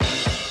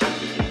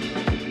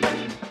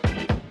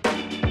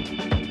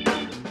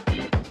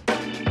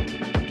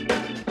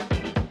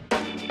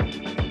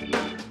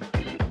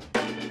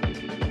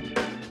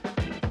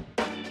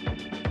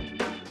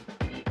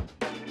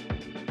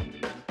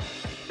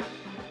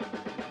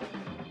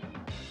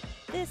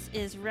This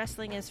is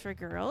Wrestling is for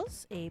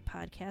Girls, a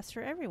podcast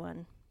for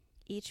everyone.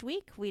 Each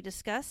week we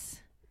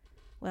discuss,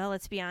 well,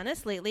 let's be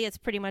honest, lately it's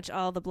pretty much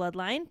all the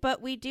Bloodline,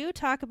 but we do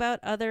talk about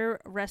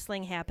other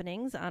wrestling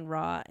happenings on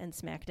Raw and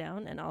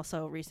Smackdown and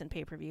also recent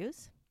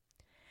pay-per-views.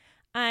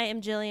 I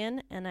am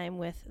Jillian, and I'm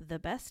with the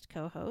best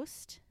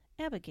co-host,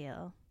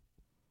 Abigail.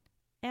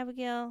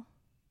 Abigail,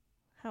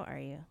 how are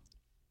you?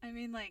 I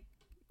mean, like,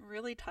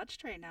 really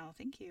touched right now.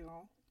 Thank you.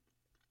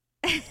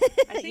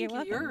 I think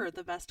you're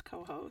the best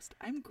co-host.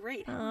 I'm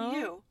great. How are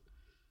you?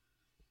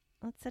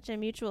 Well, it's such a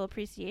mutual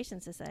appreciation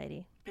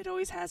society. It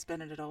always has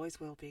been, and it always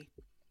will be.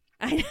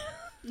 I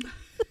know.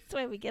 That's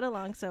why we get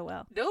along so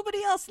well.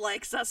 Nobody else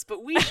likes us,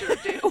 but we sure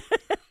do.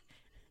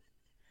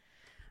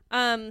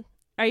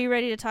 Are you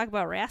ready to talk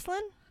about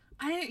wrestling?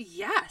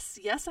 Yes,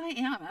 I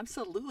am.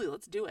 Absolutely.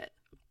 Let's do it.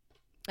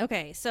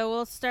 Okay, so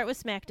we'll start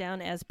with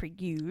SmackDown as per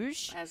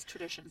usual. As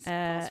tradition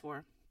calls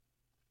for.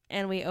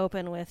 And we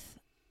open with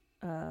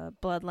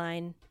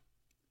Bloodline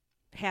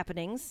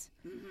happenings.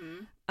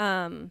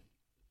 Mm-hmm.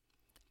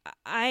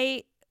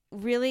 I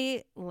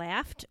really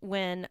laughed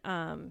when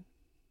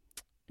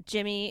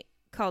Jimmy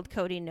called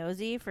Cody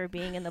nosy for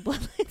being in the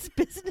Bloodline's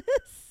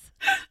business.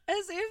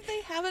 As if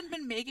they haven't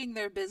been making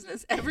their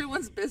business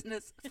everyone's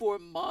business for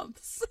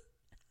months.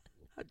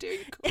 How dare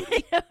you, Cody?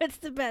 I know, it's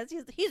the best.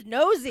 He's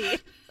nosy.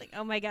 Like,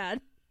 oh my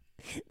God.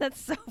 That's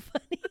so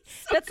funny.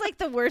 That's like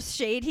the worst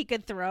shade he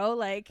could throw.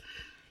 Like,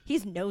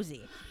 he's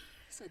nosy.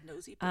 He's a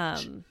nosy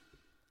bitch.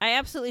 I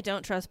absolutely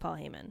don't trust Paul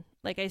Heyman.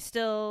 Like, I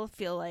still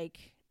feel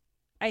like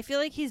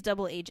he's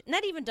double agent,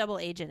 not even double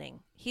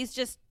agenting. He's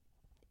just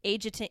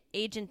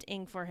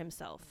agenting for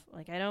himself.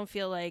 Like, I don't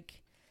feel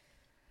like,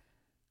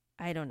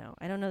 I don't know.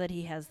 I don't know that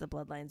he has the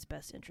Bloodline's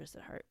best interest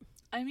at heart.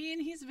 I mean,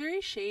 he's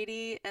very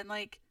shady, and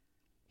like,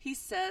 he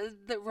says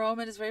that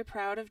Roman is very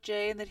proud of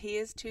Jay and that he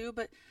is too,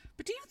 but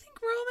do you think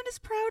Roman is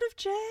proud of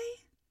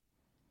Jay?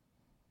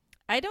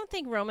 I don't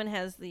think Roman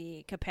has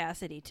the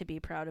capacity to be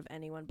proud of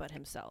anyone but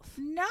himself.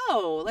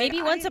 No. Like,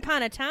 maybe once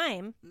upon a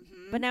time,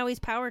 but now he's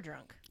power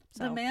drunk.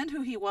 So. The man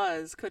who he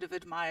was could have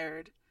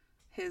admired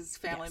his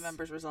family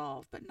members'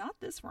 resolve, but not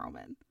this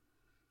Roman.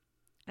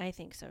 I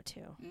think so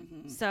too.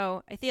 Mm-hmm.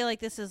 So I feel like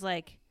this is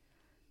like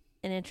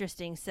an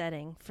interesting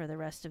setting for the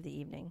rest of the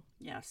evening.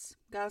 Yes.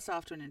 Got us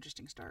off to an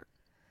interesting start.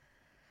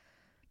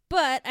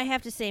 But I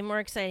have to say, more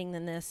exciting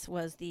than this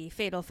was the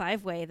Fatal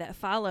 5-Way that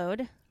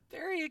followed.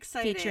 Very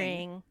exciting.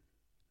 Featuring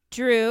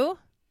Drew,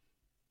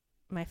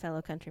 my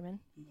fellow countryman,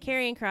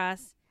 Karrion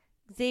Kross,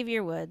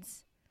 Xavier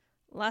Woods,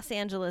 Los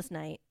Angeles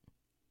Knight,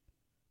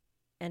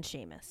 and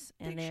Sheamus.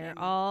 And they're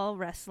all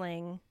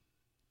wrestling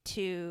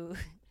to...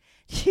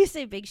 Did you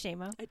say Big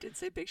Shamo? I did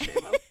say Big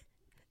Shamo.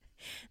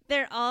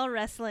 They're all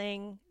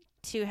wrestling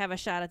to have a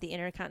shot at the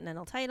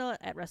Intercontinental title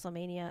at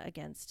WrestleMania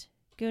against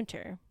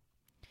Gunther.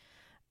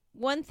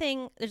 One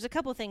thing, there's a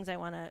couple things I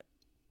want to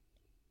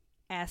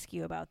ask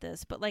you about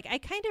this, but like I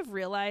kind of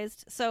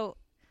realized, so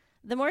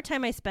the more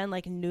time I spend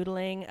like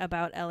noodling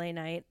about LA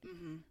Knight,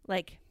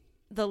 like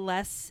the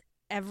less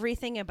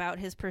everything about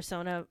his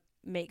persona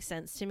makes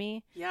sense to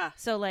me. Yeah.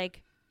 So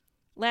like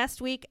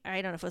last week,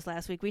 I don't know if it was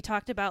last week, we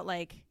talked about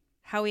like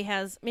how he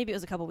has, maybe it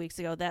was a couple weeks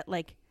ago, that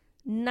like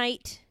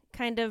knight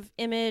kind of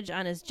image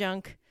on his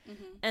junk.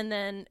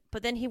 And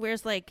but then he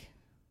wears like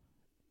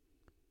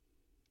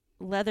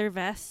leather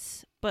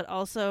vests, but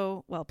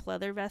also, well,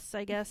 pleather vests,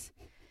 I guess.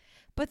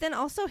 But then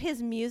also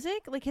his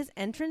music, like his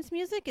entrance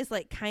music is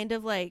like kind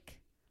of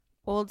like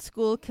old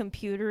school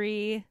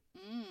computery,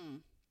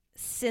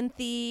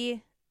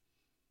 synthy.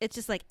 It's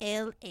just like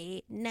LA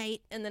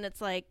Knight, and then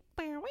it's like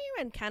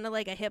and kind of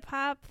like a hip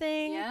hop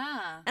thing.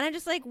 Yeah. And I'm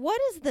just like, what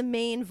is the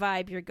main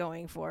vibe you're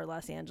going for,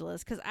 Los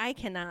Angeles? Because I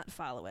cannot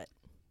follow it.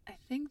 I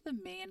think the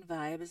main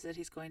vibe is that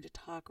he's going to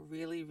talk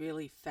really,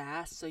 really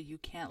fast so you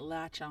can't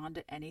latch on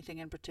to anything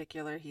in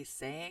particular he's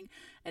saying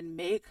and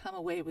may come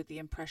away with the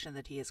impression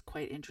that he is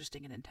quite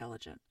interesting and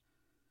intelligent.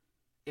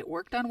 It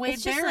worked on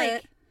Wade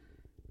Barrett.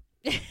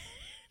 Like,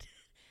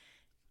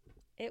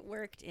 it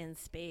worked in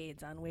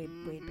spades on Wade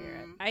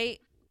Barrett.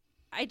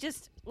 I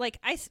just, like,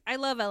 I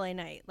love LA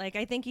Knight. Like,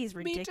 I think he's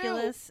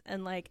ridiculous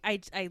and, like,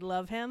 I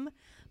love him.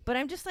 But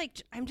I'm just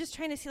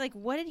trying to see, like,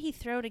 what did he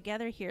throw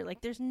together here?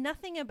 Like, there's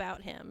nothing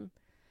about him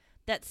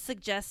that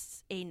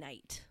suggests a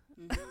knight.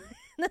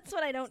 That's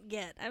what I don't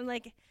get. I'm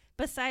like,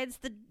 besides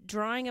the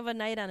drawing of a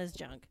knight on his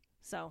junk.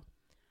 So,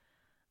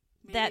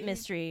 that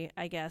mystery,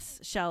 I guess,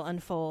 shall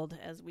unfold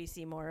as we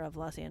see more of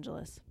Los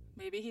Angeles.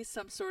 Maybe he's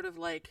some sort of,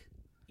 like,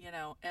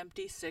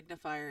 empty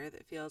signifier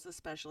that feels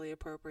especially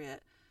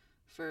appropriate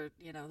for,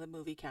 the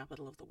movie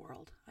capital of the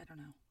world. I don't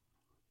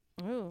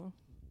know. Ooh.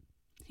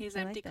 He's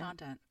empty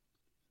content.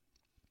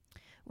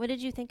 What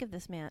did you think of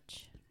this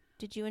match?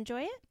 Did you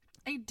enjoy it?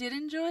 I did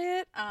enjoy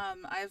it.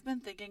 I've been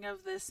thinking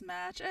of this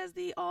match as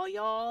the all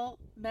y'all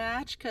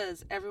match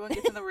because everyone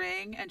gets in the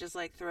ring and just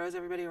like throws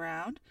everybody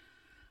around.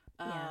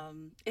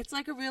 It's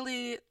like a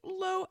really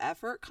low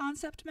effort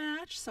concept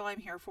match, so I'm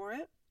here for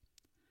it.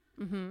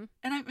 And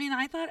I mean,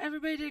 I thought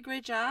everybody did a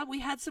great job. We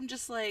had some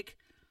just like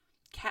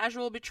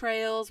casual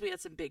betrayals. We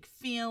had some big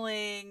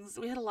feelings.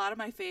 We had a lot of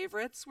my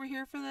favorites were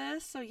here for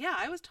this. So yeah,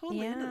 I was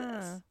totally into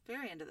this.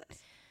 Very into this.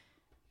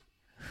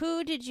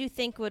 Who did you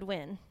think would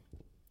win?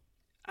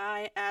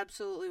 I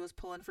absolutely was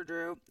pulling for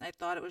Drew. I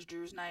thought it was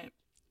Drew's night.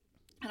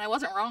 And I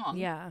wasn't wrong.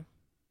 Yeah.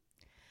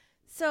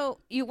 So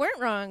you weren't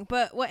wrong,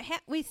 but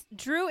we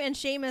Drew and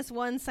Sheamus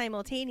won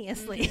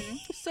simultaneously.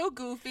 Mm-hmm. So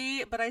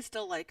goofy, but I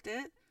still liked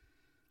it.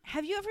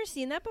 Have you ever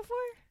seen that before?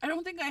 I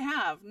don't think I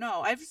have.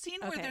 No, I've seen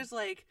where there's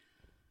like,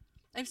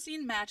 I've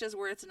seen matches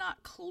where it's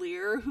not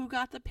clear who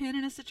got the pin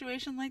in a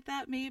situation like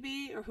that,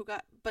 maybe, or who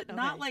got, but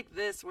not like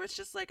this, where it's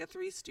just like a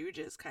Three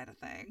Stooges kind of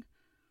thing.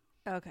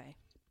 Okay.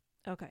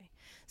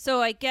 So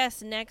I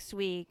guess next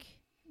week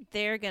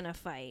they're gonna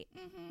fight,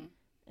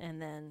 and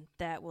then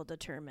that will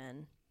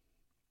determine.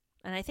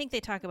 And I think they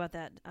talk about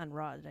that on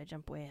Raw. Did I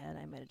jump way ahead?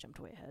 I might have jumped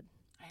way ahead.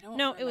 I don't.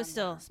 No, remember. It was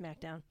still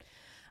SmackDown.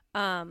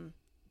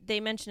 They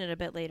mention it a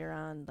bit later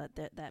on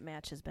that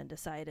match has been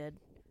decided.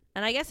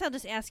 And I guess I'll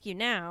just ask you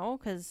now,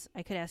 because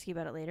I could ask you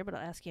about it later, but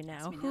I'll ask you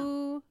now.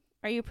 Who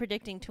are you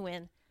predicting to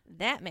win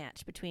that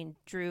match between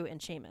Drew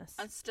and Sheamus?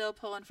 I'm still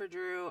pulling for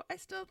Drew. I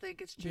still think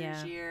it's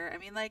Drew's year. I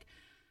mean, like,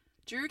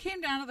 Drew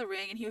came down to the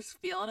ring and he was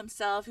feeling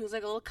himself. He was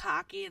like a little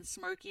cocky and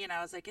smirky, and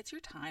I was like, it's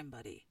your time,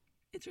 buddy.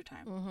 It's your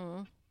time.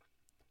 Mm-hmm.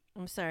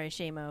 I'm sorry,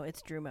 Shamo.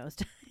 It's Drew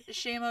most.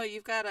 Shamo,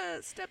 you've got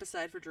to step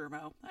aside for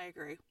Drewmo. I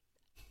agree.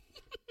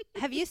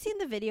 Have you seen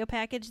the video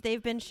package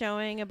they've been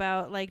showing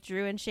about like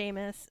Drew and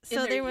Sheamus?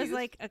 So there was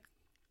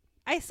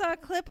I saw a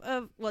clip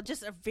of,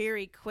 just a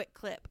very quick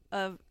clip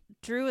of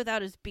Drew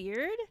without his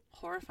beard.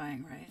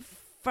 Horrifying, right?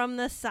 From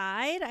the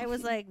side, I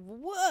was like,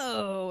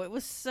 whoa, it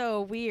was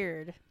so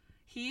weird.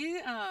 He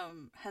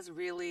has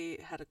really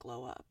had a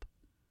glow up.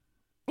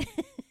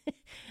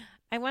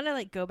 I want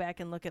to go back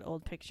and look at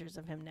old pictures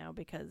of him now,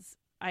 because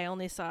I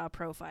only saw a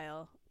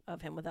profile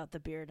of him without the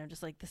beard. I'm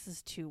just like, this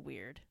is too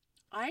weird.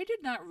 I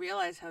did not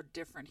realize how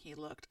different he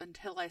looked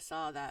until I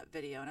saw that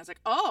video. And I was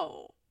like,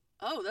 oh,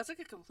 that's like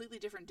a completely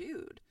different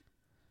dude.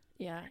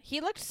 Yeah.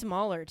 He looked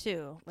smaller,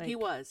 too. He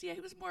was. Yeah,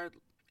 he was more...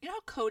 You know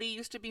how Cody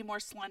used to be more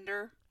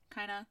slender,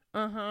 kind of?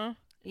 Uh-huh.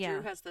 Yeah.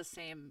 Drew has the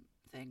same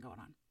thing going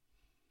on.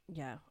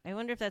 Yeah. I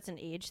wonder if that's an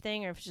age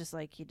thing, or if it's just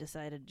like he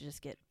decided to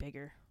just get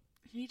bigger.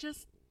 He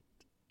just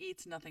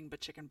eats nothing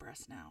but chicken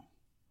breast now.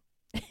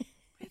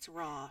 It's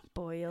raw.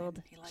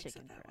 Boiled he likes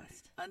chicken it that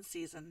breast. Way.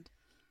 Unseasoned.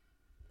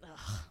 Oh,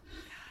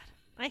 God.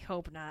 I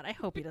hope not. I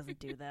hope he doesn't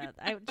do that.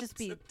 I would just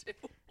be...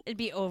 It'd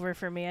be over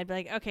for me. I'd be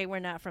like, okay, we're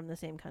not from the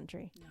same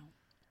country. No.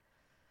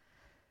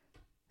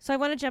 So I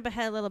want to jump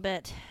ahead a little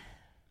bit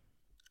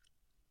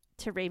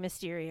to Rey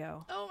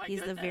Mysterio. Oh, my He's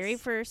goodness. the very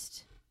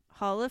first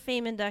Hall of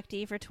Fame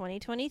inductee for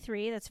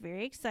 2023. That's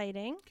very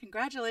exciting.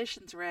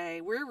 Congratulations,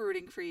 Rey. We're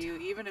rooting for you,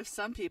 even if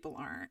some people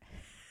aren't.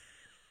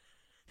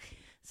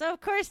 So,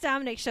 of course,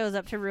 Dominic shows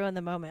up to ruin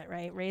the moment,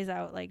 right? Rey's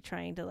out,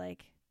 trying to,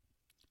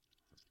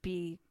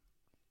 be,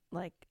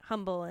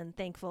 humble and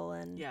thankful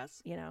and,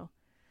 yes.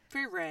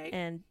 Very Rey.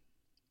 And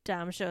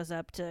Dom shows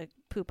up to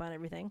poop on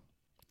everything.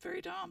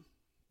 Very Dom.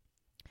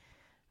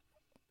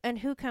 And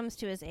who comes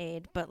to his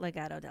aid but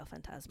Legado del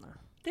Fantasma?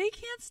 They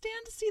can't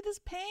stand to see this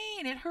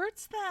pain. It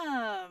hurts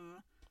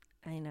them.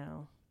 I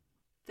know.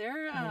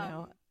 They're, I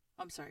know.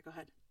 I'm sorry, go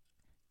ahead.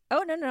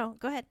 Oh, no.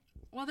 Go ahead.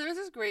 Well, there's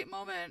this great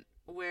moment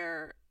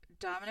where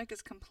Dominic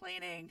is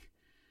complaining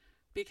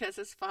because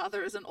his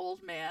father is an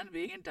old man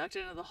being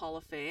inducted into the Hall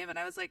of Fame. And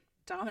I was like,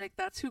 Dominic,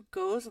 that's who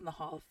goes in the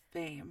Hall of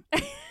Fame.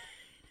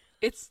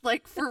 It's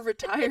for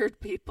retired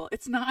people.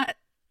 It's not,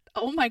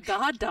 oh my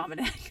God,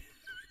 Dominic.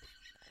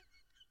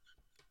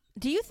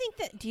 Do you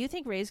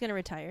think Rey's going to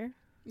retire?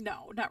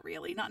 No, not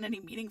really. Not in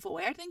any meaningful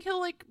way. I think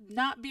he'll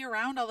not be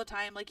around all the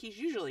time. He's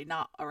usually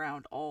not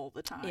around all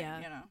the time,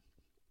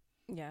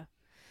 Yeah.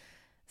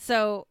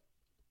 So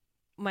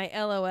my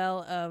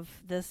LOL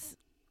of this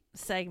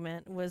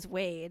segment was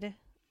Wade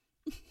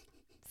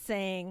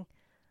saying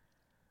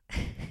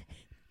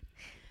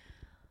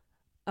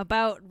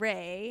about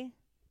Rey,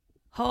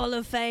 Hall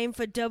of Fame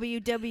for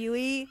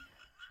WWE,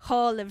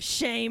 Hall of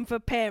Shame for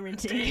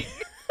parenting.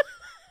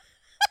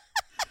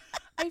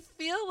 I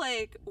feel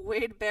like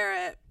Wade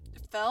Barrett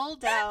fell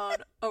down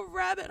a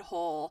rabbit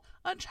hole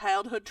on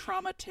childhood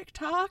trauma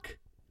TikTok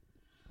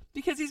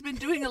because he's been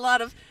doing a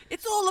lot of,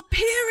 it's all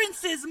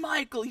appearances,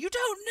 Michael. You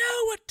don't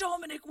know what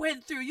Dominic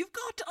went through. You've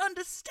got to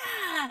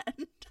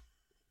understand.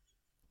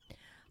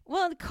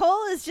 Well,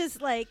 Cole is just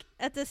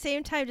at the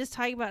same time just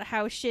talking about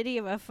how shitty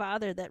of a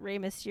father that Rey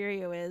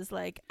Mysterio is.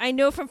 I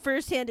know from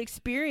firsthand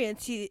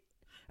experience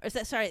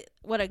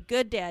what a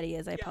good dad he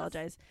is. I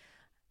apologize.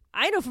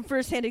 I know from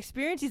firsthand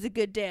experience he's a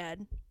good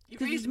dad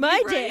because he's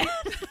my dad.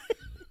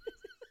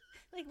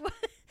 What?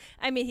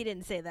 I mean, he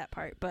didn't say that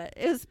part, but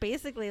it was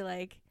basically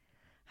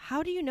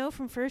how do you know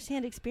from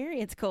firsthand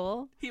experience,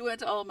 Cole? He went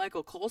to all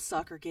Michael Cole's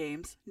soccer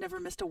games, never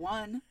missed a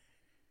one.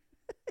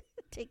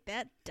 Take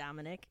that,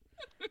 Dominic.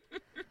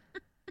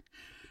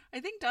 I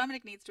think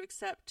Dominic needs to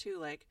accept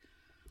too,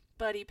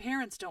 buddy,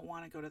 parents don't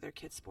want to go to their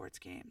kids' sports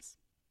games.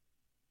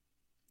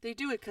 They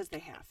do it because they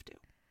have to.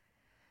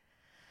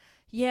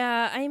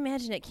 Yeah, I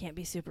imagine it can't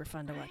be super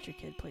fun to watch your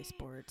kid play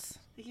sports.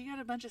 Like you got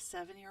a bunch of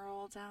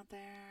 7-year-olds out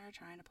there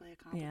trying to play a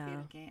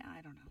complicated game.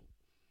 I don't know.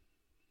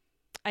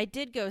 I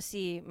did go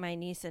see my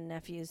niece and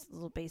nephew's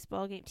little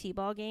baseball game,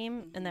 t-ball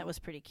game, and that was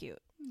pretty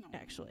cute,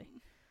 actually.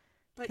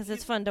 Because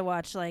it's fun to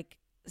watch, like,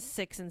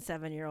 6 and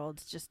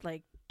 7-year-olds just,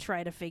 like,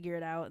 try to figure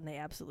it out, and they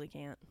absolutely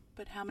can't.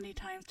 But how many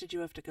times did you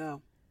have to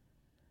go?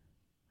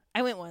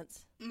 I went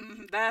once.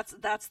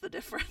 That's the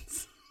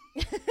difference.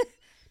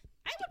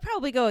 I would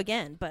probably go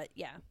again, but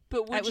yeah.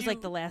 But it was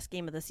like the last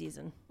game of the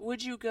season.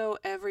 Would you go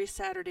every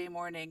Saturday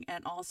morning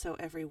and also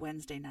every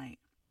Wednesday night?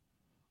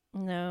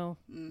 No,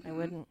 I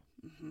wouldn't.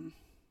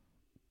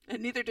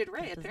 And neither did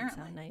Ray, that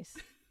apparently. Sound nice.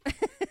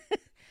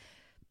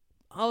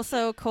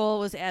 Also, Cole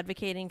was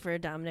advocating for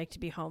Dominic to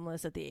be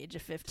homeless at the age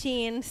of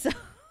 15, so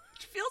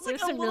which feels like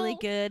some really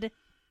good. A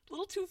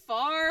little too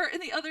far in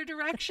the other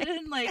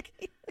direction. Like,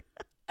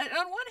 on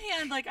one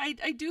hand, like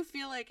I do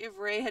feel like if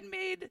Ray had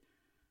made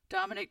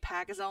Dominic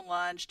pack his own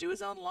lunch, do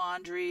his own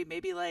laundry,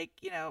 maybe like,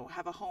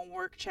 have a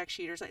homework check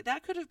sheet or something,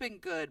 that could have been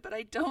good. But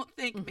I don't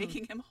think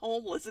making him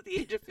homeless at the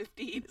age of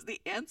 15 is the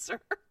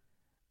answer.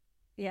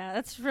 Yeah,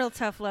 that's real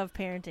tough love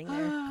parenting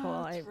there,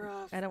 Cole.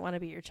 Rough. I don't want to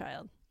be your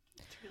child.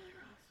 It's really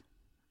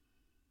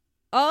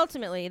rough.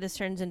 Ultimately, this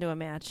turns into a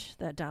match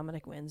that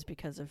Dominic wins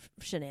because of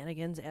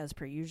shenanigans, as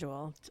per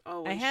usual.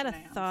 I had a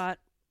thought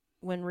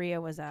when Rhea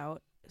was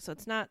out, so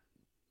it's not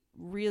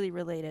really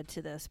related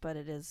to this, but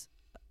it is.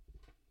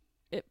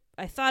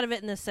 I thought of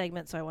it in this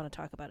segment, so I want to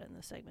talk about it in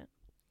this segment.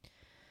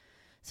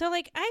 So,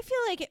 like, I feel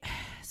like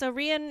so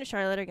Rhea and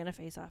Charlotte are going to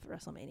face off at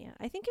WrestleMania.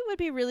 I think it would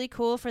be really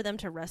cool for them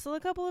to wrestle a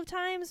couple of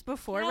times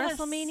before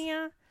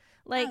WrestleMania.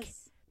 Like,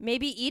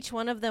 maybe each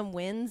one of them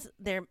wins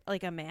their,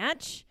 like, a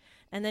match,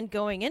 and then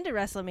going into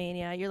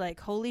WrestleMania, you're like,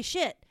 holy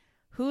shit,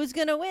 who's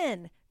going to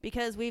win?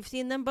 Because we've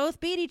seen them both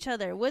beat each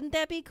other. Wouldn't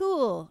that be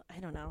cool? I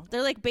don't know.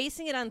 They're, like,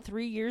 basing it on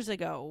 3 years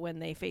ago when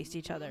they faced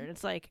each other. And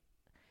it's like,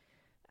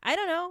 I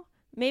don't know.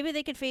 Maybe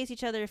they could face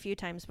each other a few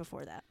times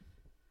before that.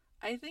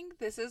 I think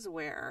this is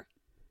where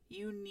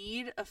you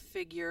need a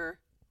figure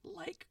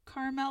like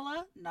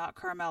Carmella, not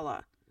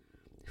Carmella,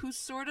 who's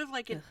sort of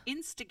like an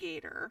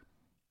instigator,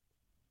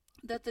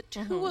 that the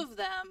two of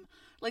them,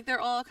 like, they're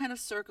all kind of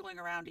circling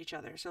around each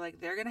other. So, like,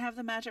 they're going to have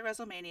the match at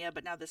WrestleMania,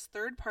 but now this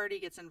third party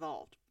gets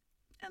involved.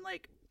 And,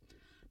 like,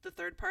 the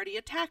third party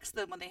attacks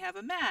them when they have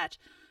a match.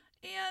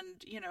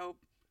 And,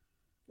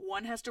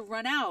 one has to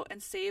run out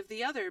and save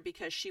the other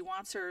because she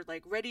wants her,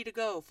 like, ready to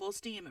go, full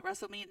steam at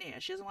WrestleMania.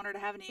 She doesn't want her to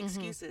have any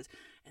excuses.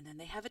 And then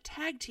they have a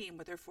tag team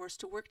where they're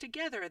forced to work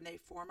together and they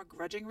form a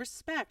grudging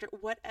respect or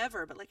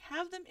whatever. But, like,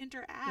 have them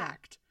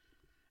interact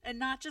and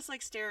not just,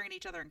 like, staring at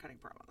each other and cutting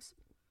promos.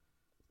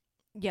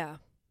 Yeah.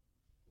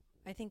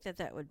 I think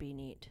that would be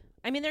neat.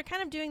 I mean, they're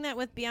kind of doing that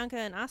with Bianca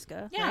and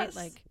Asuka, right?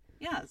 Like,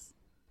 yes.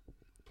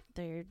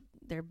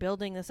 They're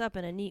building this up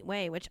in a neat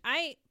way, which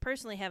I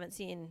personally haven't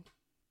seen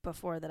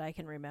before that I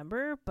can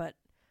remember, but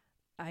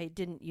I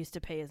didn't used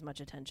to pay as much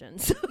attention.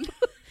 So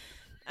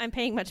I'm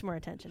paying much more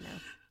attention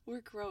now.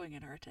 We're growing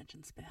in our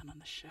attention span on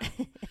the show.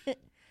 We're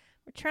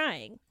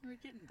trying. We're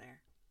getting there.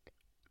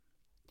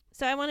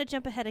 So I want to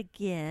jump ahead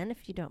again,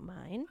 if you don't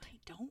mind. I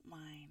don't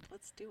mind.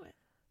 Let's do it.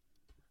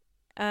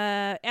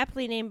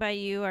 Aptly named by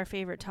you, our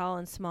favorite tall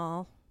and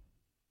small.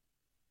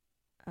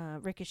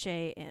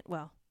 Ricochet and,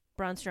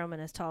 Braun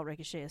Strowman is tall,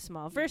 Ricochet is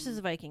small, versus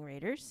Viking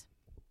Raiders.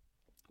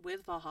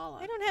 With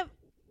Valhalla.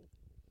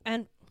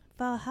 And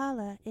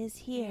Valhalla is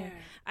here.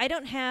 Yeah. I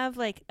don't have,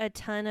 like, a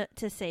ton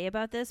to say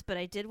about this, but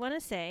I did want to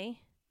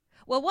say,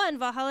 well, one,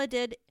 Valhalla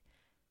did,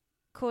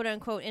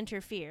 quote-unquote,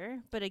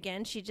 interfere, but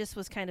again, she just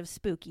was kind of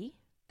spooky.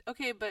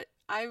 Okay, but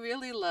I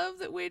really love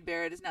that Wade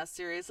Barrett is now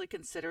seriously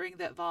considering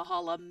that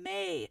Valhalla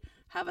may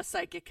have a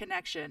psychic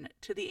connection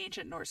to the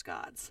ancient Norse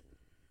gods.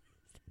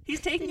 He's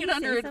taking it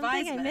under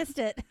advisement. I missed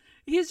it.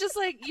 He's just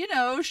like,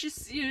 she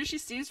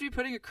seems to be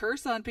putting a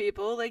curse on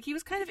people. Like, he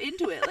was kind of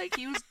into it. Like,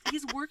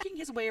 he's working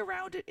his way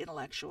around it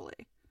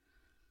intellectually.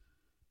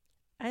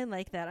 I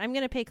like that. I'm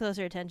going to pay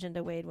closer attention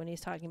to Wade when he's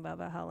talking about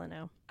Valhalla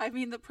now. I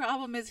mean, the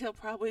problem is he'll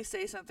probably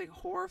say something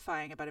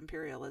horrifying about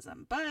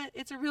imperialism, but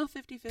it's a real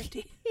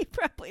 50-50. He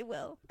probably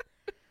will.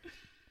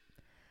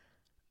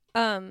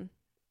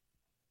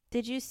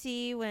 Did you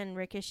see when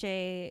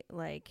Ricochet,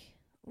 like,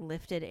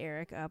 lifted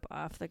Eric up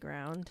off the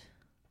ground?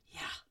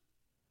 Yeah.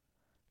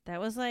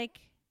 That was like,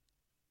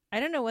 I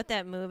don't know what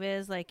that move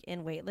is, like,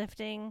 in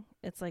weightlifting.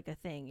 It's like a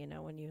thing,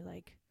 when you,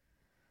 like,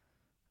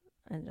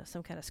 I don't know,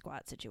 some kind of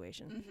squat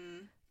situation.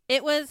 Mm-hmm.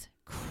 It was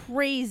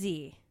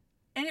crazy.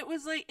 And it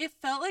was like, it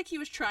felt like he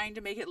was trying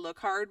to make it look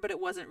hard, but it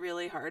wasn't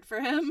really hard for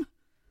him.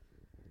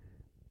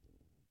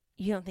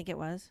 You don't think it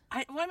was?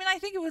 I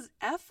think it was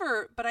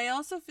effort, but I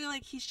also feel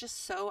like he's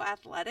just so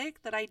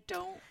athletic that I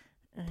don't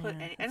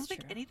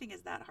think anything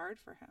is that hard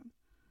for him.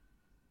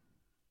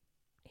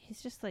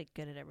 He's just, like,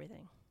 good at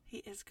everything. He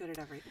is good at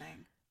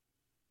everything.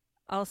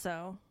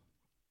 Also,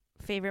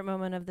 favorite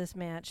moment of this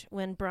match,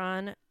 when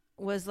Braun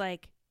was,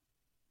 like,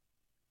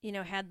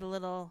 had the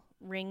little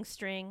ring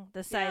string,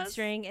 the side Yes.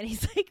 string, and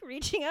he's like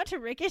reaching out to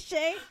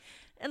Ricochet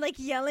and like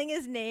yelling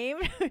his name,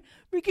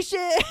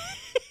 Ricochet,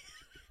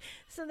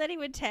 so that he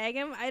would tag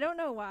him. I don't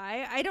know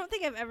why. I don't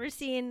think I've ever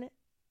seen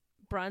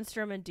Braun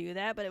Strowman do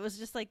that, but it was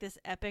just like this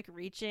epic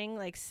reaching,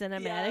 like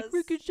cinematic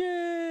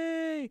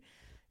Ricochet.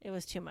 It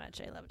was too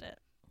much. I loved it.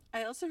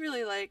 I also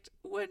really liked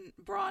when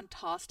Braun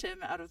tossed him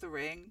out of the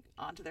ring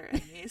onto their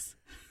enemies.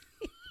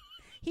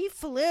 He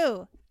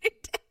flew.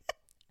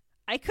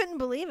 I couldn't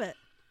believe it.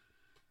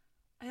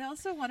 I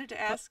also wanted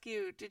to ask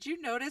you, did you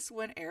notice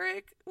when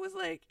Eric was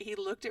like, he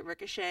looked at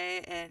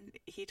Ricochet and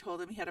he told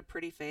him he had a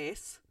pretty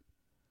face?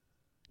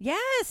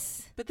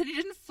 Yes. But then he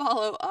didn't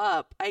follow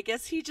up. I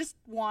guess he just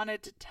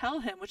wanted to tell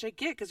him, which I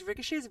get because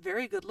Ricochet is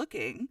very good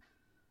looking.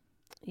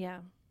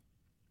 Yeah.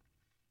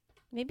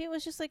 Maybe it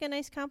was just like a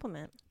nice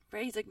compliment.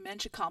 Right? He's like, men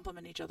should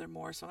compliment each other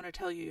more, so I want to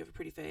tell you have a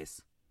pretty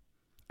face.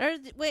 Or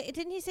wait,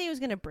 didn't he say he was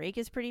going to break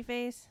his pretty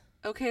face?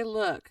 Okay,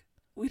 look.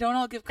 We don't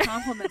all give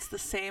compliments the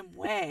same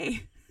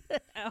way.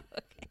 Oh,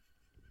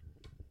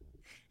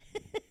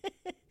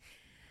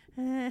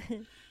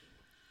 okay.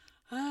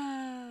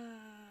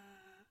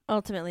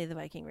 Ultimately, the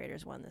Viking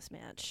Raiders won this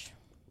match.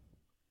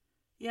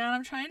 Yeah, and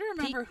I'm trying to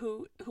remember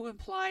who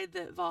implied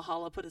that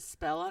Valhalla put a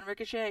spell on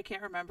Ricochet. I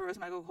can't remember if it was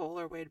Michael Cole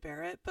or Wade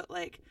Barrett, but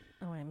like...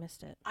 Oh, I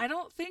missed it. I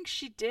don't think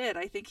she did.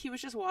 I think he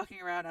was just walking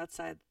around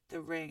outside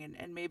the ring,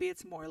 and maybe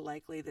it's more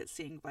likely that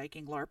seeing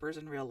Viking LARPers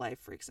in real life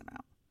freaks him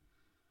out.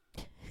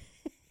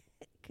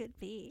 Could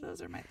be.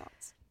 Those are my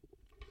thoughts.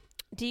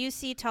 Do you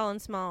see Tall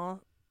and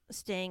Small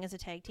staying as a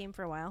tag team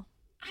for a while?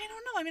 I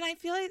don't know. I mean, I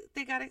feel like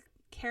they got to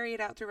carry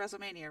it out through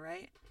WrestleMania,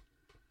 right?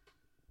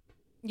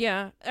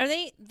 Yeah. Are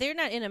they? They're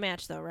not in a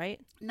match though, right?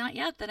 Not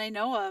yet that I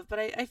know of, but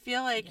I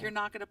feel like you're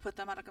not going to put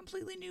them on a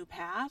completely new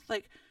path.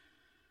 Like,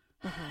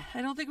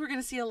 I don't think we're going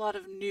to see a lot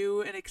of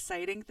new and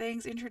exciting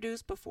things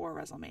introduced before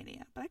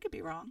WrestleMania, but I could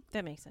be wrong.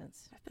 That makes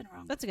sense. I've been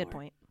wrong. That's before. a good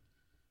point.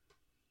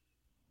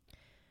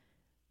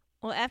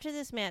 Well, after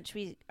this match,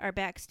 we are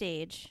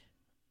backstage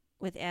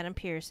with Adam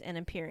Pearce and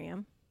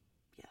Imperium.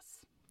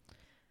 Yes.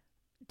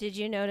 Did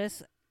you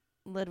notice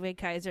Ludwig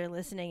Kaiser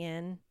listening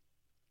in,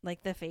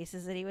 like the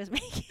faces that he was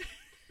making?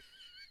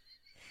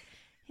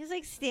 He was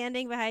like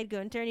standing behind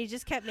Gunther, and he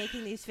just kept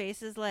making these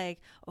faces like,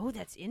 "Oh,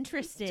 that's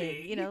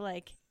interesting," you know,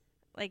 like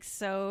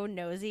so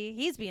nosy.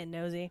 He's being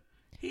nosy.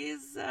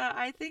 He's.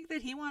 I think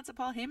that he wants a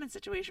Paul Heyman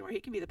situation where he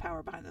can be the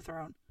power behind the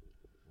throne.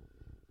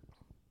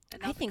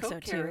 And not I think the so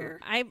coat carrier.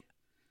 too.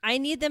 I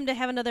need them to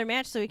have another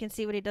match so we can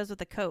see what he does with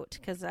the coat,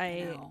 because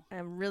I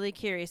am really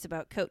curious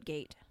about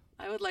Coatgate.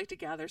 I would like to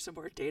gather some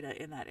more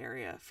data in that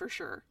area for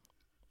sure.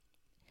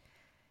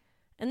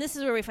 And this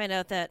is where we find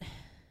out that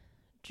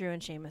Drew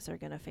and Sheamus are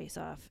going to face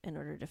off in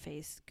order to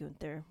face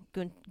Gunther.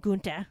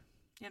 Gunther.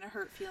 In a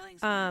hurt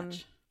feelings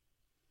match.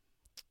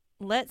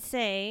 Let's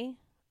say,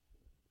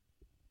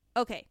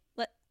 okay,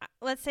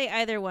 let's say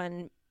either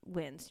one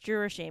wins, Drew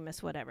or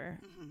Sheamus, whatever.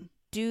 Mm-hmm.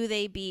 Do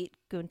they beat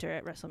Gunther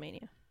at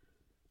WrestleMania?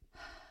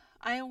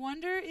 I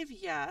wonder if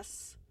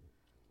yes,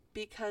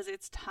 because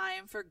it's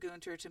time for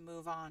Gunther to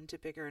move on to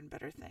bigger and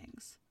better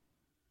things.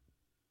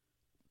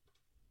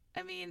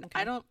 I mean, okay.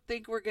 I don't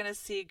think we're going to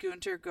see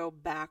Gunther go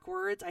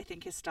backwards. I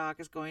think his stock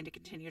is going to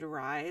continue to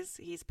rise.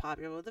 He's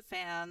popular with the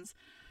fans.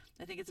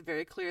 I think it's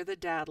very clear that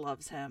Dad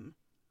loves him.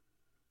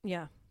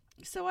 Yeah.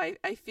 So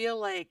I feel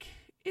like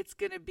it's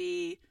going to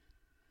be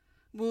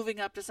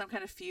moving up to some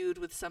kind of feud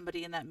with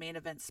somebody in that main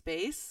event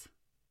space.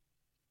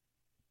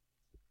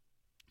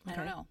 Okay. I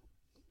don't know.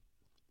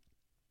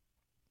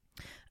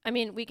 I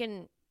mean,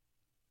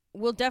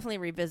 we'll definitely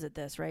revisit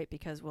this, right?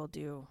 Because we'll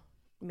do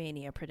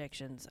Mania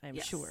predictions, I'm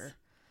sure.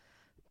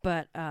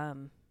 But yeah,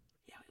 we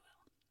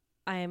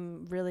will.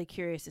 I'm really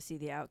curious to see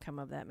the outcome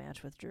of that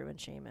match with Drew and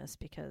Sheamus,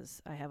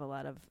 because I have a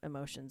lot of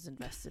emotions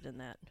invested in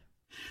that.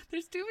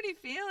 There's too many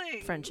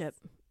feelings. Friendship.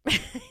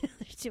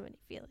 There's too many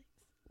feelings.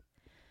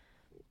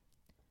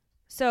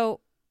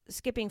 So,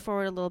 skipping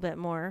forward a little bit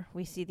more,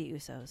 we see the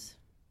Usos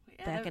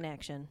back in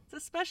action. It's a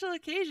special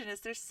occasion.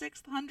 It's their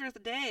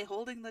 600th day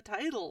holding the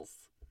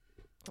titles.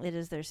 It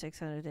is their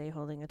 600th day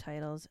holding the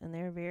titles, and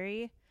they're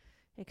very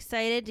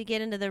excited to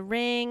get into the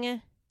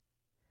ring.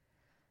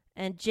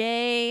 And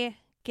Jay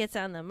gets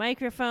on the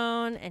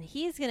microphone, and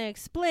he's going to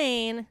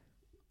explain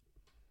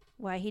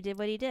why he did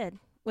what he did,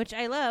 which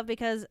I love,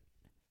 because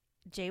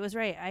Jay was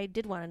right. I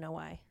did want to know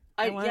why.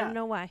 I wanted to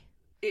know why.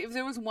 If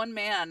there was one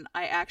man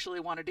I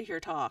actually wanted to hear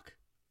talk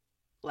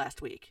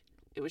last week,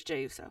 it was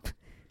Jey Uso.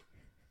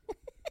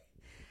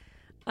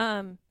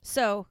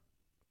 So,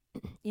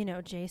 you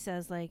know, Jay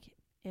says, like,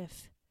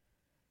 if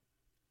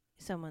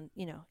someone,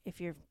 you know, if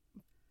your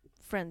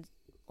friend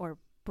or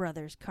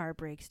brother's car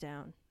breaks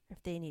down,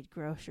 if they need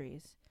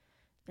groceries,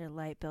 their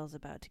light bill's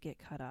about to get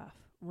cut off,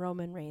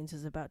 Roman Reigns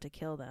is about to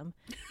kill them,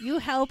 you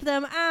help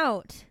them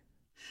out.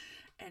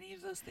 Any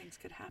of those things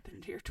could happen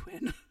to your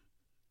twin.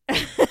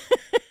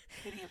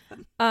 Any of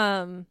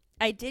them.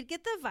 I did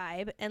get the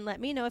vibe, and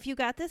let me know if you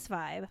got this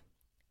vibe.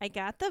 I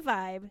got the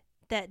vibe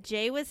that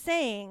Jay was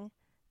saying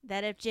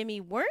that if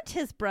Jimmy weren't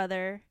his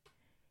brother,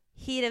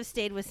 he'd have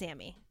stayed with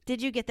Sammy. Did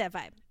you get that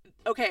vibe?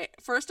 Okay,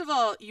 first of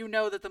all, you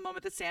know that the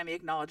moment that Sammy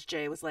acknowledged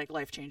Jay was like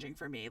life-changing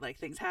for me. Like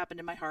things happened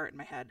in my heart and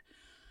my head.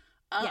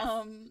 Yes.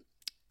 I mean,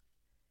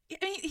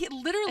 he I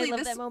literally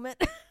love that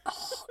moment.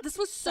 Oh, this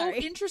was so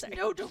interesting.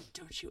 No,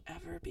 don't you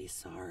ever be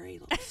sorry,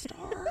 little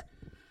star.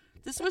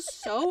 This was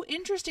so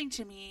interesting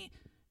to me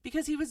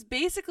because he was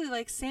basically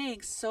like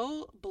saying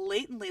so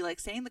blatantly, like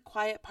saying the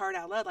quiet part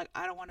out loud, like,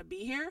 I don't want to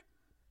be here.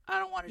 I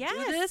don't want to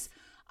do this.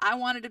 I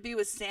wanted to be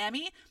with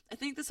Sammy. I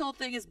think this whole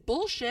thing is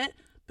bullshit,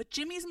 but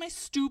Jimmy's my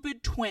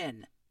stupid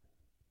twin.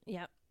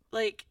 Yep.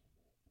 Like,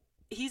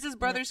 he's his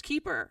brother's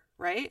keeper,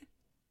 right?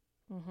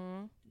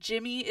 Mm-hmm.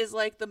 Jimmy is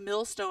like the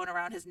millstone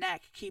around his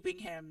neck, keeping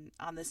him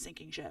on this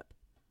sinking ship.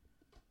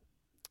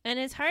 And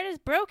his heart is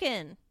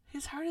broken.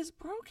 His heart is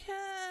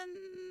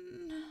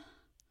broken.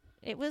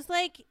 It was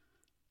like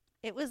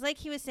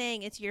he was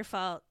saying, it's your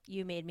fault.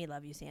 You made me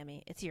love you,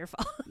 Sammy. It's your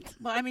fault.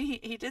 Well, I mean,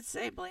 he did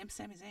say blame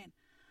Sami Zayn.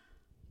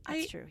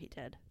 That's true. He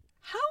did.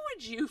 How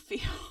would you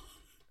feel?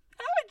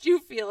 How would you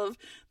feel of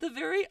the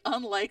very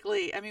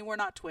unlikely? I mean, we're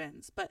not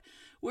twins, but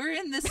we're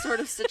in this sort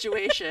of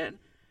situation,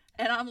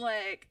 and I'm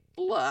like,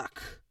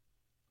 look,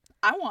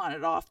 I want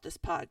it off this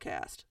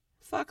podcast.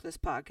 Fuck this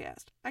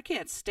podcast. I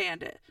can't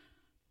stand it.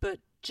 But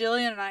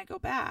Jillian and I go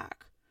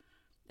back.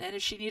 And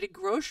if she needed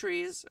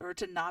groceries or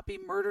to not be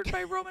murdered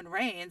by Roman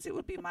Reigns, it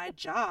would be my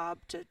job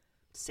to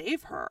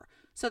save her.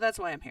 So that's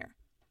why I'm here.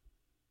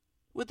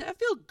 Would that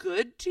feel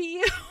good to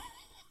you?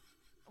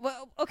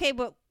 Well, okay,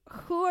 but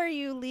who are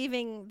you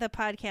leaving the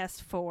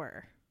podcast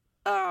for?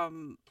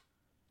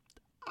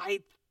 I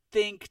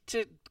think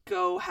to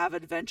go have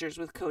adventures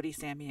with Cody,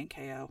 Sammy, and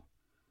KO.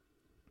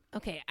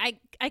 Okay,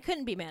 I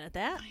couldn't be mad at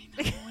that.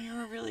 I know,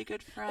 you're a really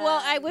good friend.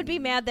 Well, I would be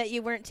mad that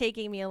you weren't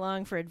taking me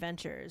along for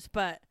adventures,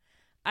 but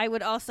I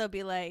would also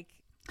be like,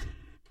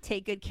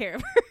 take good care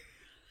of her.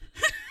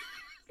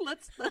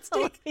 let's Let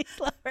take me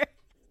love her.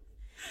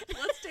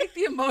 let's take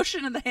the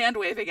emotion and the hand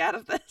waving out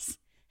of this.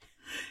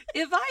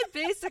 If I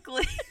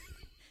basically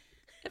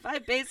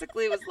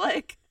was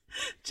like,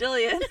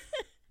 Jillian,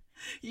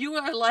 you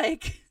are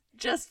like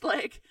just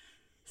like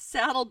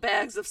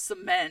saddlebags of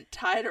cement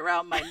tied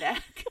around my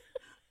neck,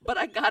 but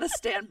I gotta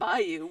stand by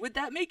you. Would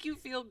that make you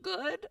feel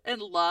good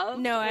and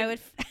loved? No, I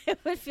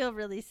would feel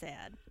really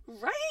sad.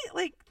 Right?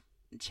 Like,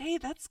 Jay,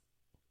 that's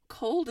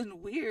cold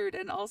and weird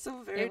and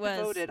also very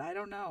devoted. I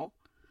don't know.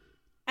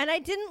 And I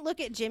didn't look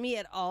at Jimmy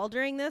at all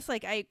during this.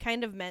 Like, I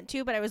kind of meant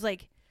to, but I was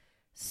like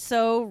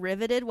so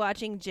riveted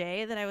watching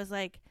Jay that I was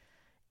like,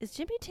 is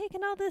Jimmy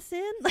taking all this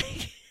in?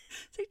 Like,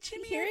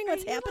 Jimmy, hearing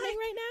what's happening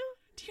right now?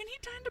 Do you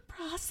need time to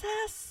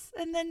process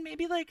and then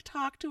maybe like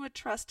talk to a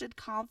trusted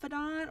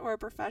confidant or a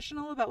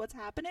professional about what's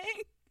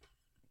happening?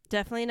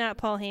 Definitely not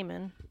Paul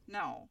Heyman.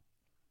 No.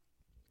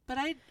 But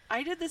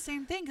I did the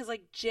same thing because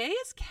like Jay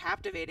is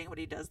captivating when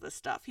he does this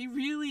stuff. He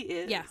really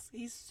is. Yeah.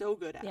 He's so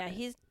good at it. Yeah,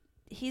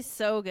 he's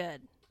so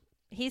good.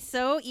 He's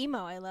so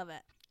emo. I love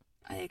it.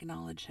 I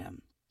acknowledge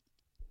him.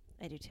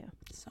 I do too.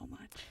 So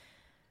much.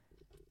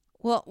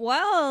 Well,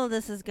 while all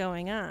this is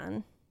going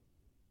on,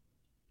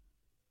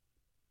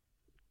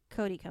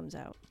 Cody comes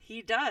out.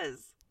 He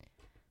does.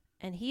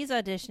 And he's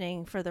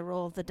auditioning for the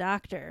role of the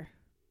Doctor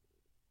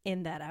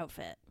in that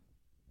outfit.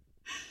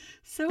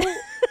 So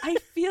I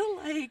feel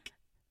like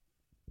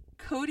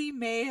Cody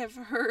may have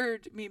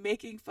heard me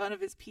making fun of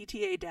his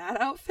PTA dad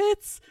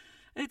outfits.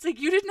 And it's like,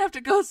 you didn't have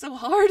to go so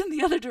hard in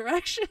the other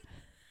direction.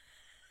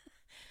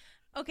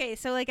 Okay,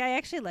 so like I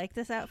actually like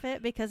this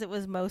outfit because it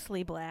was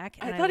mostly black.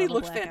 And I thought he love a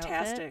looked black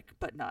fantastic, outfit.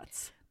 but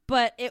nuts.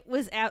 But it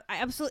was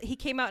absolutely. He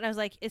came out and I was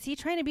like, "Is he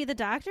trying to be the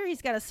Doctor?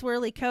 He's got a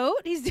swirly coat.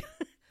 He's doing."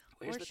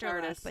 Where's the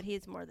Sherlock, TARDIS? but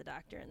he's more the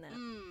Doctor in that.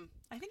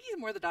 I think he's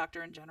more the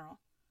Doctor in general.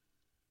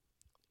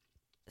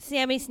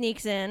 Sammy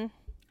sneaks in,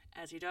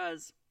 as he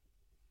does,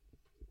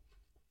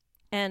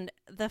 and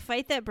the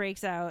fight that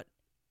breaks out,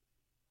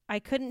 I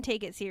couldn't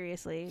take it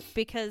seriously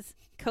because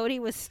Cody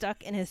was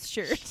stuck in his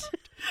shirt.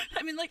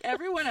 I mean, like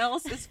everyone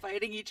else is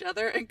fighting each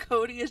other, and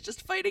Cody is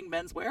just fighting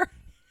menswear.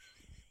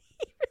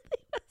 He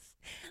really was.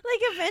 Like,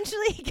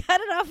 eventually he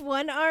got it off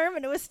one arm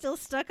and it was still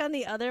stuck on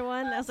the other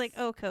one. I was like,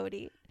 oh,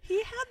 Cody. He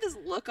had this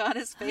look on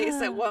his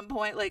face at one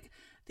point, like,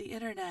 the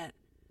internet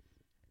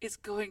is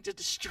going to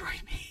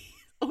destroy me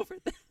over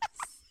this.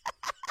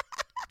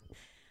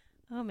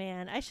 Oh,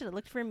 man. I should have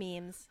looked for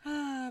memes.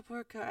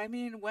 Poor Cody. I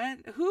mean,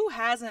 who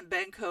hasn't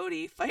been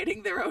Cody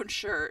fighting their own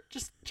shirt,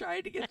 just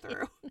trying to get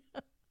through?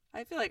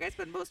 I feel like I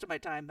spend most of my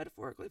time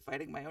metaphorically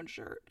fighting my own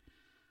shirt.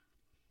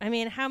 I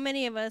mean, how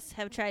many of us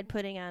have tried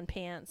putting on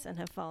pants and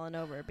have fallen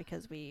over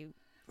because we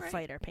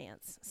fight our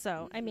pants?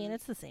 So, I mean,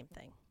 it's the same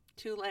thing.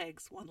 2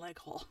 legs, 1 leg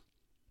hole.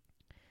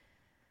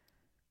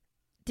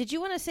 Did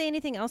you want to say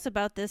anything else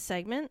about this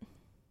segment?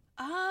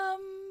 I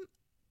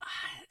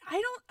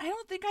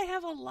don't think I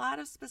have a lot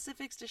of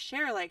specifics to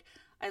share. Like,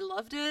 I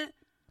loved it.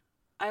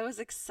 I was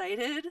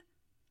excited.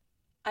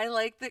 I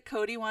like that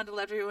Cody wanted to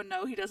let everyone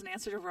know he doesn't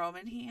answer to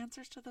Roman. He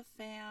answers to the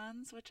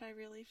fans, which I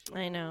really feel.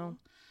 I know.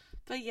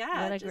 But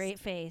yeah. What a great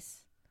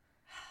face.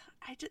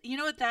 You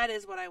know what, that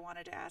is what I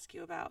wanted to ask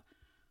you about.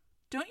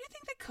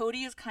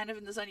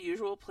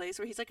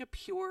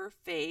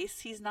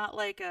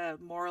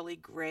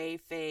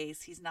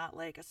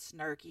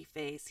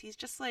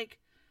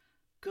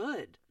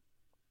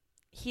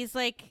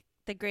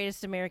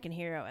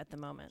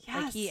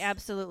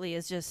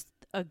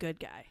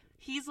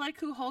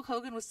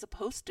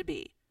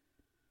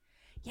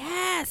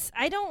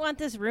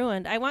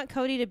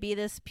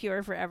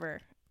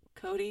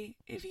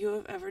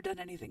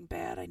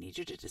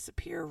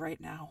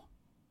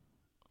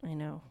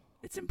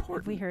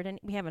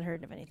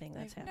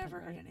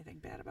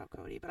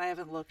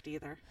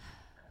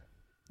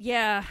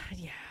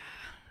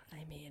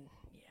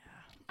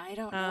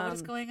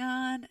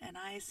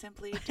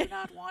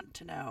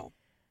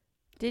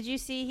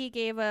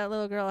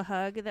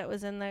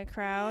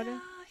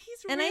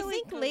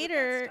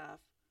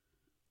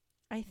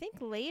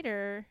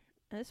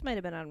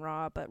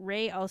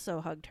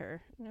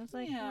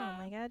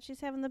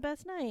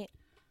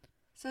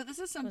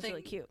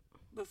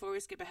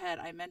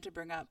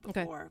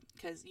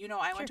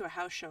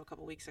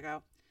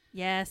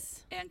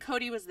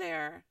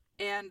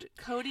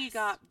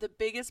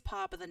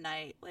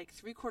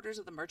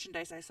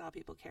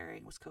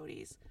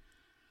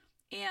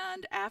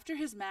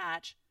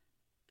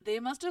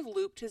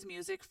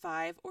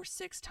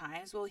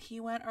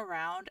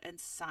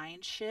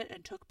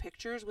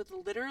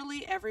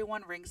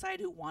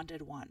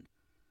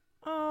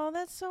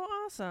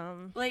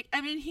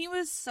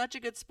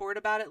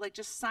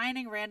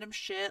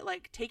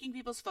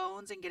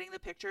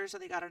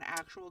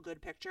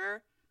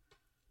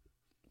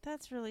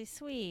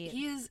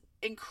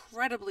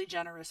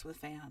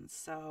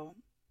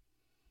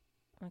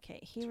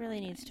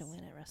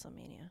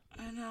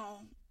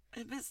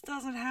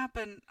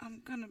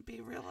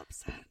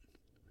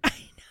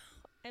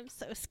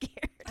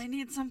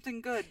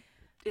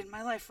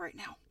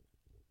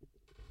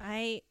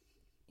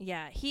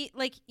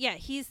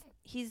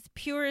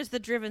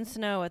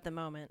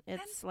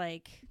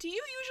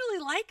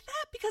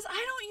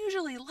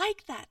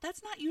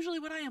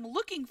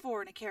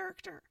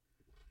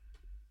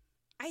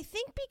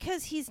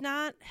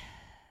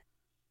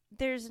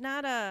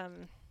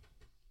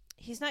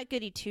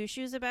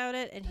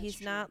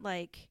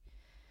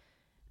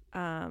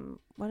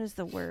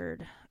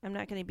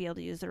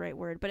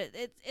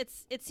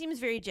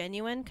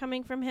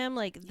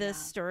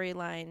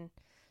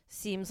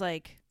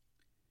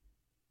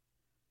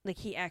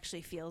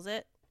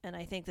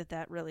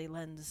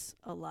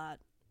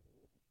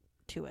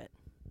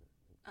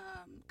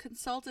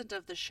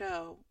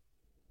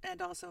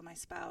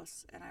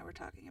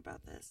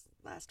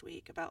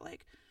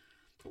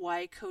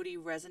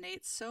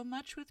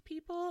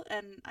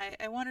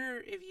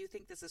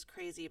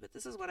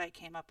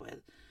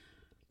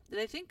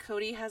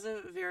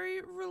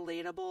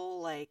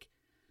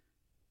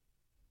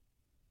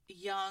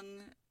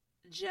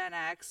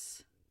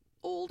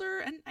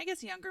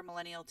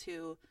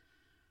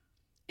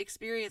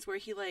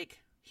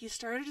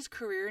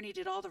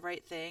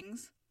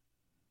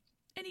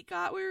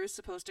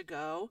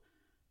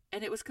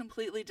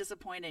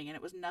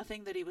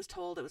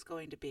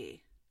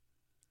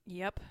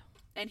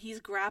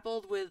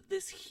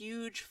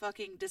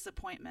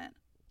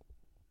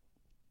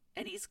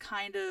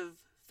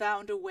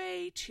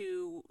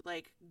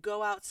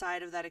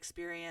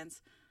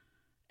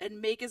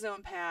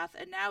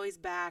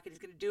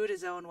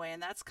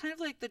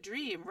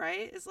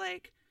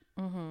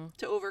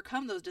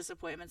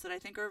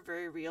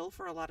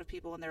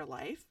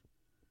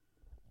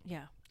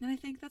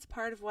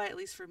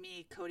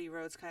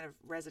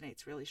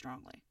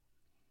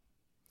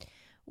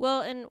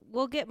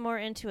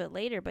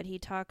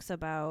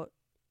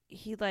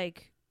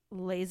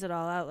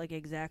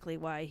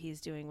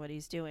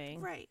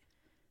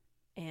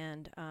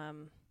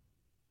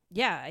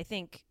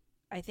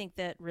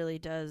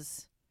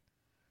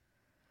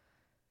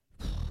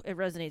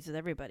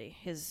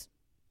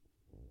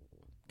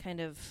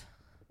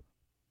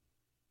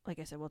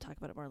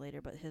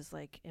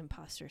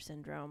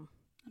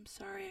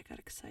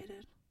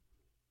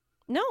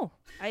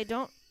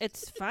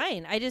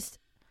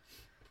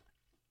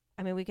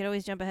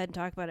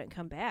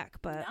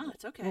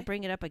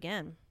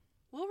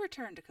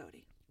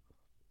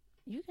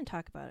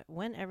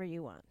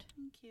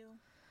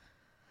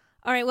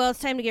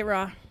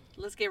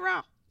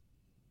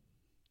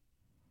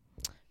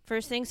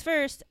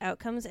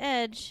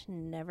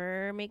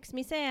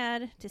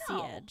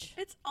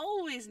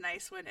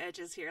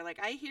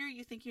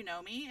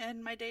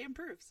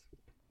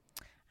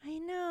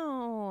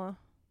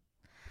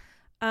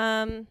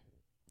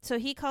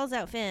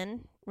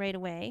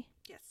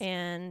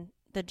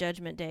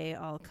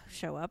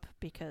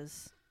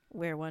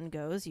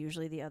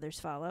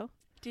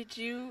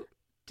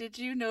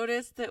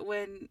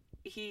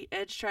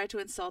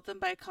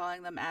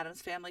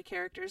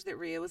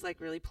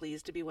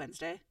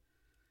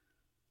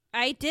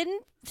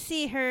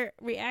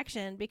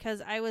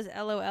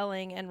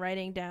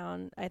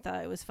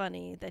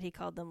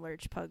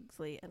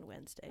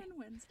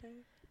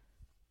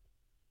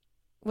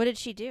 What did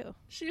she do?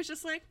 She was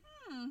just like,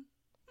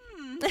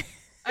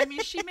 I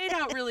mean, she made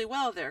out really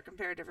well there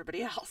compared to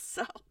everybody else,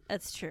 so.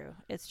 That's true.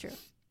 It's true.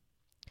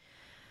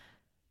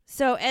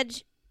 So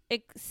Edge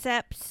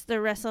accepts the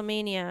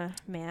WrestleMania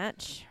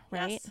match,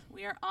 right? Yes,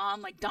 we are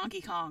on like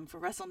Donkey Kong for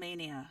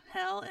WrestleMania.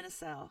 Hell in a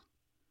Cell.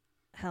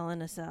 Hell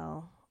in a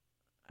Cell.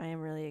 I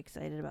am really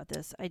excited about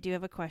this. I do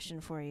have a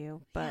question for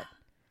you, but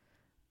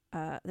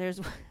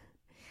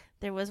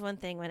there was one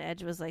thing when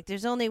Edge was like,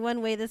 there's only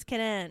one way this can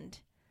end.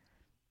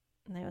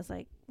 And I was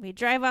like, we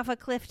drive off a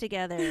cliff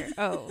together.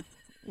 Oh,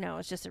 no,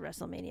 it's just a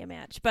WrestleMania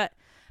match. But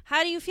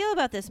how do you feel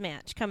about this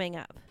match coming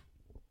up?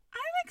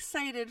 I'm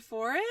excited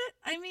for it.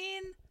 I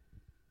mean,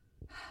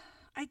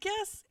 I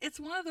guess it's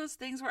one of those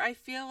things where I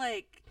feel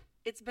like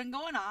it's been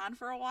going on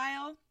for a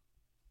while.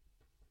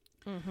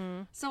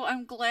 Mm-hmm. So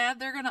I'm glad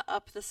they're going to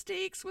up the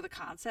stakes with a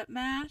concept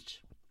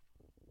match.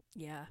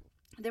 Yeah.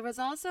 There was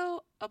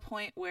also a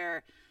point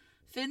where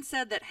Finn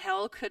said that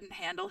Hell couldn't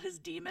handle his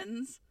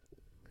demons.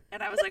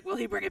 And I was like, will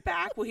he bring it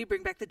back? Will he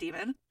bring back the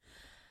demon?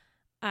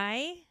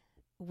 I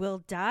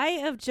will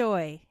die of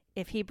joy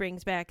if he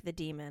brings back the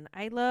demon.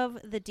 I love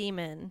the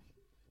demon.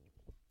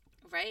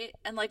 Right?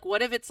 And like,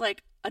 what if it's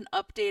like an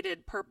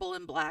updated purple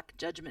and black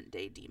Judgment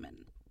Day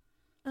demon?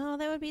 Oh,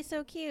 that would be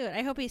so cute.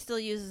 I hope he still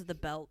uses the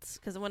belts.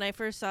 Because when I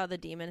first saw the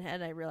demon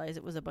head, I realized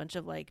it was a bunch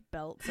of like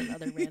belts and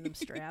other random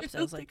straps.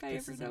 I was like,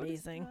 this is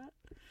amazing.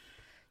 That.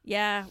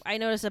 Yeah, I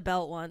noticed a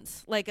belt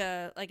once. Like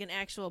an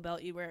actual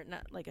belt you wear,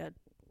 not like a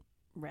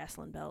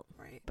wrestling belt.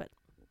 Right. But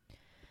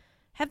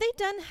have they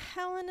done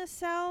Hell in a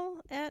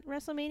Cell at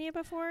WrestleMania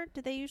before?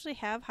 Do they usually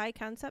have high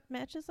concept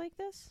matches like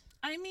this?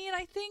 I mean,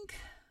 I think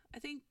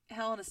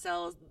Hell in a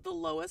Cell is the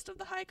lowest of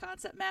the high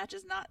concept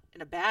matches, not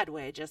in a bad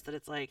way, just that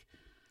it's like,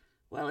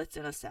 well, it's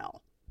in a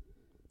cell.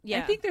 Yeah.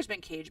 I think there's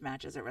been cage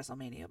matches at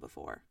WrestleMania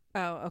before.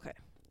 Oh, okay.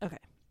 Okay.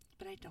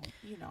 But I don't,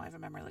 I have a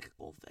memory like a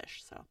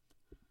goldfish, so.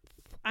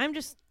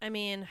 I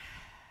mean,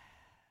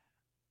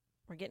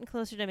 we're getting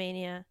closer to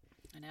Mania.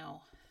 I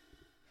know.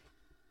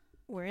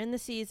 We're in the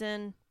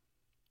season.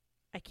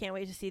 I can't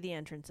wait to see the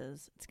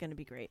entrances. It's going to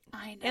be great.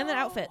 I know. And the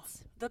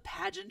outfits. The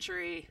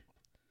pageantry.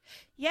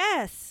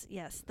 Yes.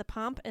 Yes. The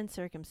pomp and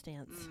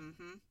circumstance.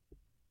 Mm-hmm.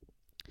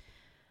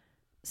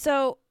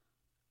 So,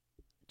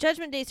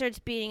 Judgment Day starts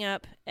beating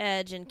up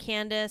Edge, and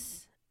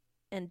Candace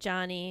and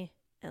Johnny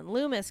and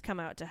Loomis come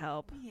out to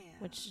help,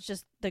 which is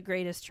just the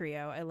greatest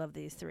trio. I love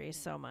these three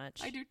so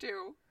much. I do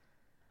too.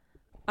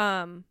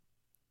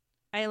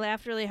 I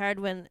laughed really hard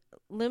when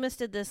Loomis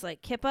did this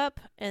like kip up,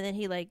 and then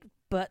he like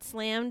butt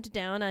slammed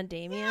down on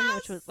Damien,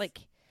 which was like,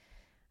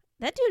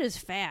 that dude is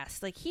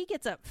fast. Like, he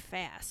gets up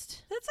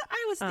fast. That's what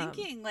I was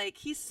thinking. Like,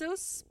 he's so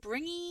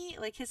springy.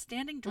 Like, his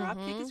standing drop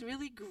kick is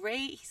really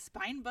great. He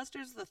spine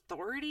busters with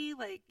authority.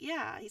 Like,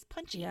 yeah, he's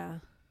punchy. Yeah.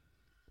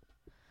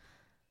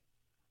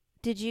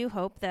 Did you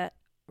hope that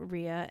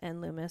Rhea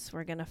and Loomis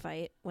were going to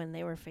fight when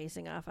they were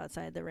facing off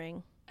outside the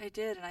ring? I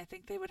did, and I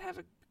think they would have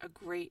a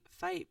great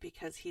fight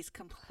because he's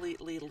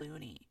completely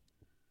loony.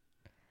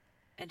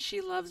 And she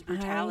loves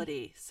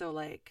brutality. So,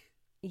 like...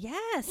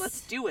 Yes.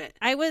 Let's do it.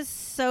 I was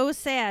so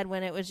sad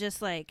when it was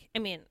just like, I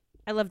mean,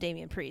 I love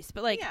Damian Priest,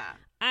 but like,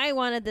 I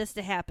wanted this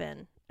to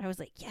happen. I was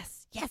like,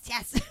 yes, yes,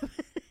 yes.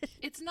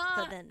 It's not.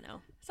 But then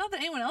no. It's not that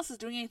anyone else is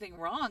doing anything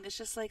wrong. It's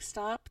just like,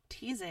 stop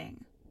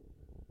teasing.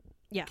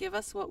 Yeah. Give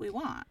us what we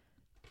want.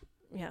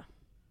 Yeah.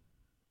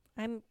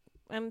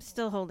 I'm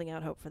still holding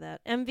out hope for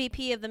that.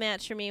 MVP of the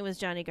match for me was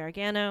Johnny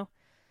Gargano.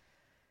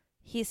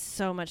 He's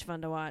so much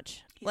fun to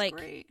watch. He's like,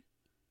 great.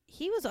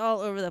 He was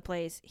all over the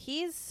place.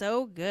 He's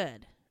so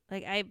good.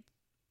 Like,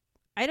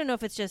 I don't know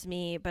if it's just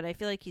me, but I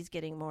feel like he's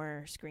getting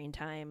more screen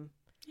time.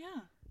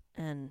 Yeah.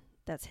 And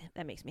that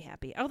makes me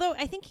happy. Although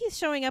I think he's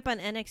showing up on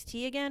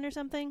NXT again or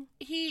something.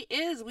 He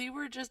is.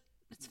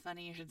 It's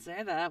funny you should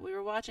say that. We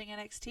were watching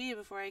NXT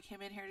before I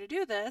came in here to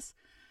do this.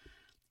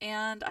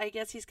 And I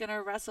guess he's going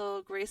to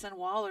wrestle Grayson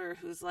Waller,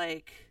 who's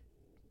like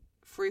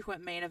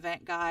frequent main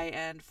event guy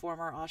and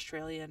former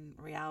Australian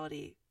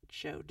reality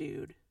show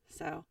dude.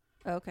 So.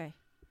 Okay.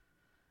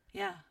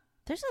 Yeah.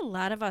 There's a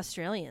lot of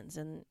Australians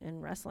in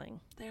wrestling.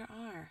 There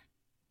are.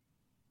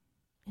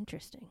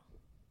 Interesting.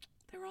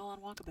 They were all on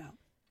Walkabout.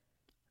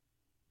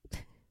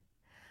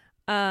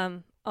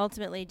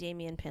 Ultimately,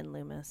 Damien pinned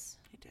Loomis.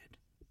 He did.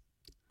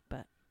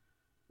 But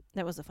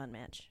that was a fun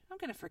match. I'm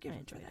going to forgive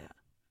him for that. It.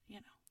 You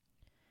know.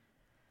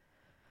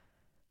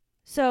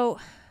 So,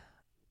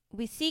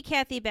 we see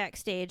Kathy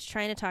backstage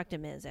trying to talk to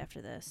Miz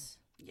after this.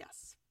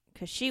 Yes.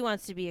 Because she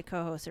wants to be a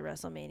co-host at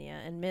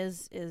WrestleMania, and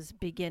Miz is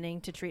beginning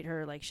to treat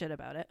her like shit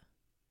about it.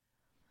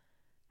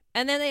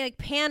 And then they like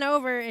pan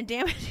over, and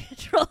Damage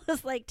Control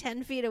is like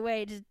 10 feet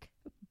away, just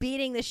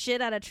beating the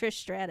shit out of Trish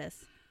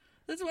Stratus.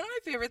 That's one of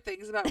my favorite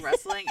things about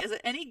wrestling is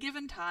at any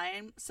given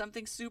time,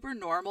 something super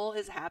normal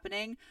is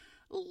happening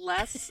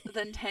less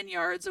than 10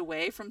 yards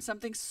away from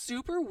something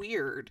super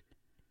weird.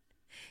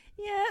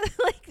 Yeah,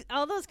 like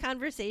all those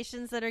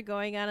conversations that are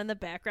going on in the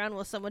background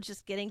while someone's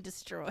just getting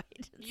destroyed.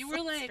 You were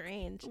like,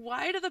 strange.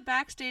 Why do the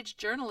backstage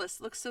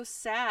journalists look so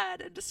sad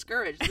and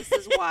discouraged? This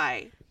is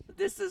why.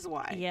 This is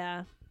why.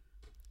 Yeah.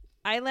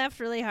 I laughed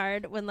really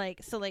hard when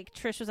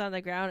Trish was on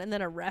the ground and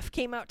then a ref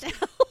came out to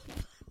help.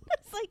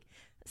 It's like,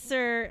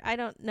 sir, I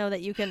don't know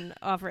that you can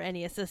offer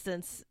any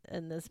assistance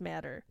in this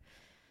matter,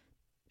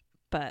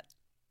 but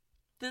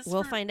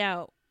we'll find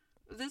out.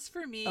 This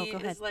for me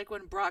is like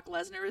when Brock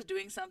Lesnar is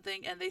doing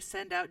something and they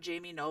send out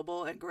Jamie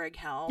Noble and Greg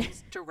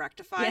Helms to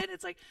rectify it.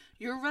 It's like,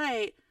 you're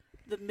right.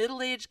 The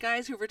middle-aged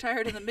guys who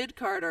retired in the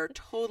mid-card are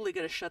totally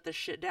going to shut this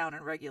shit down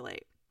and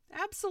regulate.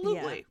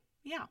 Absolutely.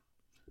 Yeah.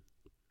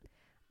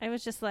 I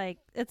was just like,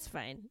 it's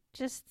fine.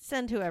 Just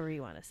send whoever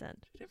you want to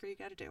send. Whatever you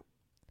got to do.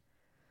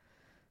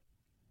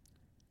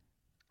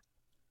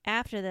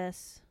 After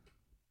this,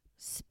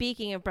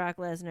 speaking of Brock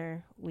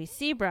Lesnar, we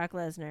see Brock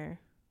Lesnar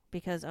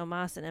because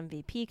Omos and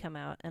MVP come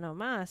out, and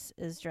Omos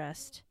is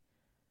dressed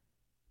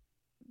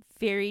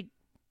very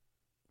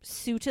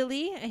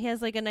suitily. He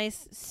has like a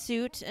nice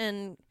suit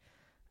and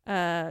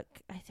I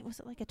think, was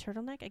it like a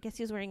turtleneck? I guess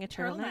he was wearing a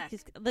turtleneck.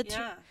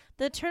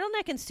 The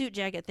turtleneck and suit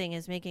jacket thing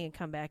is making a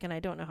comeback, and I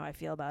don't know how I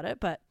feel about it,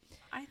 but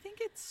I think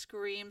it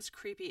screams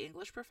creepy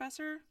English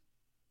professor.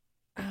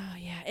 Oh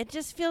yeah, it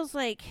just feels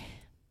like,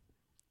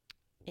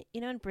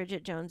 you know, in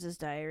Bridget Jones's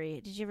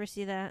Diary. Did you ever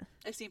see that?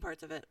 I've seen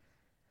parts of it.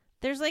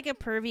 There's like a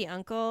pervy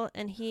uncle,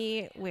 and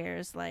he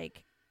wears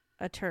like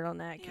a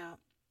turtleneck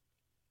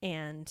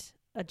and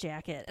a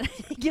jacket.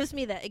 It gives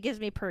me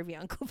pervy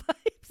uncle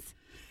vibes.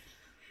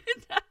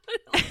 It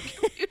definitely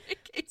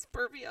communicates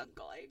pervy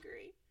uncle. I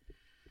agree.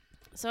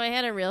 So I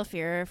had a real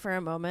fear for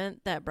a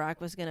moment that Brock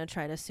was going to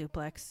try to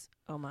suplex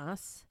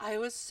Omos. I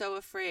was so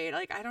afraid.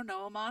 Like, I don't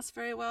know Omos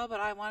very well, but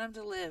I want him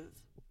to live.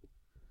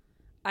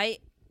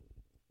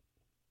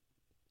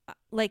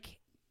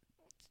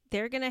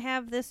 They're going to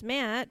have this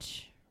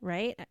match,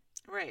 right?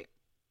 Right.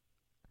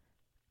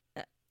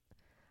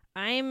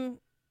 I'm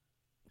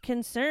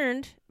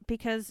concerned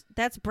because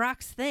that's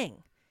Brock's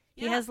thing.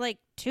 Yeah. He has like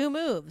 2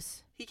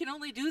 moves. He can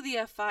only do the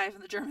F5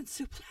 and the German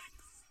suplex.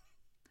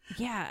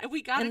 Yeah. And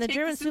we gotta take the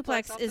German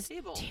suplex is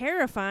table.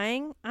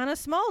 Terrifying on a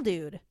small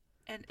dude.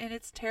 And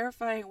it's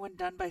terrifying when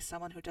done by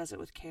someone who does it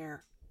with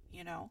care,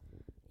 you know?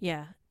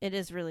 Yeah, it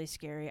is really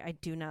scary. I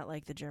do not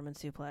like the German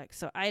suplex.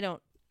 So I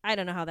don't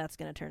know how that's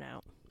going to turn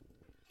out.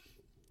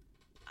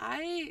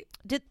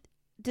 Did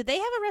they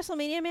have a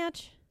WrestleMania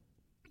match?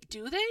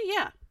 Do they?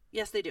 Yeah.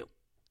 Yes, they do.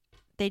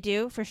 They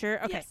do, for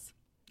sure? Okay. Yes,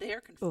 they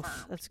are confirmed.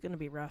 Oof, that's going to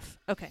be rough.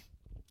 Okay.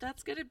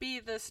 That's going to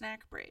be the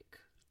snack break.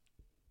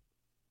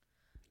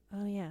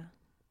 Oh, yeah.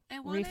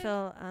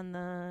 Refill on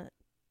the...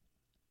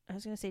 I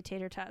was going to say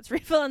tater tots.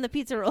 Refill on the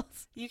pizza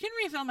rolls. You can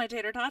refill my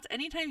tater tots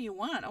anytime you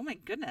want. Oh, my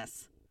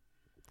goodness.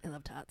 I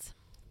love tots.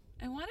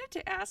 I wanted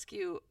to ask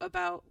you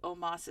about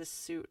Omos's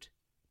suit.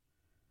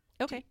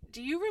 Okay.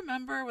 Do you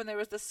remember when there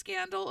was the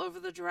scandal over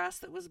the dress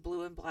that was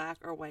blue and black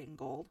or white and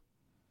gold?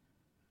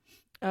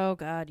 Oh,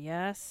 God,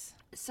 yes.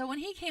 So when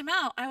he came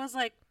out, I was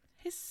like,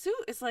 his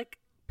suit is like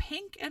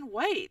pink and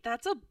white.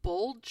 That's a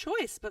bold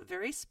choice, but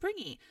very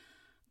springy.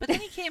 But then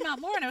he came out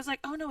more, and I was like,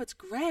 oh, no, it's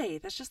gray.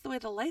 That's just the way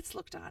the lights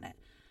looked on it.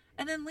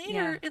 And then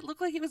later, it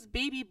looked like it was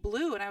baby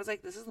blue, and I was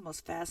like, this is the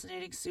most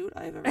fascinating suit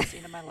I've ever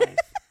seen in my life.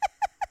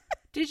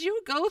 Did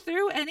you go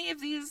through any of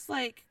these,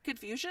 like,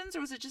 confusions,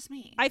 or was it just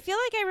me? I feel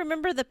like I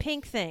remember the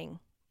pink thing.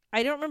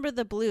 I don't remember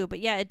the blue, but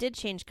yeah, it did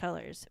change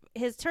colors.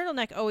 His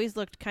turtleneck always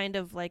looked kind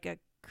of like a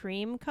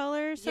cream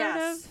color, sort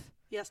of.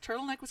 Yes,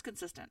 turtleneck was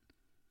consistent.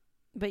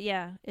 But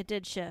yeah, it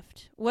did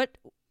shift. What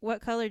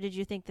color did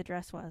you think the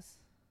dress was?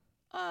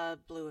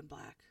 Blue and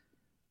black.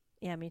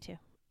 Yeah, me too.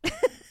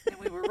 And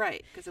we were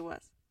right, because it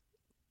was.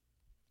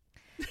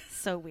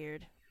 So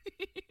weird.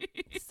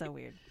 So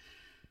weird.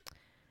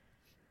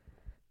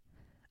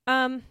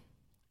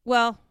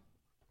 Well,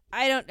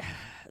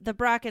 the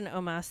Brock and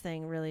Omos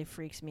thing really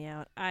freaks me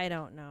out. I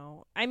don't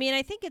know. I mean,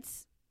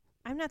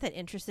 I'm not that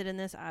interested in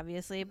this,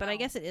 obviously, but I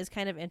guess it is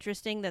kind of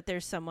interesting that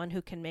there's someone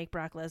who can make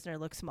Brock Lesnar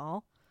look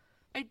small.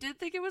 I did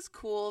think it was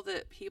cool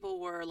that people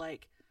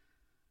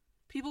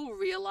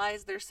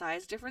realized their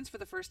size difference for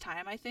the first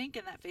time, I think,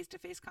 in that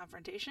face-to-face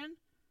confrontation.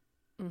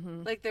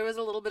 Mm-hmm. Like, there was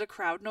a little bit of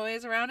crowd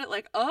noise around it,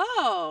 like,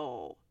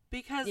 oh,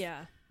 because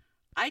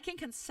I can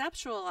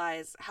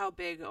conceptualize how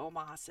big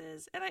Omos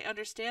is, and I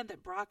understand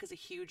that Brock is a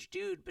huge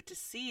dude, but to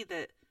see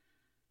that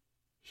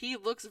he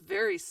looks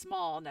very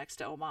small next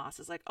to Omos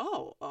is like,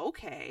 oh,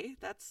 okay,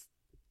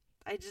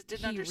 I just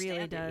didn't understand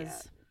really it does.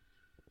 yet.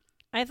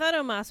 I thought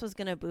Omos was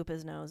going to boop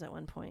his nose at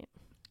one point.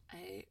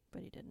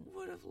 But he didn't.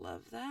 Would have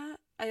loved that.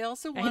 I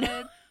also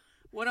wanted,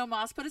 when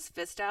Omos put his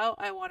fist out,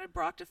 I wanted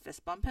Brock to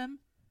fist bump him.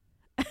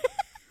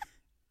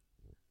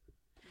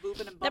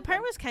 Booping and bumping. That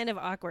part was kind of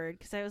awkward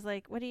because I was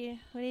like, "What are you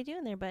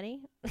doing there,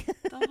 buddy?"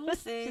 The whole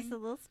thing, just a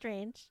little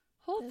strange.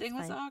 Whole thing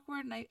was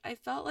awkward, and I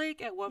felt like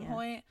at one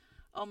point,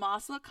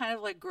 Omos looked kind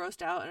of like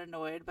grossed out and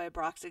annoyed by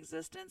Brock's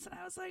existence, and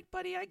I was like,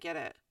 "Buddy, I get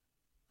it.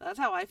 That's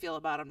how I feel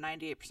about him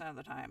 98% of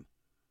the time."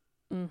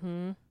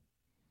 Mm-hmm.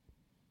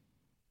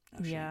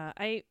 Oh, yeah,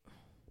 I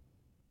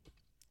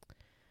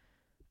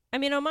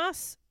mean,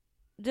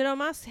 did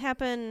Omos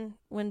happen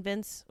when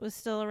Vince was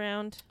still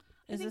around?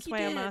 Is this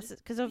why Omos?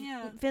 Because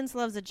Vince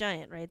loves a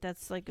giant, right?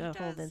 That's like a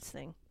whole Vince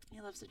thing. He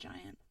He loves a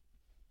giant.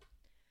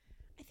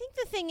 I think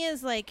the thing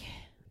is, like,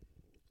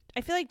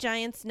 I feel like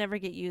giants never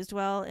get used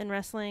well in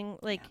wrestling.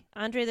 Like,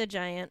 Andre the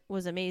Giant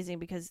was amazing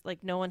because,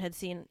 like, no one had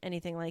seen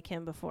anything like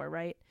him before,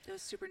 right? It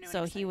was super new so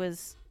and exciting. He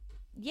was,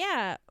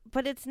 yeah,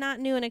 but it's not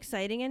new and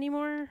exciting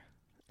anymore.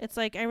 It's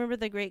like, I remember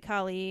the Great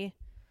Khali.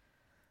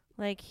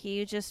 Like,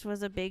 he just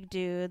was a big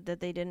dude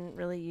that they didn't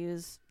really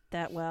use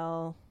that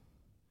well.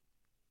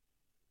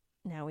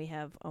 Now we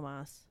have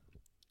Omos.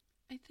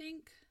 I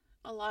think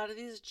a lot of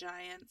these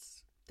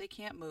giants, they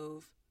can't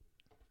move.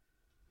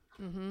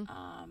 Mm-hmm.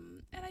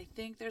 And I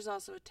think there's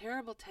also a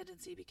terrible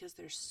tendency because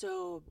they're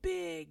so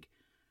big.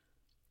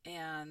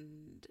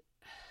 And,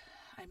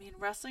 I mean,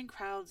 wrestling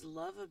crowds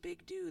love a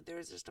big dude.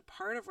 There's just a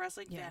part of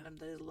wrestling fandom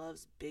that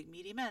loves big,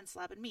 meaty men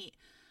slapping meat.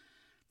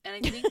 And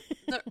I think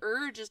the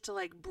urge is to,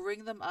 like,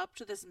 bring them up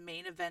to this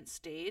main event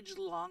stage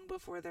long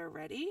before they're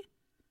ready.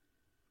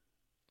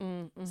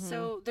 Mm-hmm.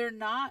 So they're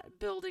not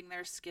building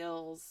their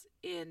skills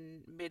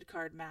in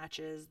mid-card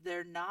matches.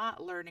 They're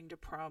not learning to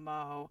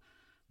promo.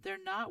 They're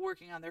not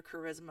working on their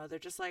charisma. They're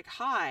just like,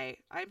 hi,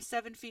 I'm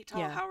 7 feet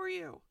tall. How are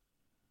you?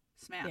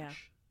 Smash. Yeah.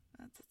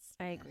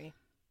 I agree.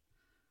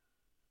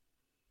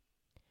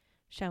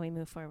 Shall we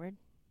move forward?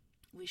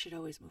 We should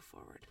always move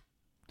forward.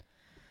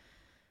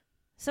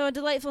 So a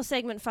delightful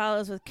segment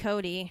follows with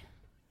Cody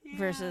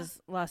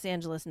versus Los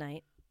Angeles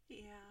Knight.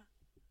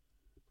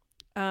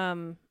 Yeah.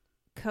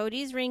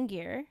 Cody's ring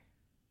gear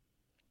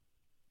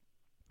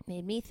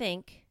made me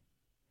think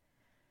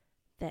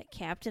that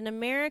Captain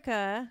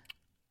America's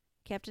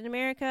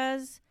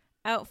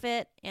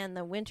outfit and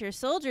the Winter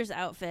Soldier's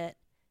outfit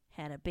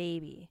had a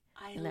baby.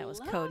 And that was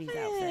Cody's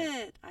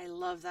outfit. I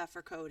love that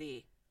for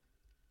Cody.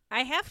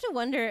 I have to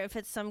wonder if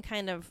it's some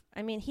kind of,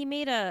 I mean, he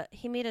made a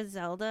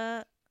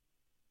Zelda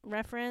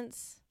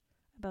reference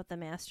about the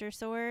Master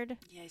Sword.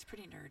 Yeah, he's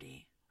pretty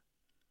nerdy.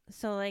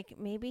 So, like,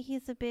 maybe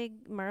he's a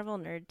big Marvel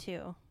nerd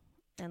too,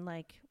 and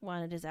like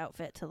wanted his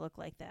outfit to look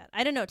like that.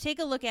 I don't know. Take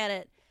a look at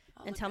it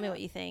and tell me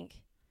what you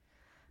think.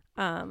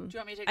 Do you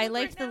want me to take a look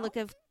liked the look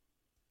of.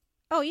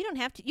 Oh, you don't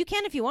have to. You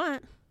can if you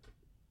want.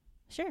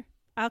 Sure.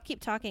 I'll keep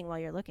talking while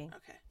you're looking.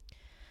 Okay.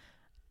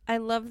 I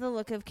love the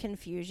look of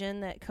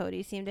confusion that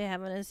Cody seemed to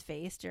have on his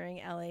face during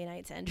LA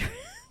Knight's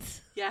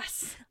entrance.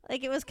 Yes.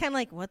 Like, it was kind of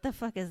like, what the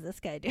fuck is this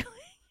guy doing?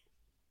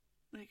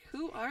 Like,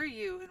 who are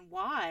you and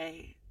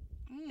why?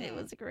 It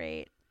was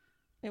great.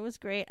 It was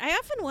great. I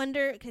often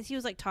wonder, because he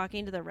was like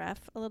talking to the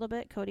ref a little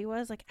bit, Cody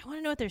was like, I want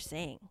to know what they're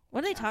saying.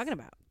 What are they talking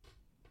about?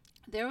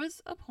 There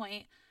was a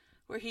point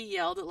where he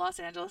yelled at Los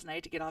Angeles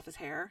Knight to get off his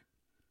hair.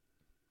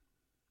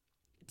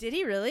 Did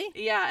he really?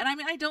 Yeah, and I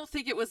mean, I don't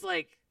think it was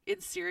like in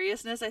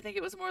seriousness. I think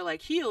it was more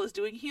like heel is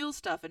doing heel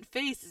stuff and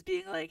face is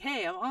being like,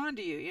 hey, I'm on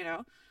to you, you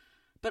know?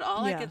 But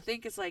all I could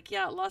think is like,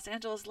 yeah, Los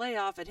Angeles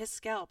layoff and his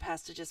scalp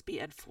has to just be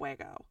en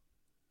fuego.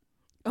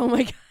 Oh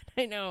my God,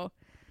 I know.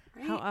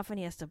 Right? How often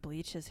he has to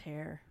bleach his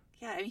hair.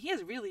 Yeah, I mean, he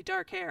has really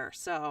dark hair,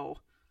 so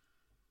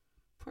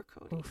poor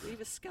Cody. Oof. Leave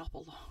his scalp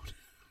alone.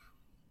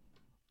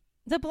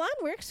 The blonde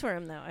works for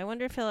him, though. I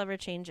wonder if he'll ever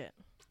change it.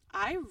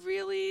 I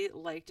really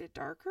liked it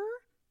darker.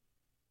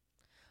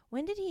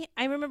 When did he?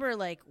 I remember,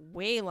 like,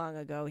 way long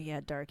ago he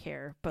had dark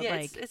hair, but yeah,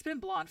 like, it's been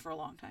blonde for a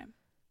long time.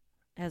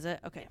 Has it?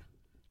 Okay. Yeah.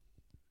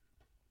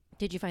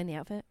 Did you find the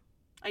outfit?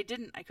 I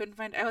didn't. I couldn't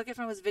find. I look at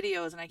from his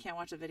videos, and I can't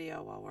watch the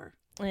video while we're.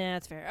 Yeah,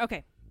 that's fair.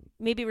 Okay,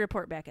 maybe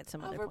report back at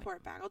some other point. I'll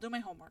report back. I'll do my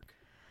homework.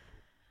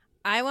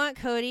 I want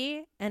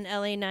Cody and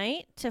LA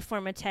Knight to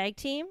form a tag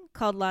team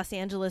called Los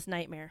Angeles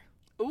Nightmare.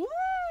 Ooh,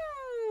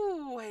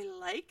 I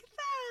like that.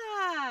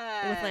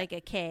 With like a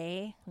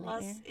K.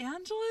 Los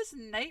Angeles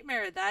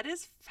Nightmare. That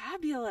is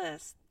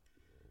fabulous.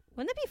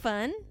 Wouldn't that be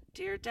fun?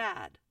 Dear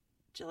Dad,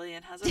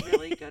 Jillian has a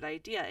really good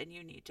idea, and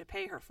you need to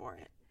pay her for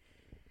it.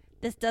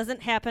 This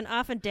doesn't happen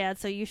often, Dad,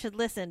 so you should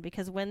listen,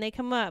 because when they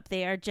come up,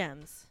 they are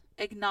gems.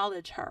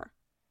 Acknowledge her.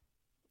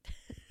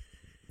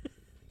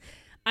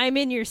 I'm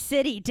in your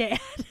city,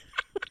 Dad.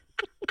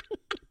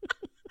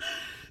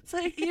 It's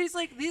like, he's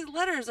like, these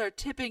letters are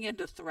tipping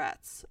into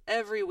threats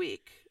every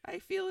week. I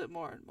feel it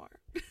more and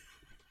more.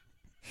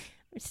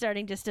 We're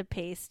starting just to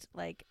paste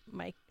like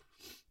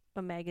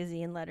a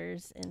magazine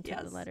letters into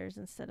the letters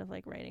instead of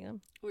like writing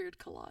them. Weird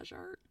collage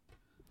art.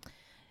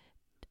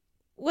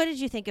 What did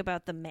you think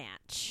about the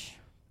match?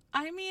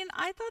 I mean,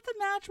 I thought the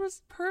match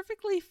was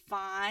perfectly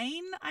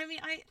fine. I mean,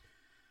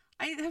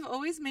 I have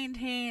always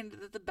maintained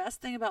that the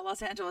best thing about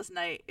Los Angeles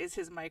Knight is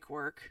his mic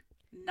work,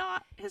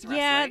 not his wrestling.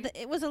 Yeah,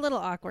 it was a little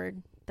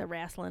awkward, the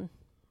wrestling.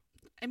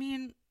 I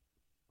mean,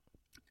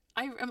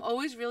 I am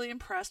always really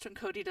impressed when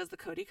Cody does the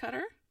Cody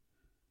Cutter.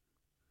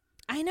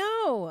 I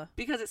know.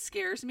 Because it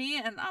scares me,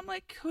 and I'm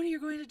like, Cody, you're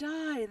going to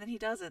die, and then he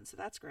doesn't, so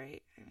that's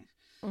great.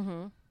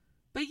 Mm-hmm.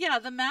 But yeah,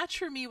 the match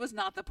for me was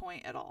not the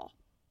point at all.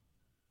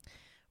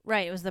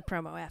 Right, it was the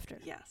promo after.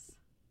 Yes.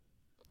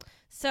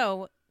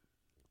 So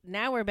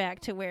now we're back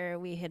to where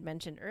we had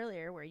mentioned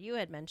earlier, where you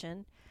had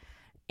mentioned,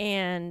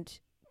 and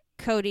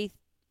Cody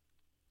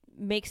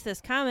makes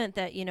this comment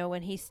that, you know,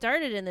 when he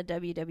started in the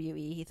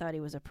WWE, he thought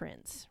he was a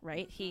prince,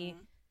 right? Mm-hmm.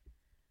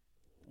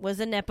 was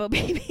a Nepo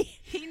baby.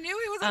 He knew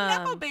he was a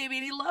Nepo baby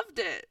and he loved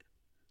it.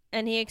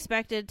 And he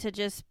expected to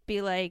just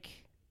be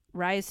like,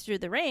 rise through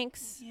the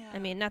ranks. Yeah. I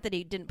mean, not that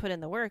he didn't put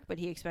in the work, but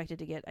he expected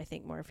to get, I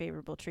think, more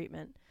favorable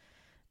treatment.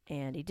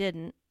 And he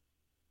didn't.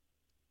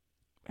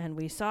 And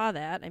we saw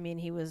that. I mean,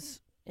 he was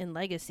in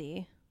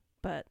Legacy,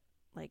 but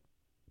like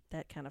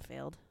that kind of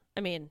failed.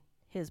 I mean,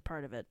 his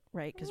part of it,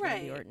 right? Because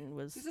Randy Orton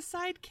was he's a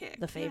sidekick,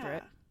 the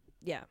favorite.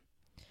 Yeah.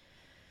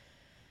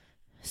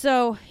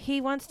 So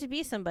he wants to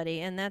be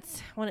somebody, and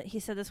he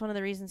said that's one of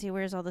the reasons he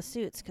wears all the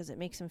suits, because it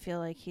makes him feel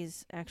like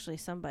he's actually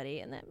somebody,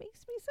 and that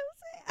makes me so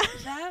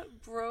sad.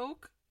 That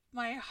broke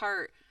my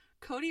heart.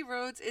 Cody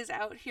Rhodes is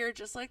out here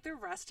just like the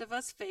rest of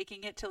us,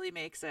 faking it till he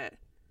makes it.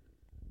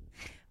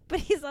 But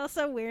he's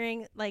also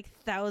wearing like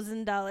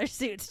 $1,000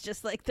 suits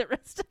just like the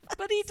rest of us.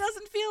 But he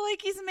doesn't feel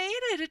like he's made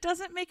it. It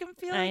doesn't make him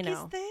feel like know.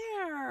 He's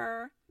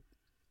there.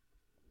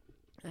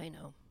 I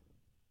know.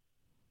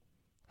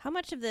 How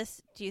much of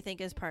this do you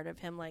think is part of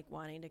him like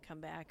wanting to come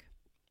back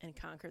and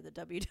conquer the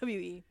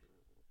WWE?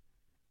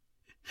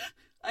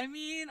 I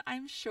mean,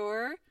 I'm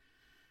sure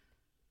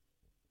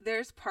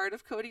there's part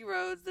of Cody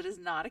Rhodes that is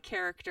not a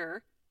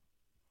character,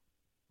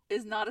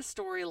 is not a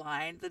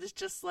storyline, that is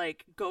just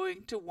like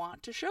going to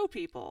want to show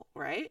people,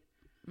 right?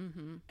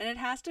 Mm-hmm. And it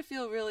has to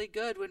feel really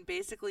good when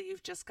basically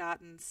you've just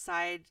gotten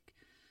side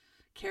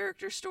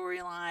character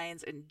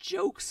storylines and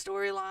joke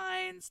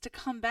storylines to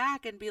come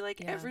back and be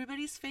like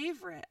everybody's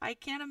favorite. I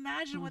can't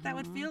imagine what that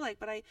would feel like,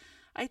 but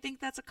I think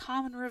that's a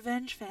common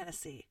revenge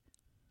fantasy.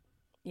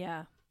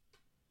 Yeah.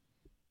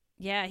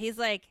 Yeah, he's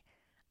like,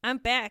 I'm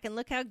back and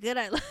look how good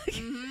I look.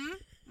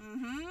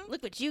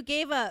 Look what you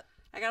gave up.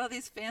 I got all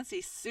these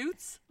fancy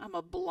suits. I'm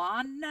a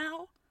blonde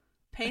now.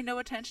 Pay no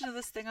attention to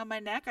this thing on my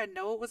neck. I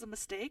know it was a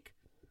mistake.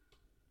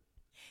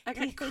 I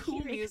got cool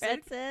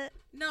music. It?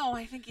 No,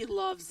 I think he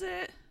loves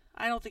it.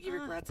 I don't think he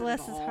regrets it at all.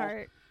 Bless his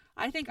heart.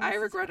 I think I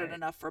regret it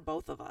enough for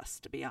both of us,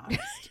 to be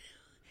honest.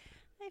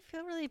 I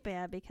feel really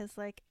bad because,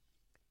 like,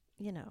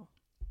 you know,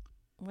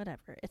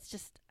 whatever. It's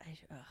just,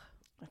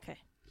 okay.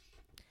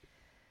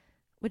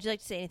 Would you like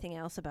to say anything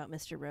else about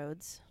Mr.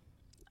 Rhodes?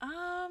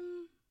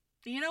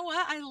 You know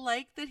what? I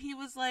like that he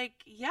was like,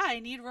 yeah, I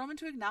need Roman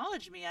to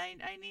acknowledge me.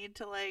 I need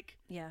to, like...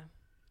 Yeah.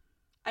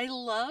 I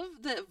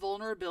love that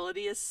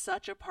vulnerability is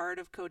such a part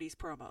of Cody's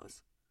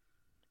promos.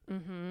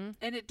 Mm-hmm.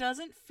 And it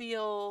doesn't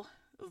feel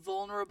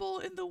vulnerable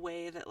in the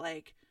way that,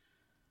 like...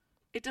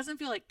 It doesn't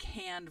feel like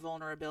canned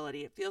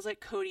vulnerability. It feels like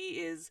Cody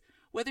is...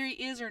 Whether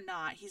he is or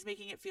not, he's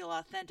making it feel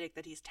authentic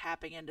that he's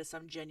tapping into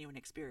some genuine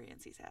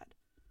experience he's had.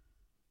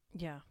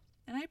 Yeah.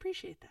 And I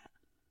appreciate that.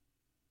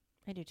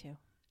 I do too.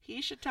 He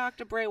should talk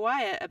to Bray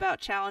Wyatt about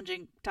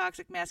challenging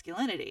toxic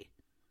masculinity.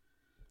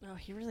 Oh,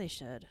 he really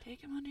should.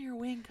 Take him under your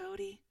wing,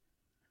 Cody.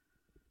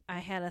 I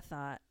had a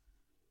thought.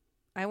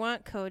 I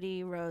want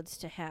Cody Rhodes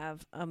to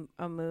have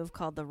a move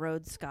called the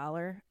Rhodes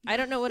Scholar. I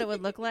don't know what it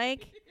would look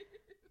like,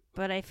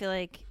 but I feel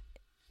like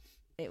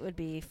it would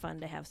be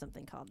fun to have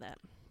something called that.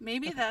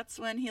 Maybe that's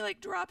when he,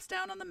 like, drops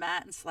down on the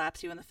mat and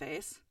slaps you in the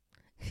face.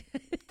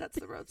 That's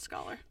the Rhodes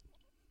Scholar.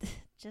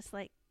 Just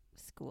like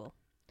school.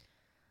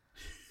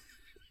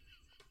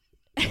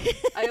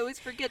 I always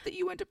forget that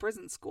you went to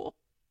prison school.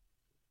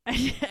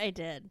 I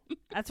did.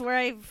 That's where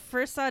I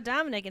first saw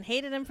Dominic and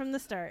hated him from the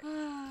start.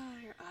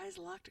 Your eyes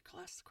locked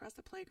across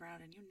the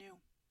playground and you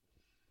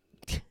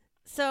knew.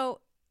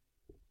 So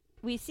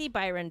we see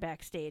Byron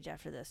backstage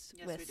after this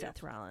with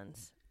Seth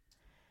Rollins.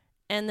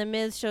 And The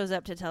Miz shows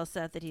up to tell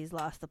Seth that he's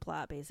lost the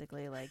plot,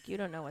 basically. Like, you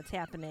don't know what's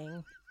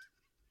happening.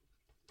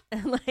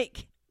 And,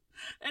 like...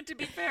 And to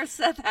be fair,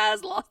 Seth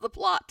has lost the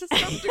plot to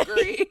some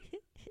degree.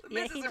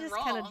 Yeah, he just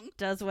kind of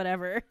does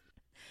whatever.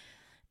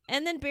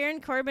 And then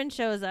Baron Corbin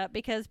shows up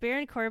because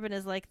Baron Corbin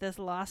is like this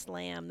lost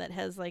lamb that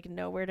has like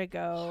nowhere to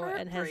go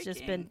and has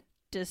just been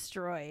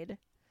destroyed.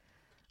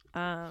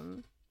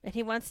 And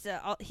he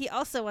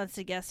also wants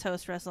to guest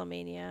host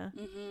WrestleMania.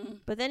 Mm-hmm.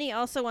 But then he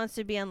also wants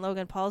to be on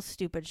Logan Paul's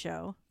stupid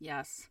show.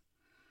 Yes.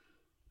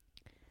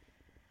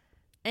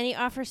 And he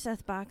offers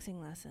Seth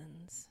boxing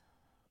lessons.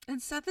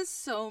 And Seth is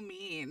so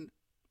mean.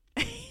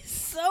 He's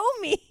so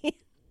mean.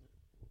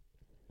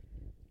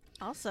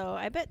 Also,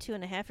 I bet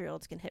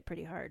 2.5-year-olds can hit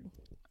pretty hard.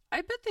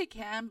 I bet they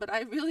can, but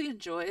I really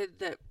enjoyed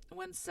that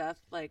when Seth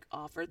like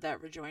offered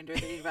that rejoinder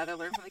that he'd rather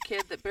learn from the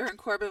kid, that Baron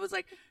Corbin was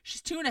like,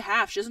 she's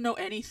 2.5, she doesn't know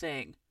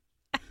anything.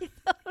 I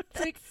know, that's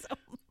like, so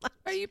much.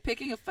 Are you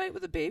picking a fight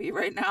with a baby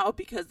right now?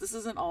 Because this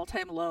is an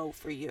all-time low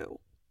for you.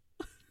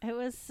 It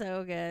was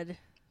so good.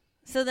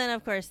 So then,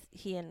 of course,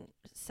 he and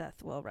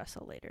Seth will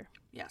wrestle later.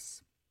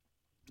 Yes.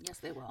 Yes,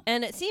 they will.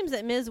 And it seems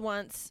that Miz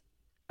wants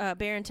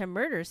Baron to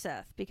murder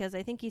Seth because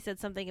I think he said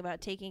something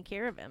about taking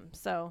care of him.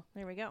 So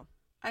there we go.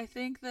 I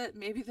think that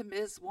maybe the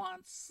Miz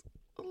wants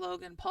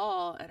Logan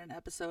Paul at an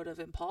episode of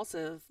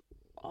Impulsive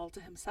all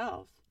to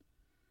himself.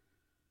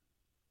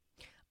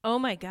 Oh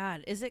my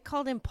God. Is it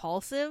called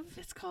Impulsive?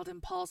 It's called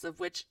Impulsive,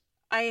 which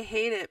I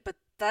hate it, but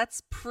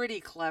that's pretty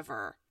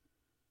clever.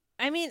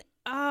 I mean,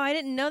 Oh, I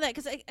didn't know that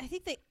because I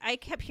think I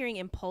kept hearing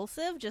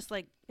impulsive, just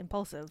like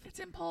impulsive. It's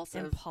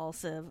impulsive.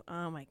 Impulsive.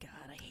 Oh my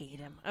God, I hate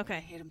him. Okay. I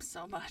hate him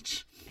so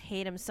much.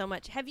 Hate him so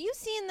much. Have you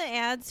seen the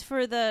ads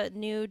for the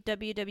new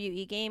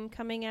WWE game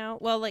coming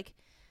out? Well, like,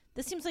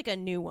 this seems like a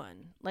new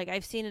one. Like,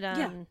 I've seen it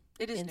on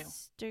it is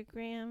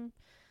Instagram. New.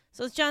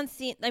 So it's John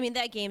Cena. I mean,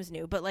 that game's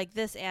new, but like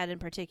this ad in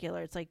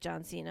particular, it's like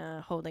John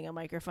Cena holding a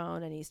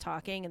microphone and he's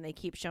talking, and they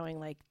keep showing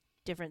like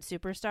different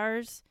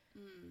superstars.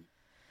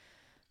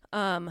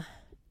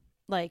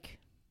 Like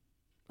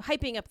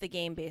hyping up the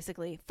game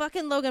basically.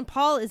 Fucking Logan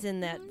Paul is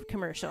in that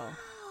commercial.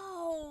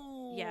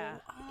 No. Yeah.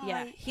 Oh,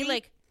 Yeah. He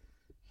hate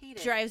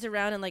drives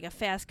around in like a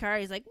fast car.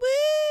 He's like,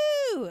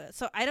 woo!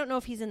 So I don't know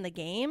if he's in the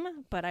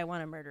game, but I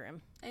want to murder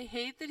him. I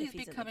hate that he's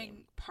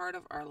becoming part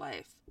of our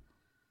life.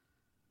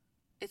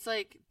 It's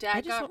like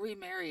Dad got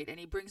remarried and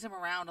he brings him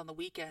around on the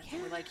weekends. Yeah.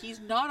 And we're like,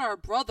 he's not our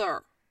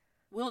brother.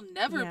 We'll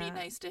never be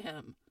nice to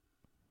him.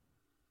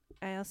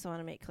 I also want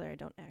to make clear I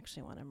don't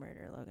actually want to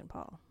murder Logan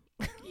Paul.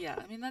 Yeah,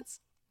 I mean,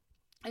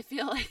 I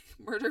feel like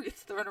murder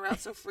gets thrown around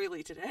so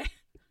freely today.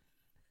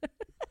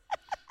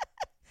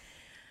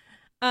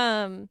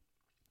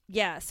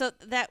 Yeah, so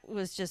that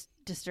was just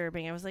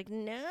disturbing. I was like,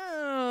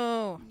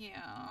 no.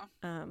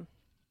 Yeah.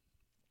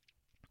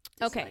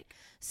 Okay,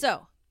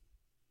 so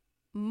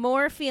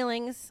more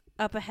feelings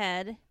up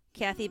ahead.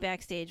 Kathy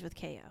backstage with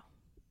KO.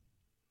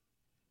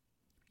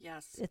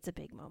 Yes. It's a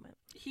big moment.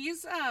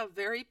 He's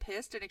very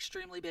pissed and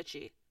extremely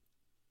bitchy.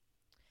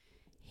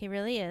 He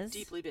really is.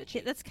 Deeply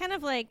bitchy. That's kind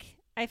of like,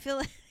 I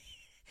feel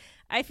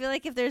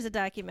like if there's a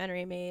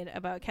documentary made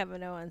about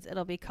Kevin Owens,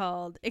 it'll be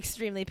called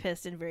Extremely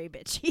Pissed and Very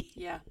Bitchy.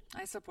 Yeah,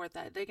 I support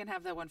that. They can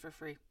have that one for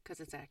free because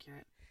it's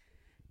accurate.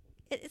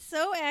 It's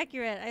so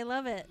accurate. I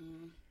love it.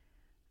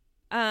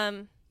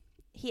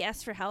 He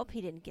asked for help.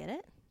 He didn't get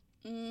it.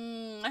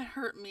 That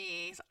hurt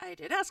me. I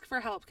did ask for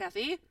help,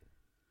 Kathy.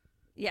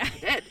 Yeah. I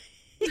did.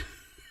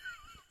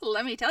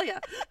 Let me tell you.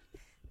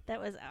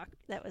 That was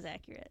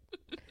accurate.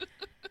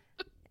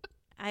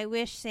 I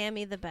wish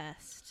Sammy the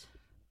best.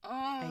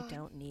 I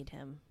don't need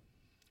him.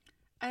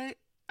 I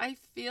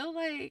feel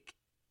like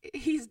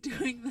he's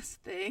doing this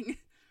thing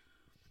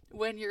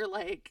when you're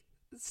like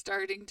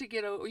starting to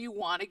get over, you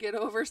want to get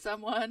over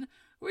someone,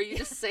 where you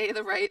just say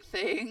the right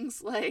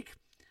things, like,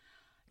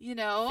 you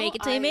know, fake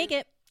it till you make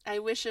it. I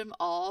wish him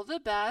all the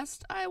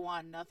best. I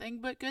want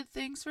nothing but good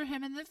things for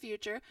him in the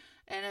future.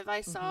 And if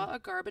I saw a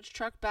garbage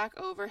truck back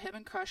over him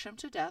and crush him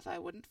to death, I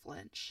wouldn't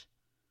flinch.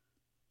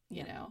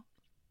 You know?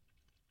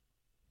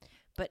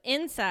 But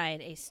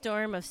inside, a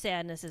storm of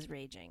sadness is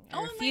raging.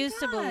 I refuse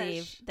to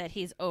believe that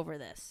he's over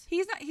this.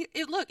 He's not.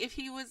 Look, if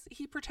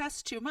he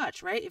protests too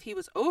much, right? If he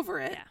was over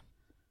it,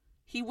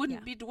 he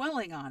wouldn't be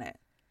dwelling on it.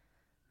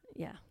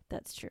 Yeah,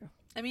 that's true.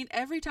 I mean,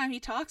 every time he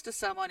talks to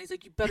someone, he's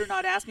like, "You better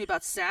not ask me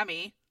about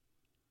Sammy."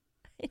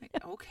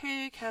 Like,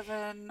 okay,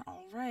 Kevin,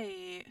 all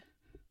right.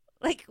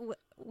 Like,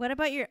 what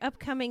about your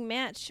upcoming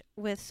match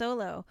with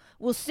Solo?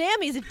 Well,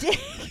 Sammy's a dick.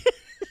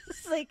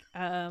 It's like,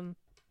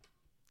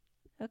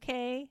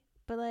 okay,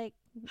 but like,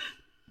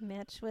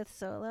 match with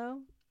Solo?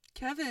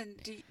 Kevin,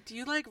 do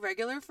you like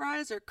regular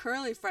fries or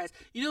curly fries?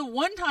 You know,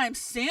 one time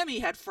Sammy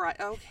had fries.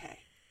 Okay,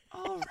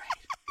 all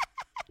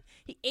right.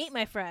 He ate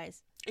my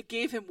fries. I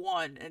gave him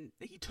one, and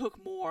he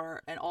took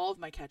more and all of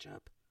my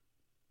ketchup.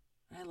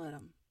 I let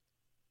him.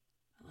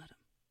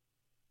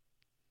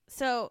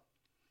 So,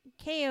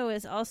 KO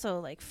is also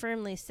like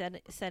firmly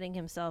setting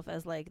himself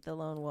as like the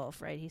lone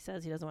wolf, right? He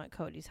says he doesn't want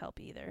Cody's help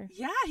either.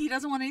 Yeah, he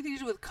doesn't want anything to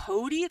do with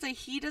Cody. It's like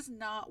he does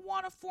not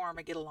want to form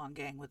a get-along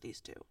gang with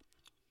these two.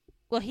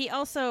 Well, he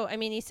also, I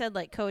mean, he said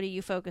like, Cody,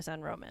 you focus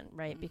on Roman,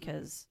 right?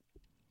 Because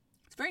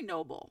it's very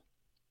noble.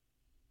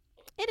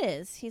 It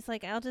is. He's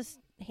like, I'll just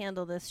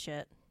handle this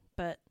shit.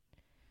 But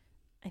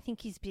I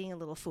think he's being a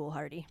little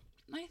foolhardy.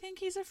 I think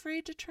he's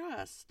afraid to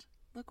trust.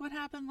 Look what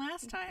happened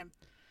last time.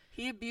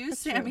 He abused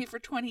Sammy for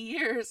 20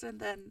 years, and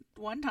then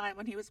one time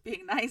when he was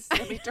being nice,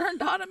 Sammy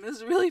turned on him. It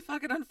was really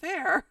fucking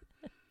unfair.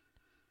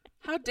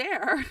 How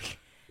dare?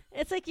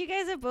 It's like you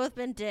guys have both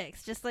been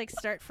dicks. Just like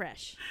start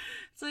fresh.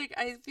 It's like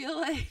I feel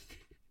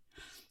like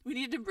we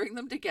need to bring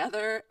them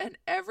together, and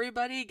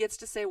everybody gets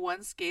to say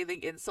one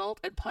scathing insult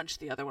and punch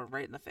the other one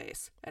right in the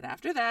face. And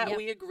after that,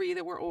 we agree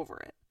that we're over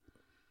it.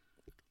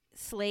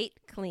 Slate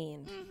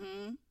clean.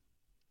 Mm-hmm.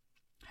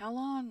 How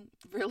long,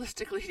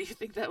 realistically, do you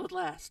think that would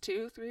last?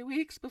 2-3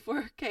 weeks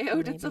before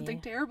KO did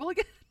something terrible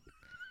again?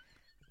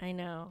 I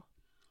know.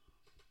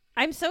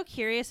 I'm so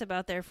curious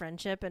about their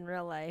friendship in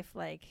real life,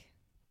 like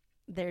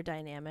their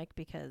dynamic,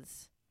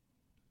 because,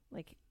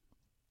 like,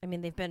 I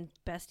mean, they've been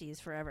besties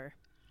forever.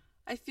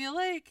 I feel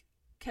like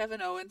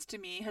Kevin Owens, to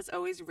me, has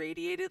always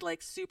radiated,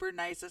 like, super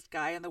nicest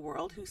guy in the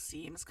world who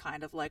seems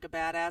kind of like a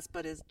badass,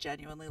 but is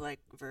genuinely, like,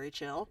 very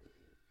chill.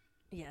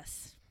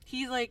 Yes.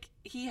 He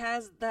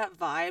has that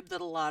vibe that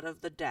a lot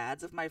of the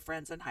dads of my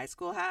friends in high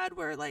school had,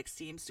 where, like,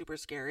 seems super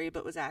scary,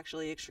 but was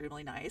actually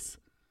extremely nice.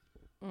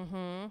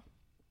 Mm-hmm.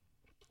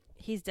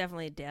 He's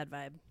definitely a dad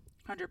vibe.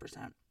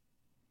 100%.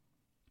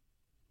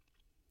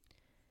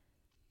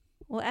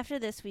 Well, after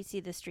this, we see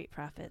the Street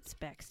Profits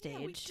backstage.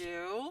 Yeah, we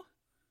do.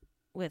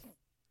 With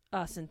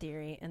Austin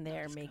Theory, and they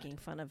are That's making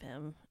good. fun of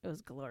him. It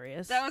was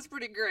glorious. That was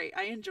pretty great.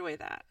 I enjoy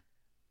that.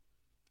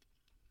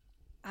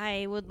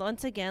 I would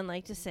once again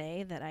like to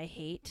say that I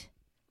hate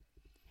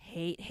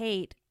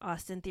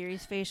Austin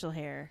Theory's facial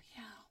hair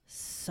Yeah.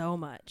 so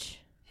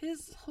much.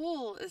 His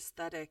whole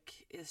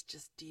aesthetic is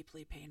just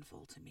deeply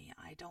painful to me.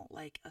 I don't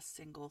like a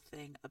single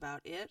thing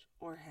about it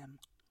or him.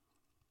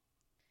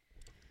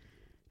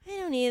 I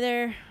don't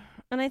either.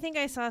 And I think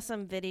I saw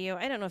some video.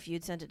 I don't know if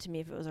you'd sent it to me,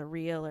 if it was a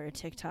reel or a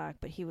TikTok,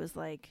 but he was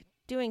like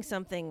doing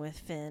something with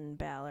Finn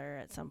Balor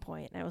at some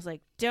point. And I was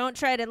like, don't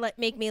try to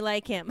make me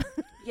like him.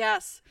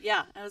 Yes.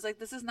 Yeah. I was like,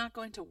 this is not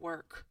going to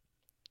work.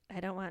 I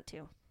don't want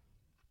to.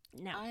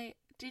 No.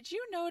 Did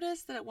you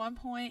notice that at one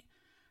point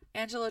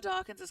Angelo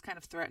Dawkins is kind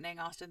of threatening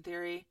Austin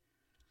Theory?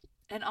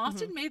 And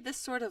Austin made this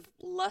sort of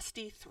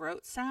lusty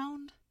throat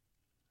sound.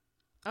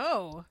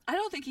 Oh. I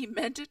don't think he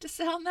meant it to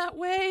sound that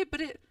way,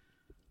 but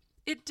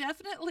it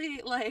definitely,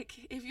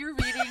 like, if you're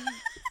reading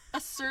a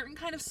certain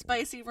kind of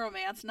spicy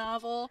romance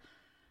novel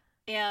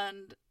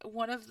and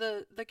one of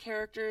the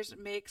characters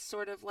makes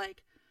sort of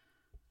like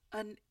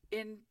an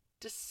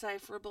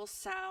indecipherable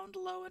sound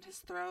low in his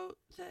throat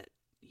that,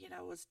 you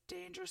know, was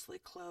dangerously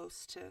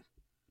close to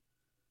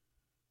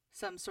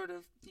some sort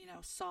of, you know,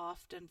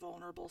 soft and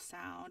vulnerable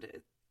sound.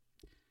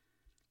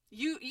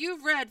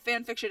 You've read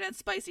fan fiction and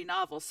spicy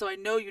novels, so I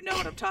know you know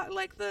what I'm talking.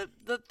 Like the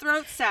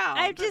throat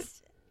sound.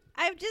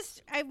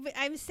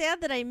 I'm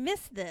sad that I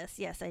missed this.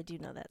 Yes, I do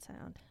know that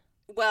sound.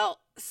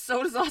 Well,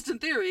 so does Austin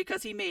Theory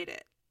because he made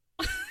it.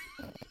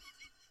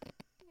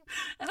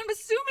 And I'm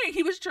assuming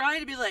he was trying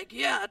to be like,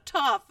 yeah,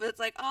 tough. It's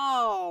like,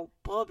 oh,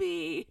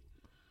 bubby.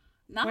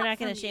 We're not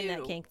going to shame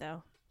that kink,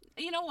 though.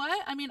 You know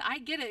what? I mean, I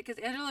get it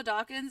because Angelo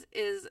Dawkins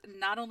is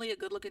not only a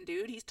good-looking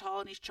dude, he's tall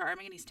and he's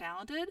charming and he's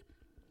talented.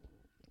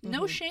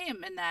 No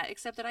shame in that,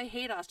 except that I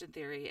hate Austin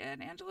Theory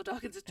and Angelo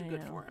Dawkins is too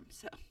good for him.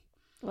 So,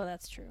 well,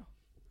 that's true.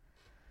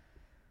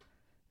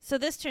 So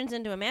this turns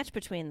into a match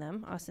between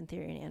them, Austin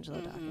Theory and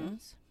Angelo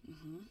Dawkins.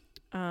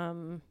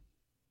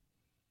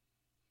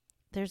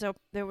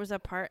 There was a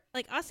part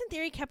like Austin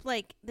Theory kept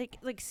like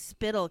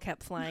spittle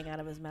kept flying out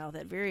of his mouth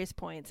at various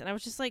points, and I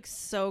was just like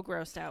so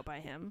grossed out by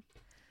him.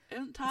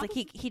 It's like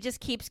he just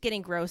keeps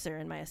getting grosser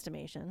in my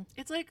estimation.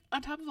 It's like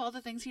on top of all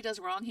the things he does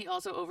wrong, he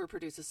also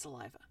overproduces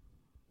saliva.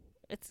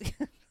 It's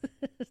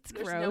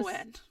There's gross. no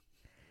end.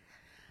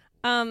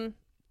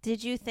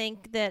 Did you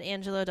think that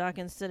Angelo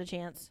Dawkins stood a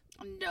chance?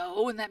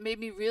 No, and that made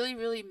me really,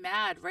 really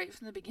mad right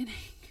from the beginning.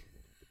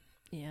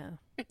 Yeah,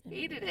 I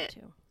hated it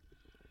too.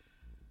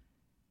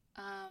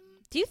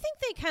 Do you think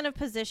they kind of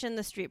position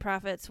the Street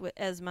Profits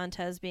as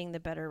Montez being the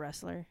better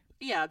wrestler?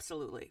 Yeah,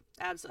 absolutely.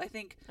 Absolutely. I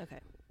think, okay.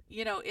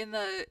 You know, in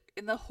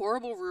the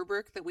horrible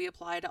rubric that we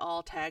apply to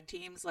all tag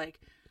teams,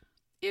 like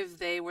if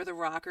they were the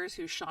Rockers,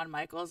 who's Shawn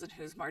Michaels and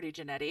who's Marty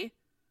Jannetty.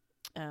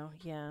 Oh,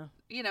 yeah.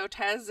 You know,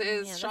 Tez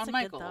is Shawn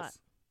Michaels.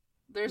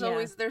 There's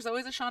always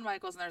a Shawn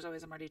Michaels and there's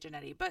always a Marty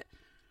Jannetty. But,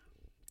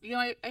 you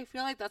know, I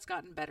feel like that's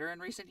gotten better in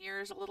recent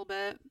years a little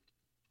bit.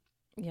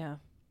 Yeah.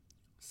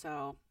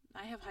 So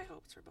I have high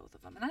hopes for both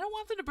of them. And I don't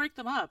want them to break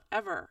them up,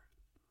 ever.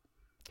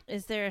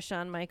 Is there a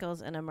Shawn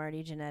Michaels and a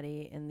Marty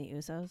Jannetty in the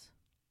Usos?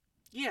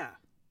 Yeah.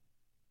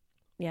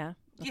 Yeah?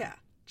 Okay. Yeah.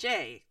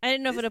 Jay. I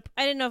didn't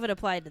know if it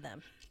applied to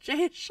them. Jay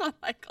is Shawn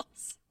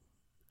Michaels.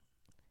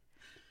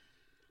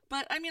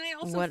 But, I mean, I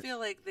also feel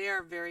like they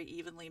are very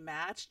evenly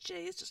matched.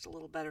 Jay is just a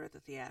little better at the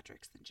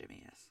theatrics than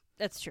Jimmy is.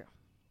 That's true.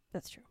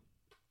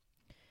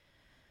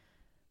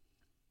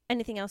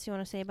 Anything else you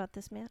want to say about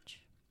this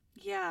match?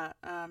 Yeah.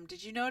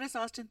 Did you notice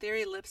Austin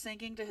Theory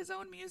lip-syncing to his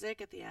own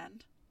music at the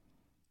end?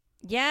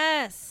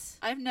 Yes.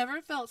 I've never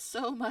felt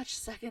so much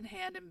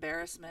secondhand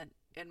embarrassment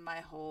in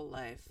my whole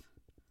life.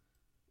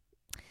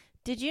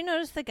 Did you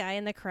notice the guy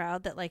in the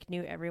crowd that like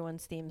knew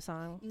everyone's theme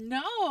song?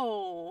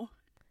 No.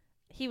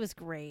 He was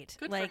great.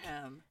 Good like, for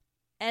him.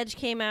 Edge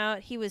came out.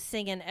 He was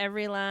singing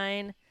every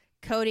line.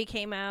 Cody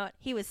came out.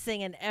 He was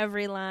singing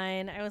every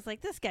line. I was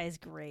like, this guy's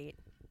great.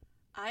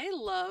 I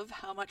love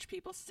how much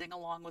people sing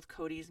along with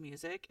Cody's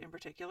music in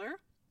particular.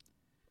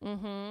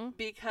 Mm-hmm.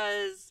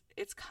 Because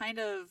it's kind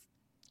of,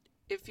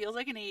 it feels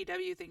like an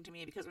AEW thing to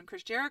me because when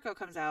Chris Jericho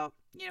comes out,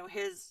 you know,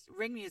 his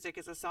ring music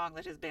is a song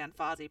that his band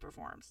Fozzy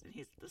performs, and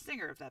he's the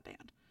singer of that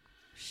band.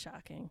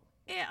 Shocking.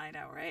 Yeah, I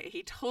know, right?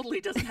 He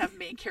totally doesn't have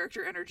main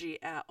character energy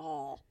at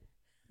all.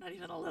 Not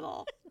even a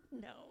little.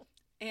 No.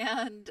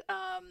 And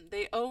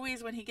they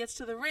always, when he gets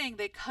to the ring,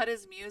 they cut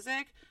his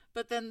music,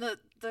 but then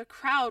the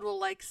crowd will,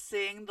 like,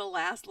 sing the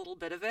last little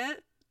bit of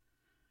it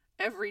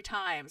every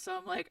time. So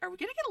I'm like, are we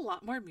going to get a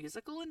lot more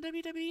musical in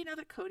WWE now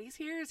that Cody's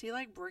here? Is he,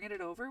 like, bringing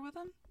it over with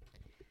him?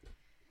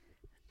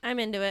 I'm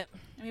into it.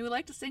 I mean, we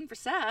like to sing for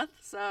Seth,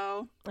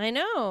 so. I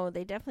know.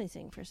 They definitely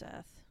sing for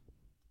Seth.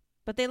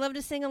 But they love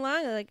to sing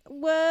along. They're like,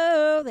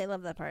 whoa. They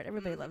love that part.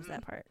 Everybody loves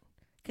that part.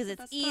 Because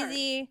it's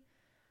easy.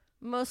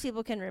 Most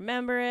people can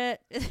remember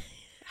it.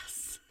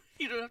 Yes.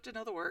 You don't have to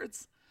know the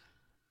words.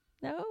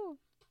 No.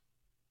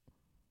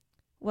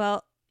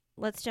 Well,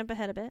 let's jump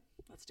ahead a bit.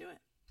 Let's do it.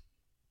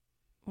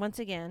 once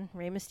again,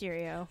 Rey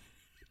Mysterio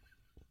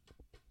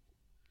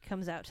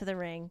comes out to the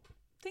ring.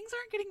 Things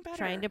aren't getting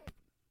better.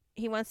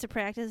 He wants to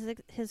practice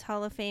his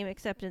Hall of Fame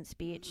acceptance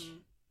speech. Mm-hmm.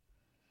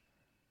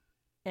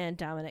 And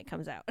Dominic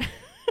comes out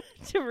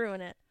to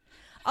ruin it.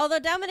 Although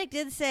Dominic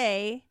did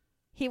say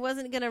he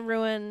wasn't going to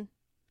ruin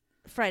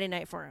Friday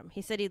night for him.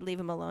 He said he'd leave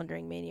him alone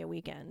during Mania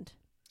weekend.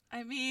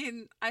 I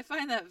mean, I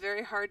find that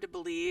very hard to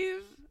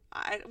believe.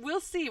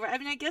 We'll see. I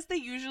mean, I guess they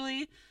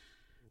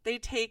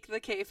take the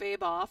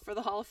kayfabe off for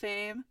the Hall of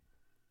Fame.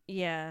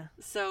 Yeah.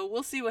 So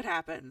we'll see what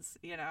happens,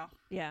 you know.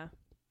 Yeah.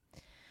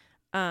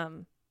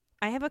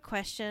 I have a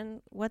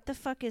question. What the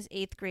fuck is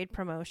 8th grade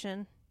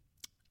promotion?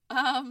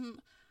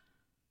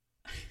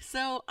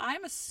 So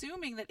I'm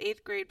assuming that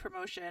 8th grade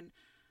promotion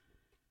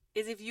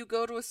is if you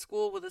go to a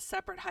school with a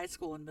separate high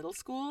school and middle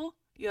school,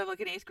 you have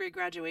like an 8th grade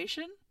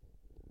graduation.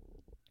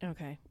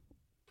 Okay.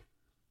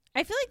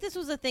 I feel like this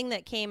was a thing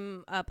that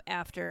came up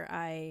after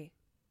I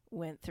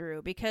went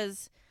through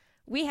because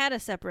we had a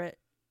separate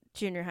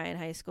junior high and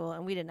high school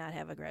and we did not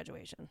have a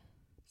graduation.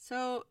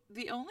 So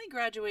the only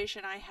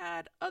graduation I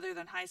had other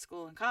than high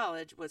school and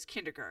college was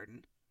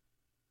kindergarten.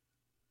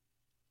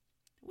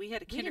 We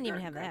had a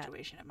kindergarten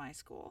graduation at my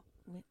school.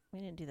 We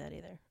didn't do that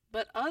either.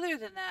 But other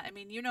than that, I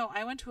mean, you know,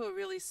 I went to a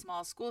really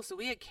small school, so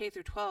we had K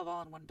through 12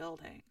 all in one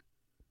building.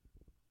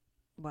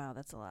 Wow,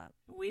 that's a lot.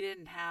 We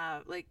didn't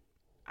have, like,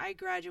 I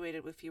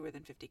graduated with fewer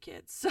than 50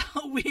 kids, so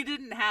we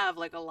didn't have,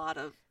 like, a lot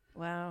of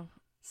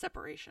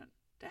separation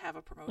to have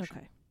a promotion.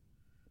 Okay.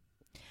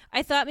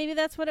 I thought maybe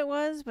that's what it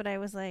was, but I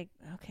was like,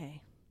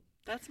 okay.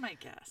 That's my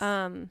guess.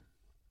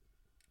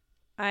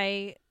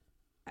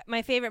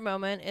 My favorite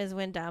moment is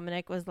when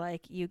Dominic was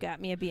like, you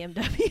got me a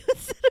BMW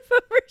instead of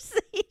a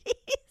Mercedes.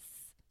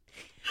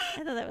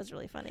 I thought that was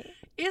really funny.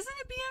 Isn't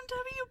a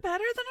BMW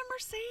better than a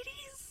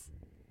Mercedes?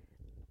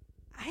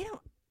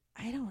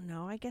 I don't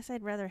know. I guess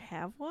I'd rather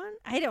have one.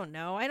 I don't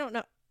know.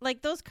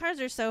 Like, those cars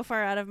are so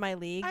far out of my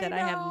league that I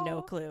have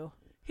no clue.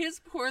 His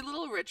poor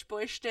little rich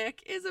boy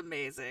shtick is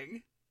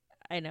amazing.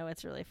 I know,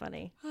 it's really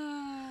funny.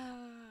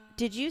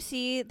 Did you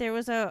see there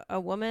was a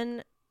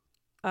woman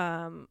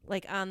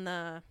like on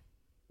the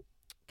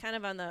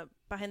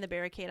behind the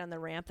barricade on the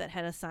ramp that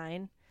had a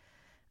sign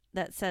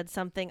that said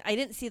something. I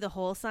didn't see the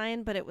whole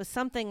sign, but it was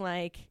something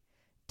like,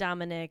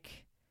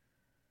 Dominic,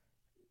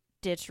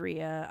 ditch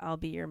Rhea, I'll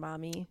be your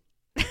mommy.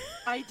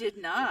 I did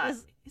not.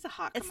 He's a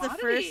hot commodity. It's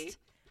the first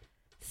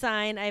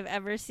sign I've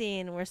ever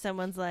seen where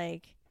someone's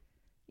like,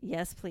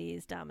 yes,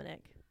 please,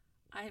 Dominic.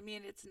 I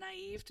mean, it's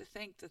naive to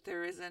think that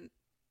there isn't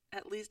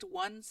at least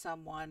one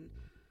someone,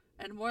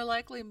 and more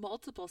likely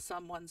multiple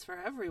someones for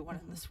everyone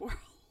in this world.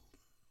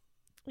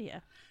 Yeah.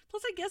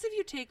 Plus, I guess if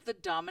you take the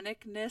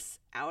Dominic-ness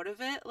out of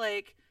it,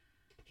 like,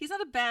 he's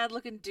not a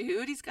bad-looking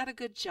dude. He's got a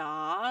good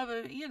job,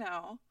 you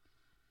know.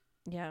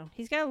 Yeah,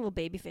 he's got a little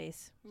baby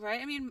face.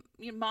 Right? I mean,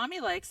 mommy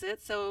likes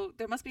it, so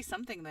there must be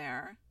something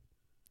there.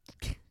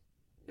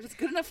 If it's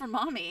good enough for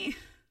mommy.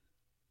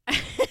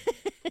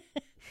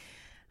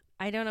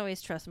 I don't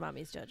always trust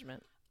mommy's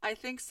judgment. I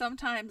think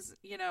sometimes,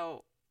 you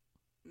know,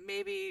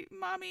 maybe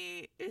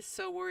mommy is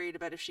so worried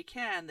about if she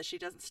can that she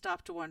doesn't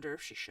stop to wonder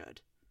if she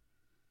should.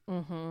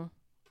 Mm-hmm.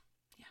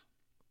 Yeah.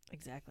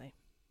 Exactly.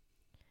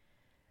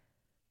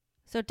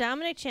 So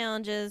Dominic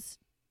challenges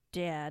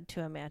Dad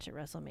to a match at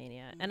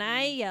WrestleMania. Mm-hmm. And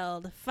I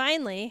yelled,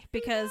 finally,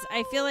 because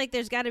I feel like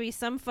there's got to be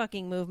some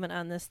fucking movement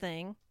on this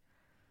thing.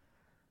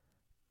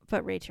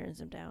 But Ray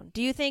turns him down.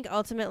 Do you think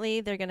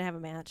ultimately they're going to have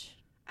a match?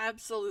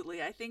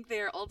 Absolutely. I think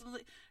they're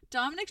ultimately...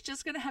 Dominic's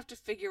just going to have to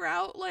figure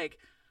out, like,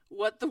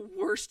 what the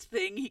worst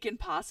thing he can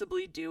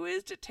possibly do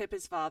is to tip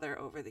his father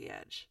over the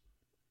edge.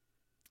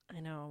 I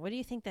know. What do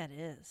you think that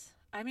is?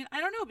 I mean, I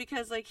don't know,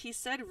 because, like, he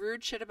said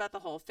rude shit about the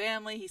whole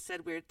family. He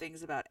said weird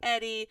things about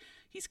Eddie.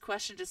 He's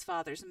questioned his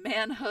father's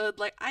manhood.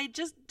 Like, I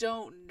just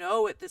don't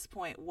know at this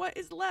point what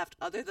is left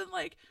other than,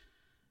 like,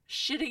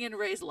 shitting in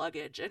Ray's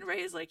luggage. And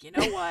Ray's like, you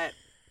know what?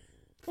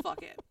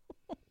 Fuck it.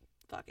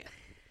 Fuck it.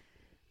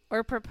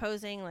 Or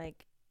proposing,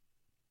 like,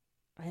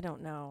 I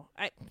don't know.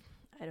 I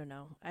don't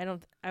know.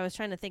 I was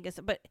trying to think of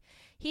some, but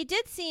Ray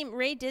did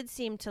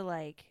seem to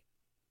like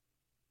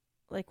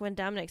when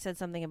Dominic said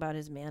something about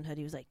his manhood,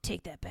 he was like,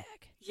 take that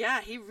back.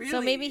 Yeah, he really.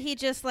 So maybe he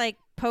just like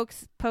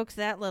pokes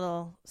that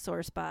little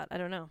sore spot. I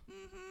don't know.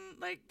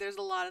 Mm-hmm. Like, there's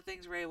a lot of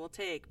things Ray will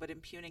take, but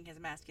impugning his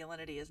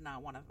masculinity is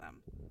not one of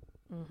them.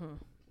 Mm-hmm.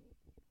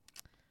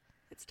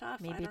 It's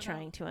tough. Maybe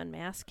trying to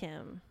unmask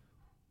him.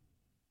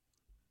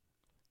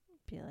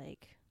 Be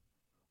like,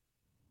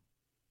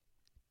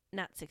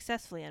 not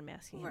successfully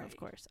unmasking him, of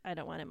course. I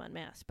don't want him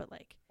unmasked, but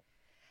like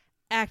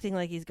acting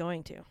like he's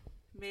going to.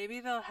 Maybe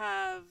they'll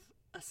have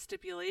a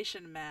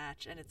stipulation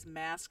match and it's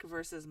Mask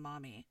versus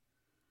Mommy.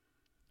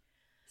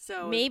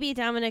 So maybe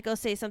Dominic will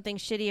say something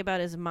shitty about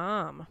his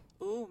mom.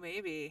 Ooh,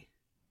 maybe.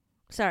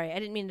 Sorry, I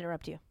didn't mean to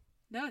interrupt you.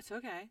 No, it's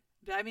okay.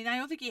 I mean, I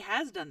don't think he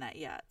has done that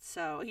yet.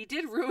 So he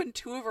did ruin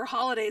 2 of her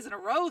holidays in a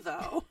row,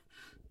 though.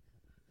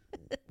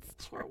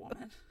 Poor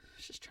woman.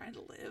 She's just trying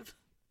to live.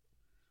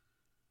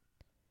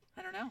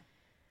 I don't know.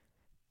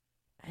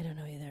 I don't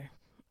know either.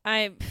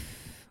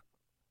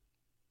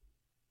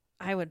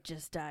 I would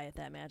just die at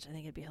that match. I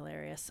think it'd be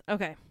hilarious.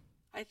 Okay.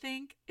 I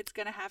think it's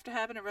going to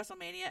happen at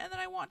WrestleMania, and then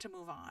I want to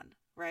move on,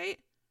 right?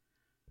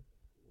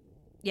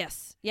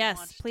 Yes,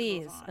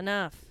 please.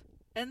 Enough.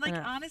 And,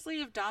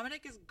 honestly, if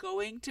Dominic is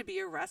going to be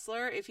a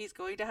wrestler, if he's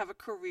going to have a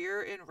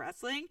career in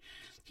wrestling,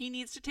 he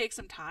needs to take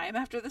some time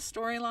after the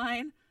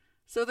storyline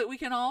so that we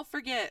can all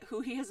forget who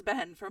he has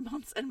been for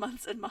months and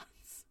months and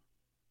months.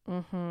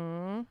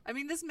 Mm-hmm. I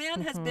mean, this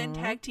man has been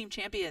tag team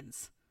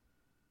champions.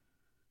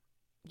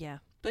 Yeah.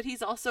 But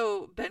he's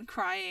also been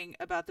crying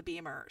about the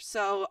Beamer.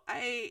 So,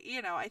 I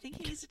think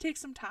he needs to take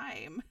some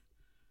time.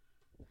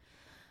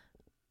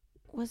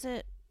 Was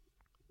it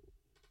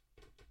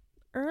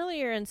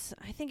earlier?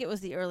 I think it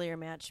was the earlier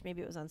match.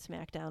 Maybe it was on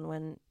SmackDown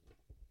when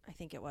I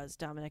think it was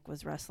Dominic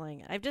was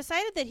wrestling. I've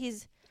decided that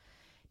he's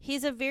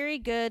a very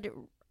good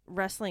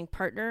wrestling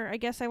partner, I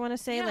guess I want to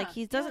say. Yeah,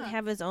 he doesn't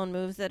have his own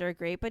moves that are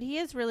great, but he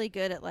is really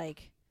good at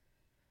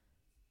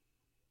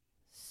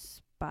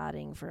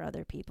spotting for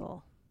other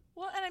people.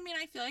 Well, and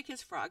I feel like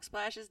his frog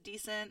splash is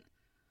decent.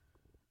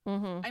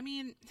 Mm-hmm. I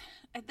mean,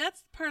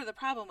 that's part of the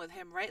problem with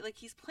him, right?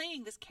 He's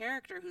playing this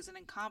character who's an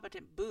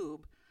incompetent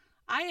boob.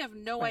 I have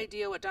no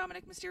idea what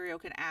Dominic Mysterio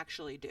can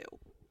actually do.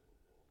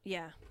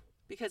 Yeah.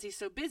 Because he's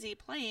so busy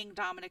playing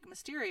Dominic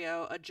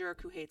Mysterio, a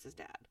jerk who hates his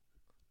dad.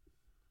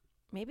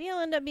 Maybe he'll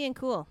end up being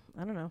cool.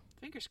 I don't know.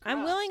 Fingers crossed.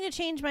 I'm willing to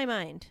change my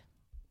mind.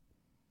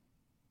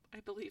 I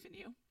believe in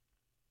you.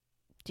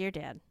 Dear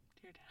Dad.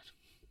 Dear Dad.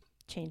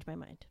 Change my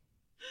mind.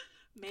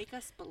 Make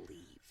us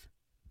believe.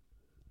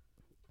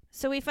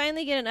 So we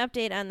finally get an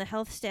update on the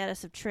health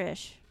status of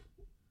Trish.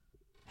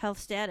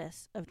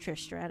 Stratus. The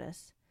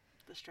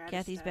Stratus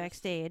Kathy's status.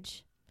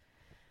 backstage.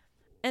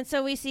 And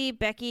so we see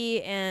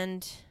Becky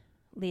and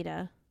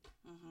Lita.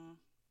 Mm-hmm.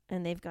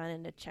 And they've gone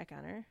in to check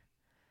on her.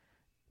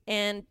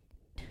 And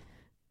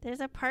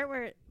there's a part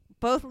where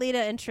both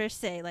Lita and Trish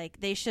say,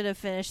 they should have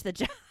finished the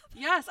job.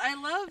 Yes, I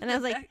love and I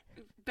was like...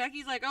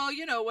 Becky's like,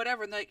 oh,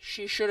 whatever. And they're like,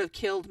 she should have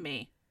killed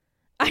me.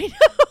 I know.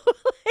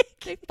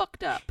 They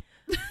fucked up.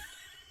 It's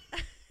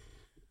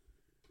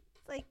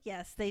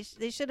yes,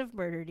 they should have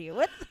murdered you.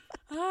 What?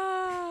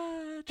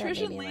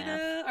 Trish and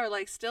Lita are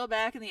still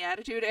back in the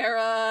Attitude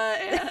Era,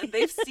 and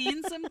they've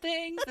seen some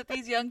things that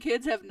these young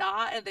kids have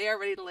not, and they are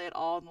ready to lay it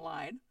all on the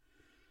line.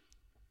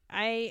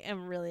 I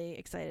am really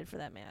excited for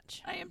that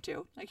match. I am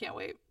too. I can't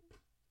wait.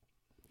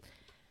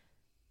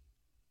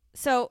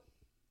 So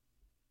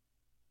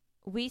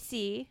we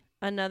see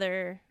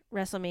another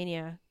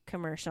WrestleMania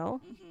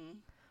commercial,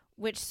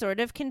 which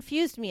sort of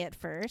confused me at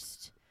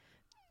first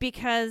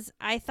because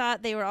I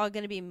thought they were all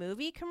going to be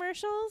movie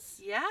commercials.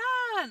 Yeah,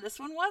 this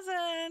one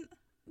wasn't.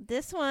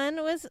 This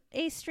one was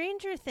a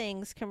Stranger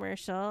Things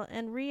commercial,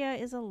 and Rhea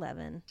is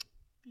 11.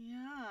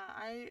 Yeah,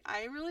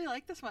 I really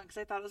like this one because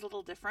I thought it was a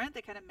little different.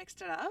 They kind of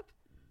mixed it up.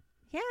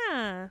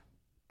 Yeah,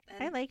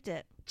 and I liked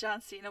it. John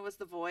Cena was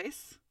the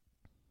voice.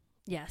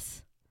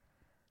 Yes.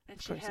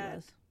 And she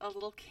had a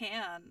little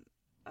can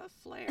of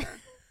Flair.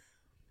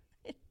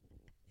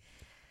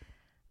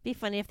 Be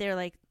funny if they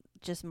were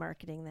just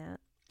marketing that.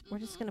 We're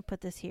just going to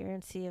put this here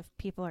and see if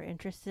people are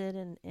interested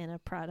in a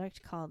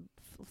product called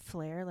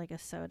Flair, like a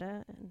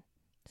soda, and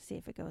see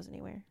if it goes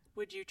anywhere.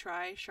 Would you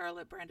try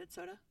Charlotte branded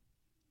soda?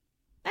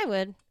 I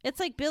would. It's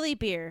like Billy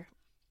Beer.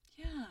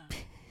 Yeah.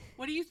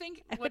 What do you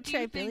think? What do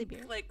you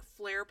think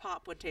Flair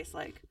Pop would taste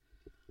like?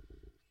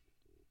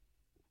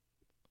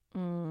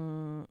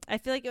 I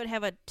feel like it would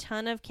have a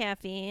ton of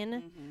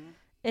caffeine.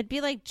 It'd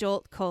be like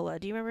Jolt Cola.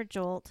 Do you remember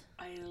Jolt?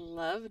 I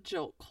love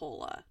Jolt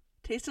Cola.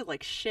 Tasted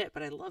like shit,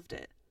 but I loved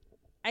it.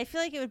 I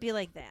feel like it would be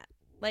like that.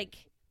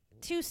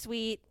 Too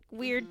sweet,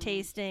 weird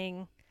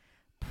tasting,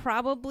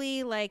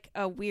 probably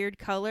a weird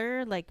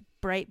color, like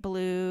bright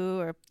blue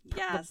or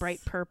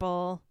bright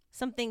purple,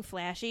 something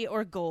flashy,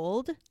 or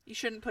gold. You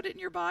shouldn't put it in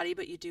your body,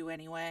 but you do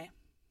anyway.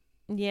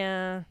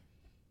 Yeah.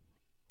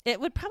 It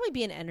would probably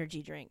be an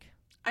energy drink.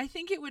 I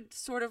think it would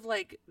sort of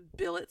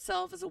bill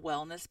itself as a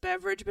wellness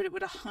beverage, but it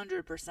would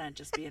 100%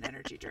 just be an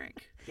energy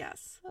drink.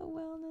 Yes. A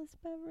wellness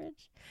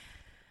beverage.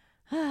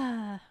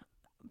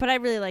 But I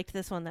really liked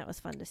this one. That was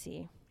fun to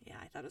see. Yeah,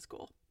 I thought it was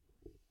cool.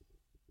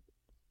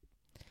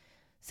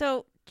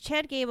 So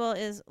Chad Gable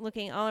is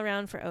looking all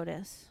around for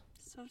Otis.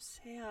 So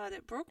sad.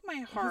 It broke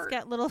my heart. He's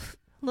got little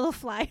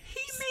flyers.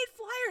 He made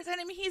flyers,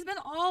 and he's been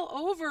all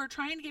over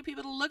trying to get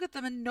people to look at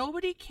them, and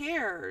nobody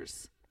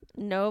cares.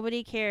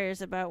 Nobody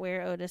cares about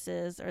where Otis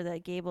is or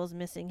that Gable's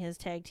missing his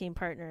tag team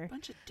partner.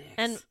 Bunch of dicks.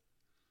 And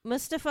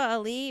Mustafa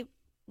Ali,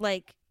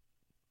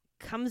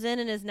 comes in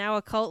and is now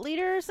a cult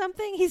leader or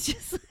something. He's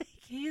just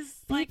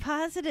he's be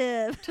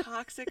positive.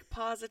 Toxic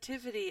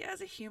positivity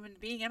as a human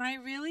being, and I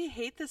really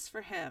hate this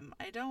for him.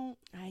 I don't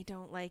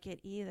like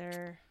it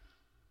either.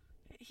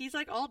 He's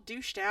all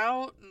douched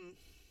out and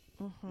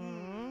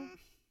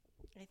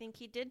I think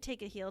he did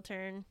take a heel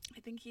turn. I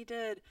think he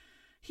did.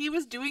 He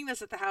was doing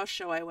this at the house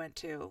show I went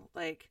to,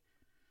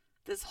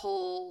 this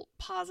whole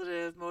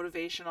positive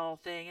motivational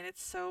thing, and it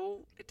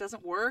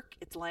doesn't work.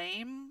 It's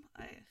lame.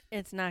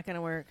 It's not going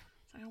to work.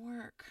 It's not going to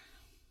work.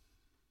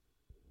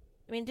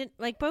 I mean, didn't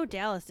like Bo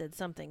Dallas did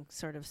something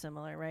sort of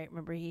similar, right?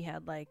 Remember he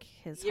had like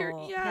his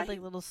whole he had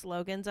like little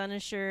slogans on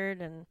his shirt,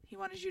 and he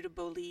wanted you to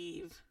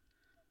believe.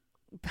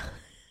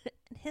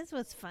 His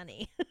was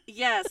funny.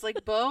 Yes,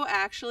 like Bo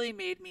actually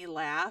made me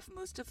laugh.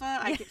 Mustafa,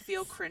 I could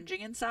feel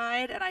cringing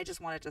inside, and I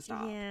just wanted to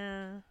stop.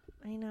 Yeah,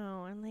 I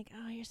know. I'm like,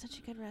 oh, you're such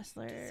a good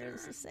wrestler.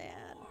 This is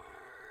sad. More.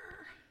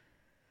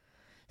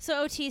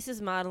 So Otis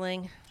is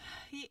modeling.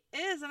 He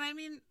is, and I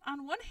mean,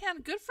 on one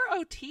hand, good for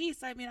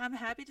Otis. I mean, I'm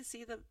happy to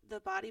see the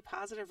body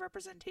positive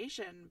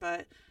representation,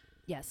 but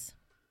yes,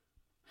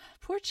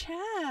 poor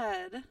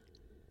Chad.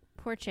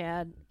 Poor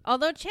Chad.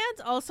 Although Chad's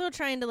also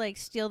trying to like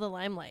steal the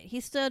limelight. He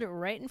stood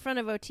right in front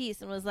of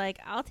Otis and was like,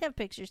 I'll have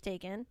pictures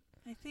taken.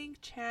 I think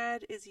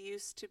Chad is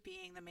used to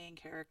being the main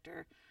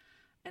character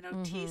and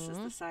Otis is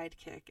the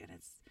sidekick, and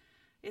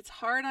it's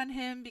hard on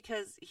him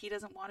because he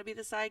doesn't want to be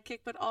the sidekick,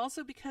 but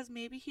also because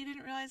maybe he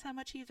didn't realize how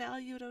much he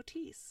valued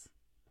Otis.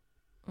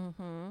 I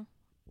value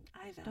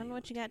Don't know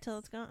what you got till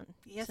it's gone.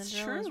 Yes,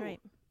 Cinderella's true.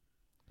 right.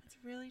 It's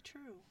really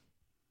true.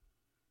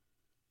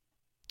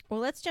 Well,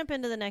 let's jump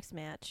into the next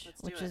match,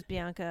 which is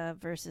Bianca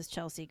versus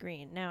Chelsea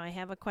Green. Now, I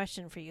have a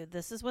question for you.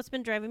 This is what's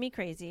been driving me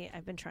crazy.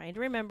 I've been trying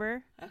to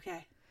remember.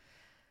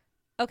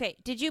 Okay,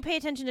 did you pay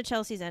attention to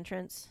Chelsea's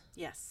entrance?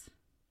 Yes.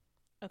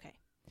 Okay.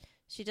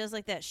 She does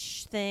like that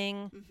shh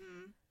thing.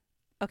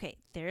 Okay,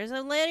 there's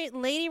a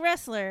lady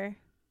wrestler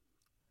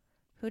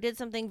who did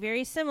something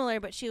very similar,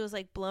 but she was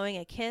like blowing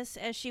a kiss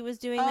as she was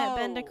doing that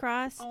bend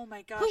across. Oh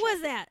my gosh. Who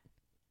was that?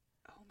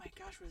 Oh my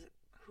gosh,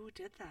 who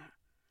did that?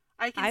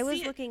 I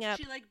was looking up.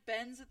 She like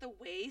bends at the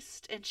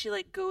waist and she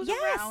like goes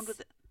around with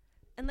it.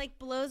 And like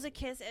blows a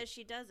kiss as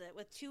she does it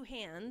with two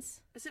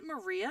hands. Is it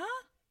Maria?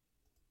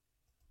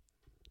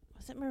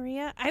 Was it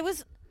Maria? I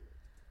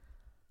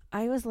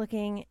was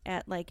looking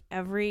at like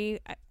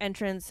every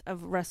entrance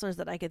of wrestlers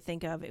that I could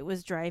think of. It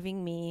was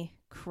driving me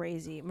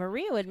crazy.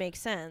 Maria would make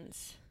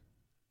sense.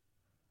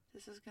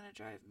 This is going to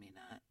drive me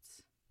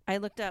nuts. I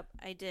looked up.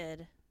 I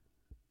did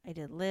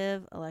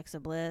Liv, Alexa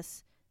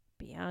Bliss,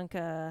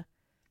 Bianca,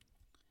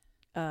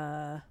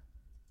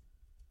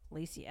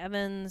 Lacey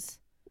Evans.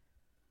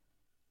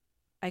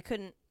 I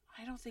don't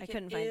think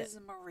it is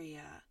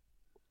Maria.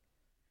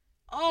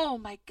 Oh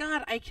my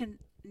god,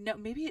 no,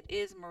 maybe it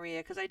is Maria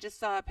because I just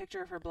saw a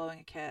picture of her blowing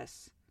a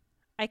kiss.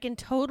 I can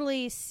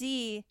totally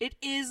see. It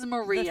is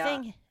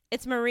Maria.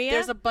 It's Maria?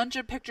 There's a bunch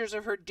of pictures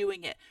of her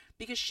doing it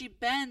because she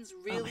bends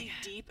really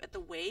deep at the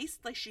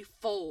waist, like she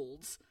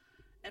folds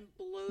and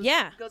blows.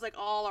 Yeah. Goes like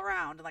all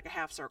around in like a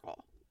half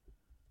circle.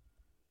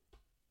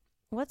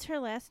 What's her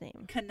last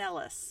name?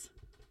 Kanellis.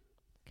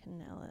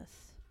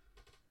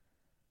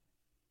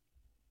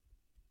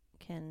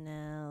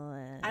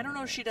 I don't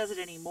know if she does it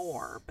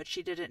anymore, but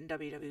she did it in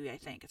WWE. I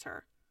think it's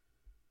her.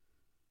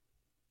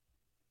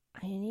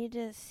 I need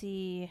to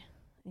see.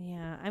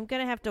 Yeah, I'm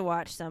going to have to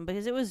watch some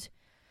because it was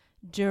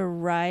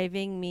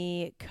driving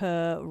me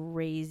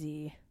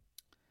crazy.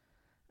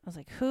 I was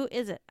like, who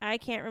is it? I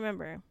can't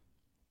remember.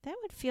 That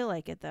would feel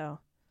like it, though.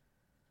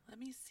 Let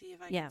me see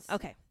if I can. Yeah,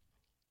 okay.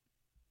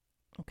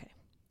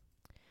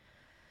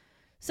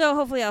 So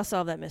hopefully I'll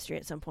solve that mystery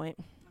at some point.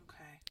 Okay.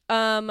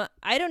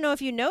 I don't know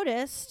if you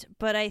noticed,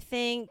 but I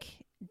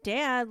think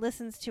Dad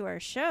listens to our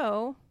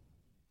show.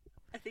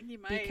 I think he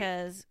might.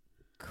 Because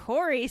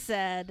Corey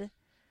said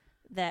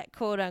that,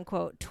 quote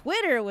unquote,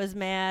 Twitter was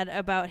mad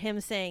about him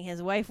saying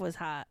his wife was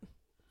hot.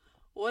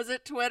 Was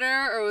it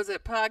Twitter or was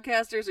it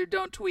podcasters who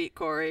don't tweet,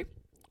 Corey?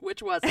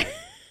 Which was it?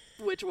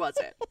 Which was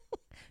it?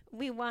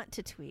 We want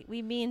to tweet.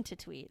 We mean to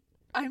tweet.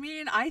 I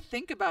mean, I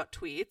think about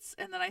tweets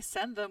and then I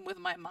send them with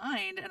my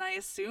mind and I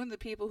assume the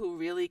people who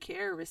really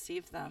care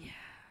receive them. Yeah.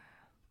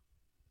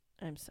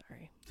 I'm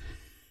sorry.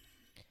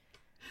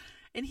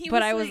 And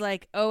I was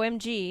like,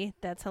 OMG,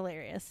 that's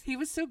hilarious. He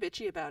was so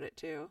bitchy about it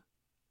too.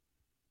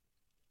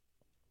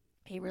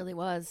 He really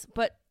was.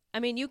 But I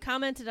mean, you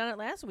commented on it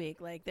last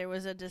week. Like there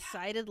was a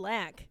decided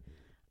lack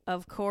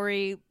of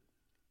Corey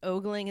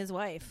ogling his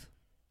wife.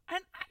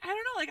 And I don't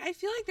know, like, I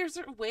feel like there's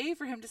a way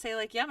for him to say,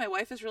 like, yeah, my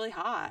wife is really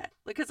hot.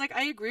 Like, because, like,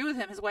 I agree with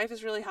him. His wife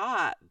is really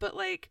hot. But,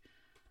 like,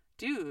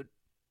 dude,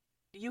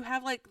 you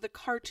have, like, the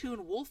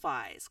cartoon wolf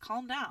eyes.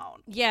 Calm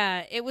down.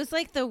 Yeah, it was,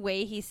 like, the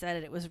way he said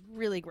it. It was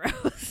really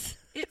gross.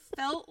 It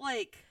felt,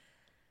 like,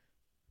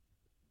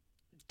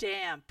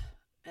 damp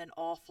and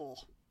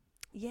awful.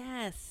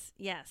 Yes.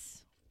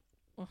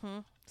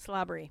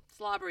 Slobbery.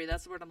 Slobbery,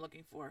 that's the word I'm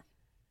looking for.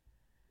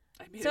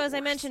 So, as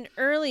I mentioned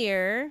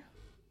earlier...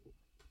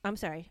 I'm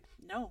sorry.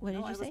 No. What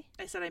did you say?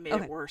 I said I made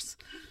it worse.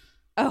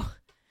 Oh.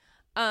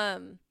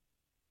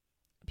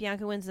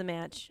 Bianca wins the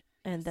match.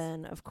 And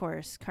then, of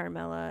course,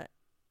 Carmella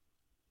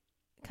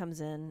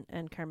comes in.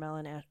 And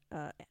Carmella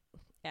and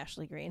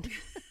Ashley Green.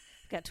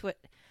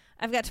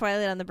 I've got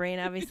Twilight on the brain,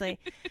 obviously.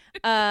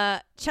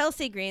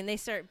 Chelsea Green, they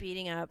start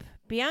beating up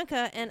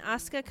Bianca. And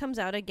Asuka comes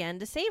out again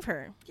to save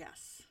her.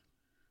 Yes.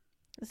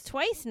 It's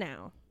twice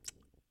now.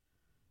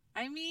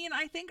 I mean,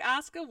 I think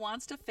Asuka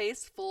wants to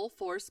face full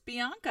force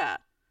Bianca.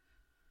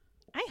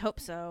 I hope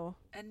so.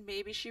 And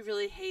maybe she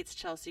really hates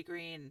Chelsea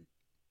Green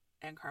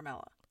and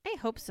Carmella. I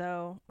hope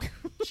so.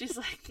 She's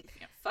like,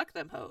 yeah, fuck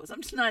them hoes.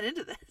 I'm just not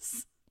into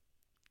this.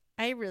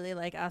 I really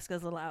like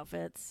Asuka's little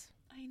outfits.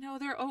 I know,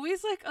 they're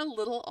always like a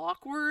little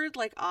awkward,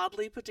 like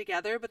oddly put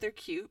together, but they're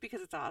cute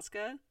because it's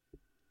Asuka.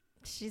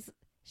 She's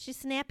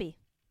snappy.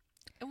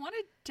 I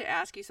wanted to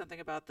ask you something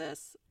about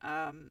this.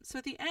 So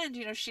at the end,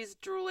 she's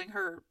drooling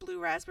her blue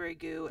raspberry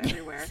goo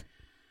everywhere.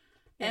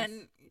 Yes.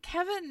 And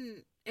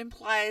Kevin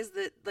implies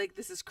that, like,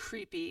 this is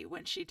creepy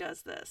when she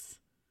does this.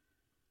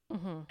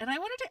 Mm-hmm. And I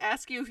wanted to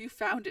ask you if you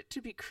found it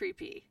to be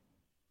creepy.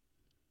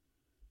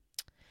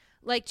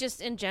 Like,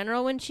 just in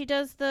general when she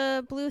does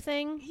the blue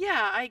thing?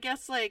 Yeah, I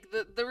guess, like,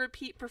 the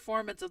repeat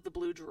performance of the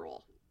blue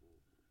drool.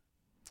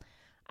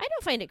 I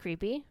don't find it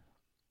creepy.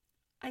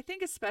 I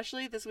think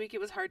especially this week it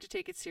was hard to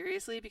take it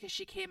seriously because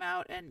she came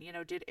out and,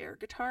 did air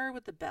guitar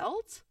with the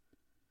belt.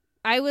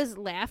 I was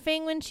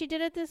laughing when she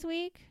did it this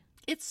week.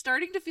 It's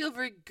starting to feel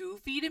very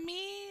goofy to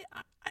me.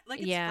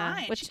 It's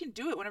fine. She can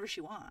do it whenever she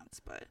wants,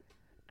 but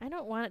I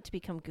don't want it to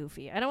become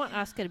goofy. I don't want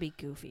Asuka to be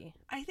goofy.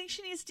 I think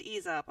she needs to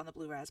ease up on the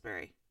blue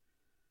raspberry.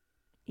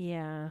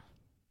 Yeah.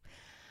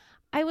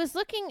 I was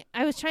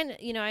trying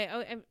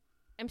to,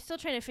 I'm still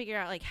trying to figure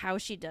out, like, how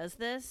she does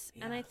this.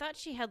 Yeah. And I thought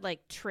she had,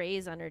 like,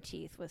 trays on her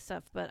teeth with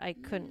stuff, but I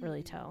couldn't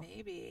really tell.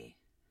 Maybe.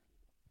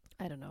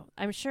 I don't know.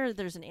 I'm sure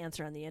there's an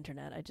answer on the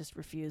internet. I just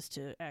refuse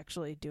to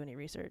actually do any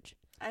research.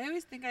 I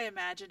always think I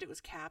imagined it was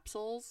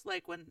capsules,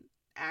 like when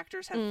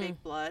actors have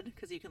fake blood,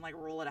 because you can, like,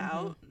 roll it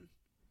out.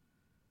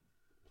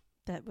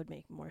 That would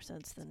make more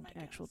sense than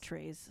actual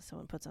trays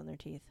someone puts on their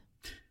teeth.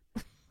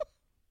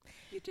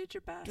 You did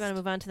your best. Do you want to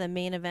move on to the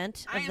main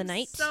event of the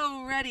night? I am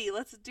so ready.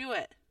 Let's do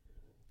it.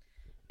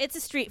 It's a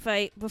street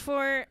fight.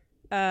 Before,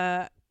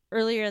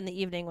 earlier in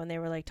the evening when they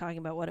were, like, talking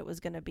about what it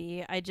was going to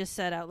be, I just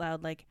said out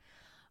loud, like,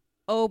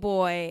 oh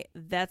boy,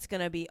 that's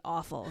going to be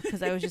awful.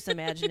 Because I was just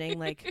imagining,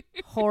 like,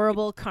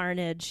 horrible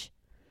carnage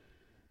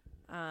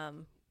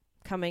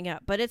coming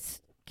up. But it's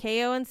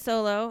KO and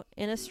Solo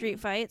in a street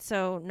fight,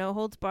 so no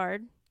holds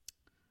barred.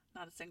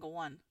 Not a single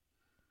one.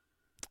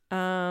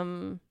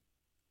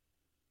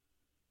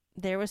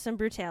 There was some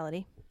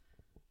brutality.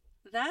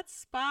 That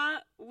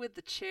spot with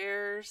the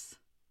chairs.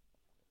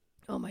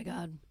 Oh my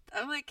God.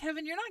 I'm like,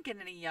 Kevin, you're not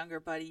getting any younger,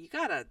 buddy. You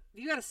gotta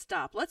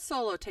stop. Let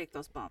Solo take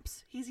those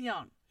bumps. He's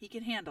young. He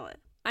can handle it.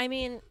 I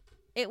mean,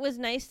 it was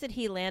nice that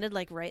he landed,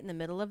 like, right in the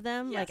middle of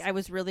them. Yes. Like, I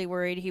was really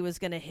worried he was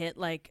gonna hit,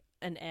 like,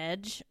 an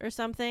edge or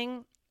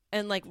something.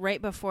 And, like,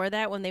 right before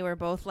that, when they were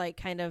both, like,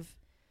 kind of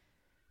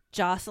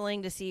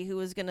jostling to see who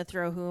was gonna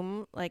throw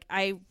whom, like,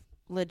 I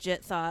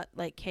legit thought,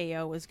 like,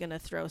 KO was gonna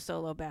throw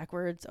Solo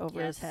backwards over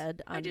his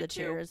head onto the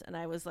chairs. Too. And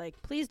I was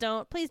like, please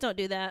don't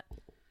do that.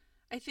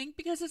 I think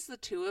because it's the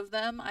two of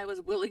them, I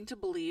was willing to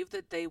believe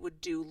that they would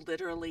do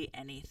literally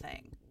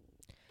anything.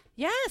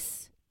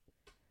 Yes.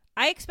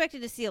 I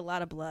expected to see a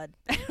lot of blood.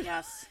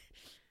 Yes.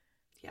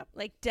 Yep.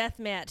 Like death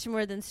match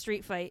more than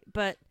street fight.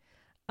 But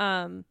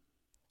I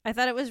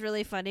thought it was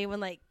really funny when,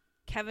 like,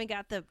 Kevin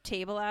got the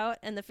table out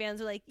and the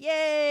fans were like,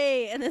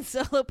 yay! And then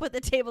Solo put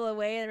the table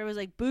away and everyone was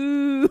like,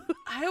 boo!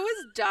 I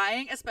was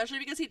dying, especially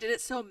because he did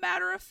it so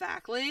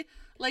matter-of-factly.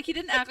 Like, he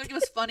didn't act like it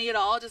was funny at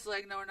all. Just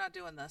like, no, we're not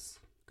doing this.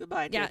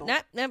 Goodbye, table.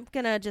 Yeah, I'm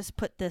gonna just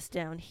put this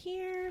down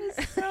here.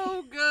 It's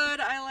so good.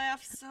 I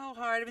laughed so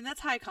hard. I mean, that's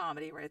high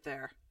comedy right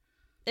there.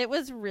 It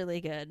was really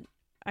good.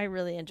 I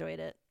really enjoyed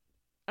it.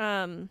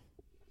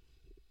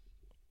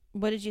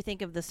 What did you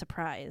think of the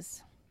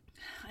surprise?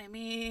 I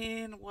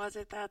mean, was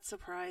it that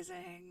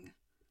surprising?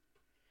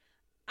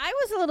 I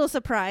was a little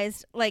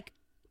surprised, like,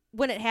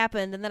 when it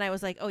happened, and then I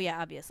was like, oh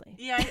yeah, obviously.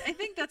 Yeah, I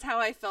think that's how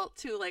I felt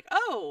too. Like,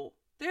 oh,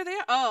 there they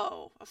are.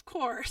 Oh, of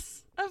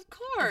course. Of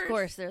course. Of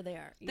course, there they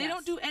are. They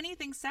don't do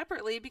anything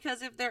separately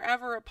because if they're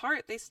ever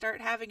apart, they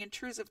start having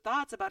intrusive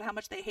thoughts about how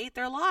much they hate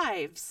their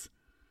lives.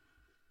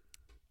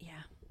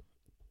 Yeah.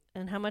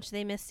 And how much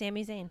they miss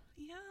Sami Zayn.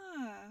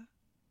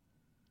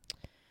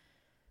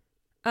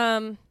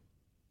 Yeah.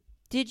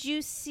 Did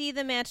you see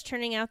the match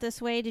turning out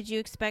this way? Did you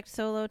expect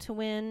Solo to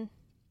win?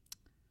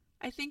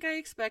 I think I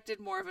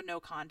expected more of a no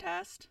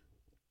contest.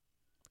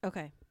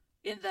 Okay.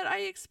 In that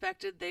I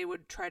expected they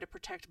would try to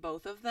protect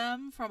both of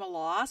them from a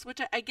loss, which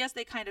I guess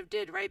they kind of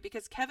did, right?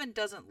 Because Kevin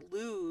doesn't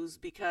lose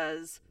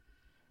because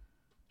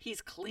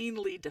he's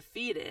cleanly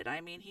defeated. I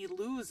mean, he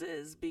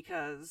loses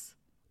because...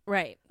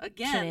 Right.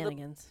 Again,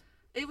 shenanigans.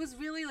 It was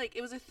really like,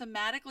 it was a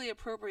thematically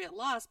appropriate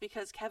loss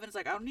because Kevin's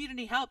like, I don't need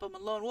any help. I'm a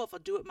lone wolf. I'll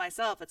do it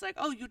myself. It's like,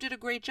 oh, you did a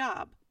great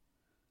job.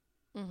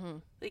 Mm-hmm.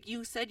 Like,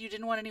 you said you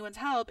didn't want anyone's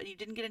help and you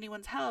didn't get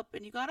anyone's help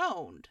and you got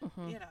owned,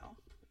 you know.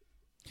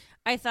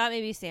 I thought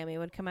maybe Sami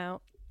would come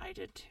out. I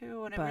did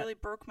too, and it really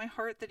broke my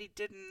heart that he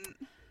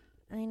didn't.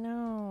 I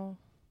know.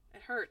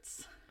 It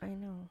hurts. I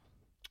know.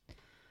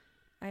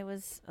 I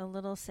was a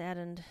little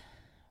saddened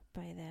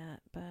by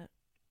that, but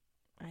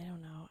I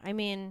don't know. I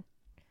mean,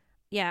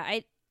 yeah,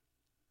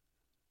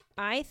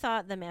 I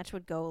thought the match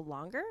would go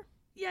longer.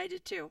 Yeah, I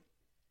did too.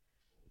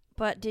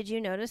 But did you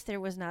notice there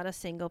was not a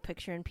single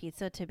picture in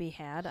pizza to be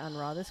had on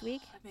Raw this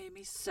week? That made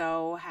me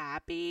so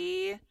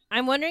happy.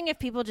 I'm wondering if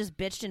people just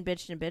bitched and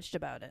bitched and bitched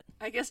about it.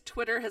 I guess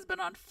Twitter has been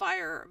on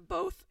fire,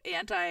 both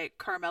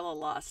anti-Carmella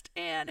Lust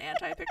and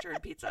anti-picture in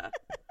pizza.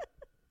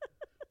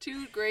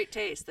 Two great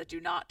tastes that do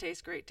not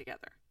taste great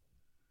together.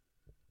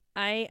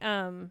 I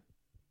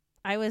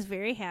was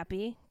very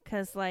happy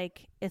because,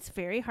 like, it's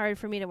very hard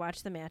for me to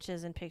watch the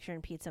matches in picture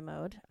in pizza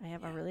mode. I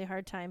have a really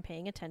hard time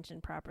paying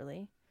attention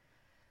properly.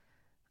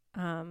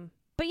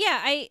 But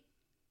yeah, I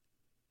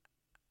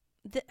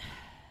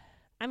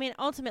mean,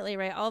 ultimately,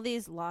 right, all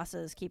these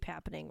losses keep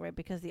happening, right,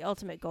 because the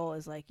ultimate goal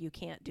is, like, you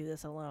can't do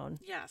this alone.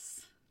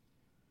 Yes.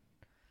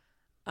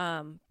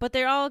 But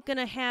they're all going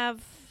to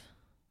have...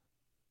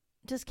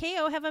 Does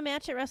KO have a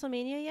match at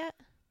WrestleMania yet?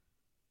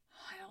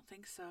 I don't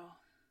think so.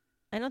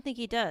 I don't think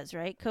he does,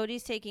 right?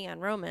 Cody's taking on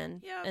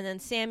Roman. Yep. And then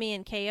Sammy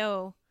and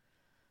KO,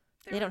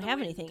 they don't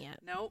have anything yet.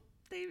 Nope.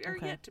 They are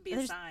yet to be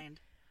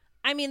assigned.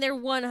 I mean, they're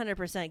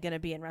 100% going to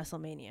be in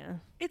WrestleMania.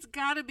 It's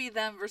got to be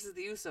them versus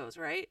the Usos,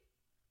 right?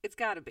 It's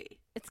got to be.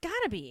 It's got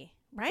to be,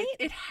 right?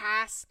 It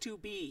has to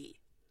be.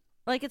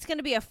 Like, it's going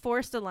to be a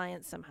forced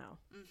alliance somehow.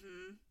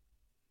 Mm-hmm.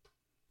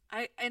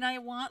 I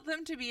want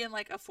them to be in,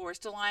 like, a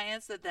forced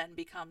alliance that then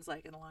becomes,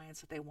 like, an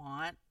alliance that they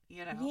want,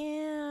 you know?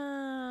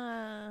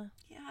 Yeah.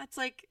 Yeah, it's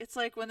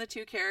like when the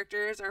two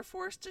characters are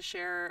forced to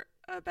share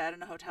a bed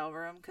in a hotel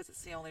room because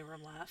it's the only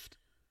room left.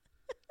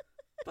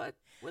 But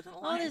with an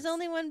alliance. Oh, there's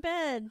only one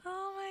bed.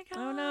 Oh, my gosh.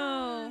 Oh,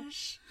 no.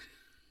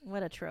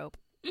 What a trope.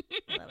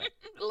 Love it.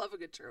 I love a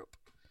good trope.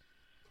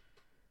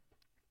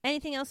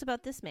 Anything else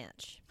about this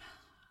match?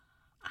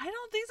 I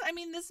don't think so. I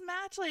mean, this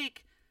match,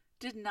 like,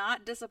 did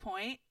not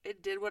disappoint.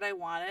 It did what I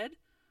wanted.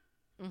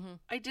 Mm-hmm.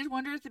 I did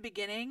wonder at the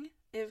beginning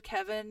if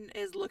Kevin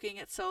is looking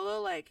at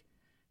Solo like,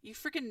 you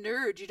freaking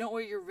nerd, you don't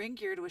wear your ring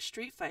gear to a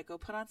street fight. Go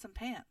put on some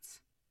pants.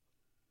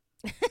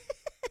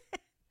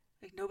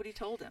 Like, nobody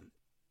told him.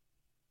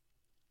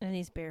 And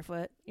he's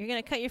barefoot. You're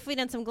going to cut your feet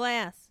on some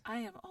glass. I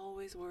am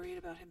always worried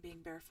about him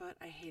being barefoot.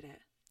 I hate it.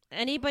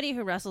 Anybody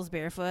who wrestles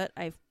barefoot,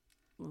 I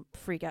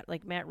freak out.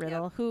 Like Matt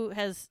Riddle, who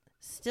has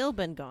still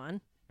been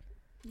gone.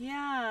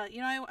 Yeah.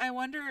 You know, I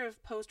wonder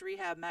if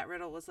post-rehab Matt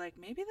Riddle was like,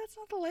 maybe that's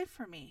not the life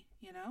for me,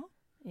 you know?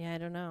 Yeah, I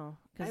don't know.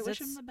 I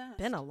wish him the best.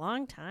 It's been a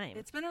long time.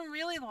 It's been a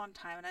really long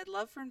time, and I'd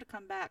love for him to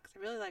come back because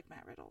I really like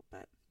Matt Riddle.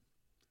 But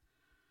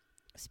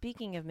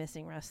speaking of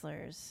missing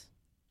wrestlers,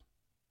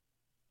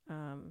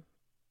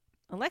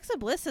 Alexa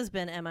Bliss has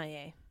been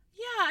MIA.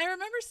 Yeah, I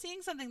remember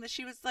seeing something that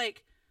she was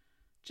like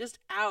just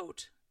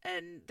out,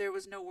 and there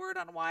was no word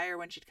on why or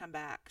when she'd come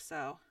back.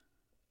 So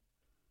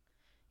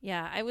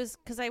yeah, I was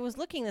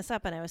looking this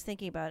up and I was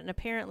thinking about it, and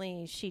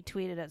apparently she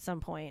tweeted at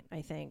some point,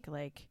 I think,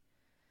 like,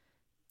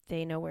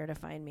 they know where to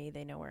find me.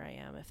 They know where I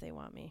am if they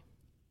want me.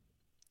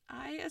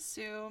 I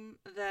assume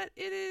that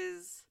it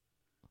is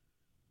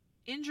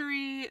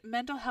injury,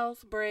 mental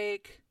health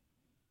break.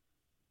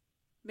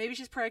 Maybe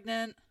she's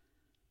pregnant.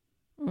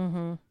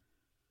 Mm-hmm.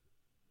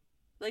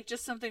 Like,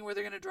 just something where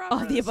they're going to drop all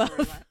her the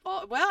above.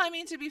 Well, I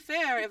mean, to be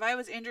fair, if I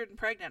was injured and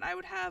pregnant, I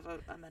would have a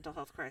mental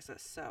health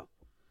crisis. So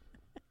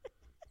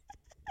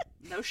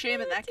no shame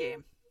in that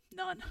game.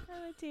 None.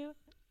 I would too.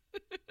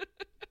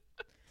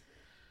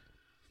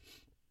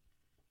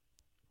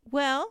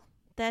 Well,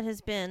 that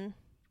has been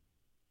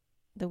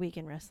the week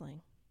in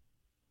wrestling.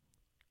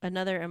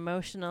 Another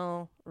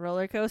emotional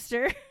roller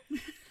coaster.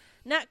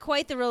 Not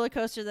quite the roller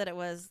coaster that it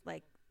was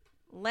like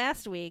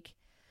last week,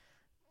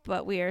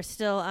 but we are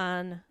still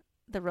on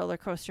the roller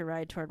coaster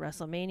ride toward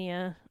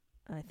WrestleMania.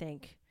 I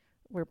think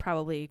we're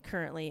probably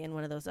currently in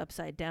one of those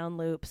upside down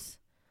loops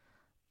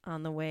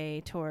on the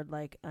way toward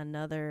like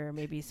another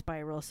maybe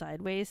spiral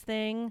sideways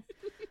thing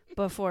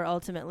before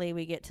ultimately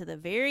we get to the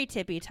very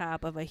tippy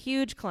top of a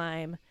huge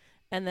climb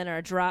and then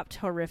are dropped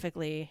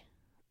horrifically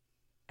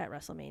at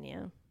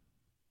WrestleMania.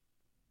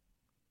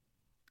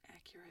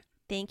 Accurate.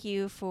 Thank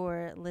you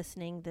for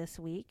listening this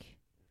week.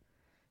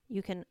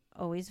 You can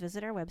always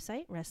visit our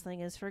website,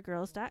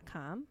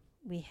 wrestlingisforgirls.com.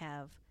 We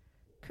have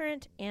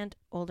current and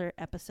older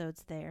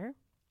episodes there.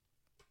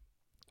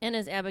 And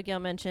as Abigail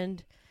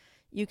mentioned,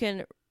 you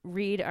can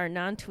read our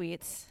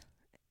non-tweets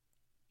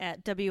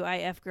at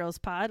WIF Girls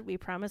Pod. We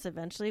promise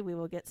eventually we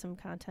will get some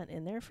content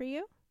in there for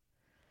you.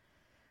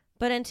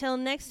 But until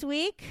next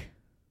week,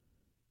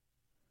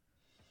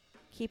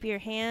 keep your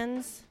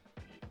hands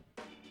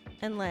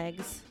and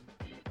legs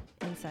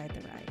inside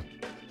the ride.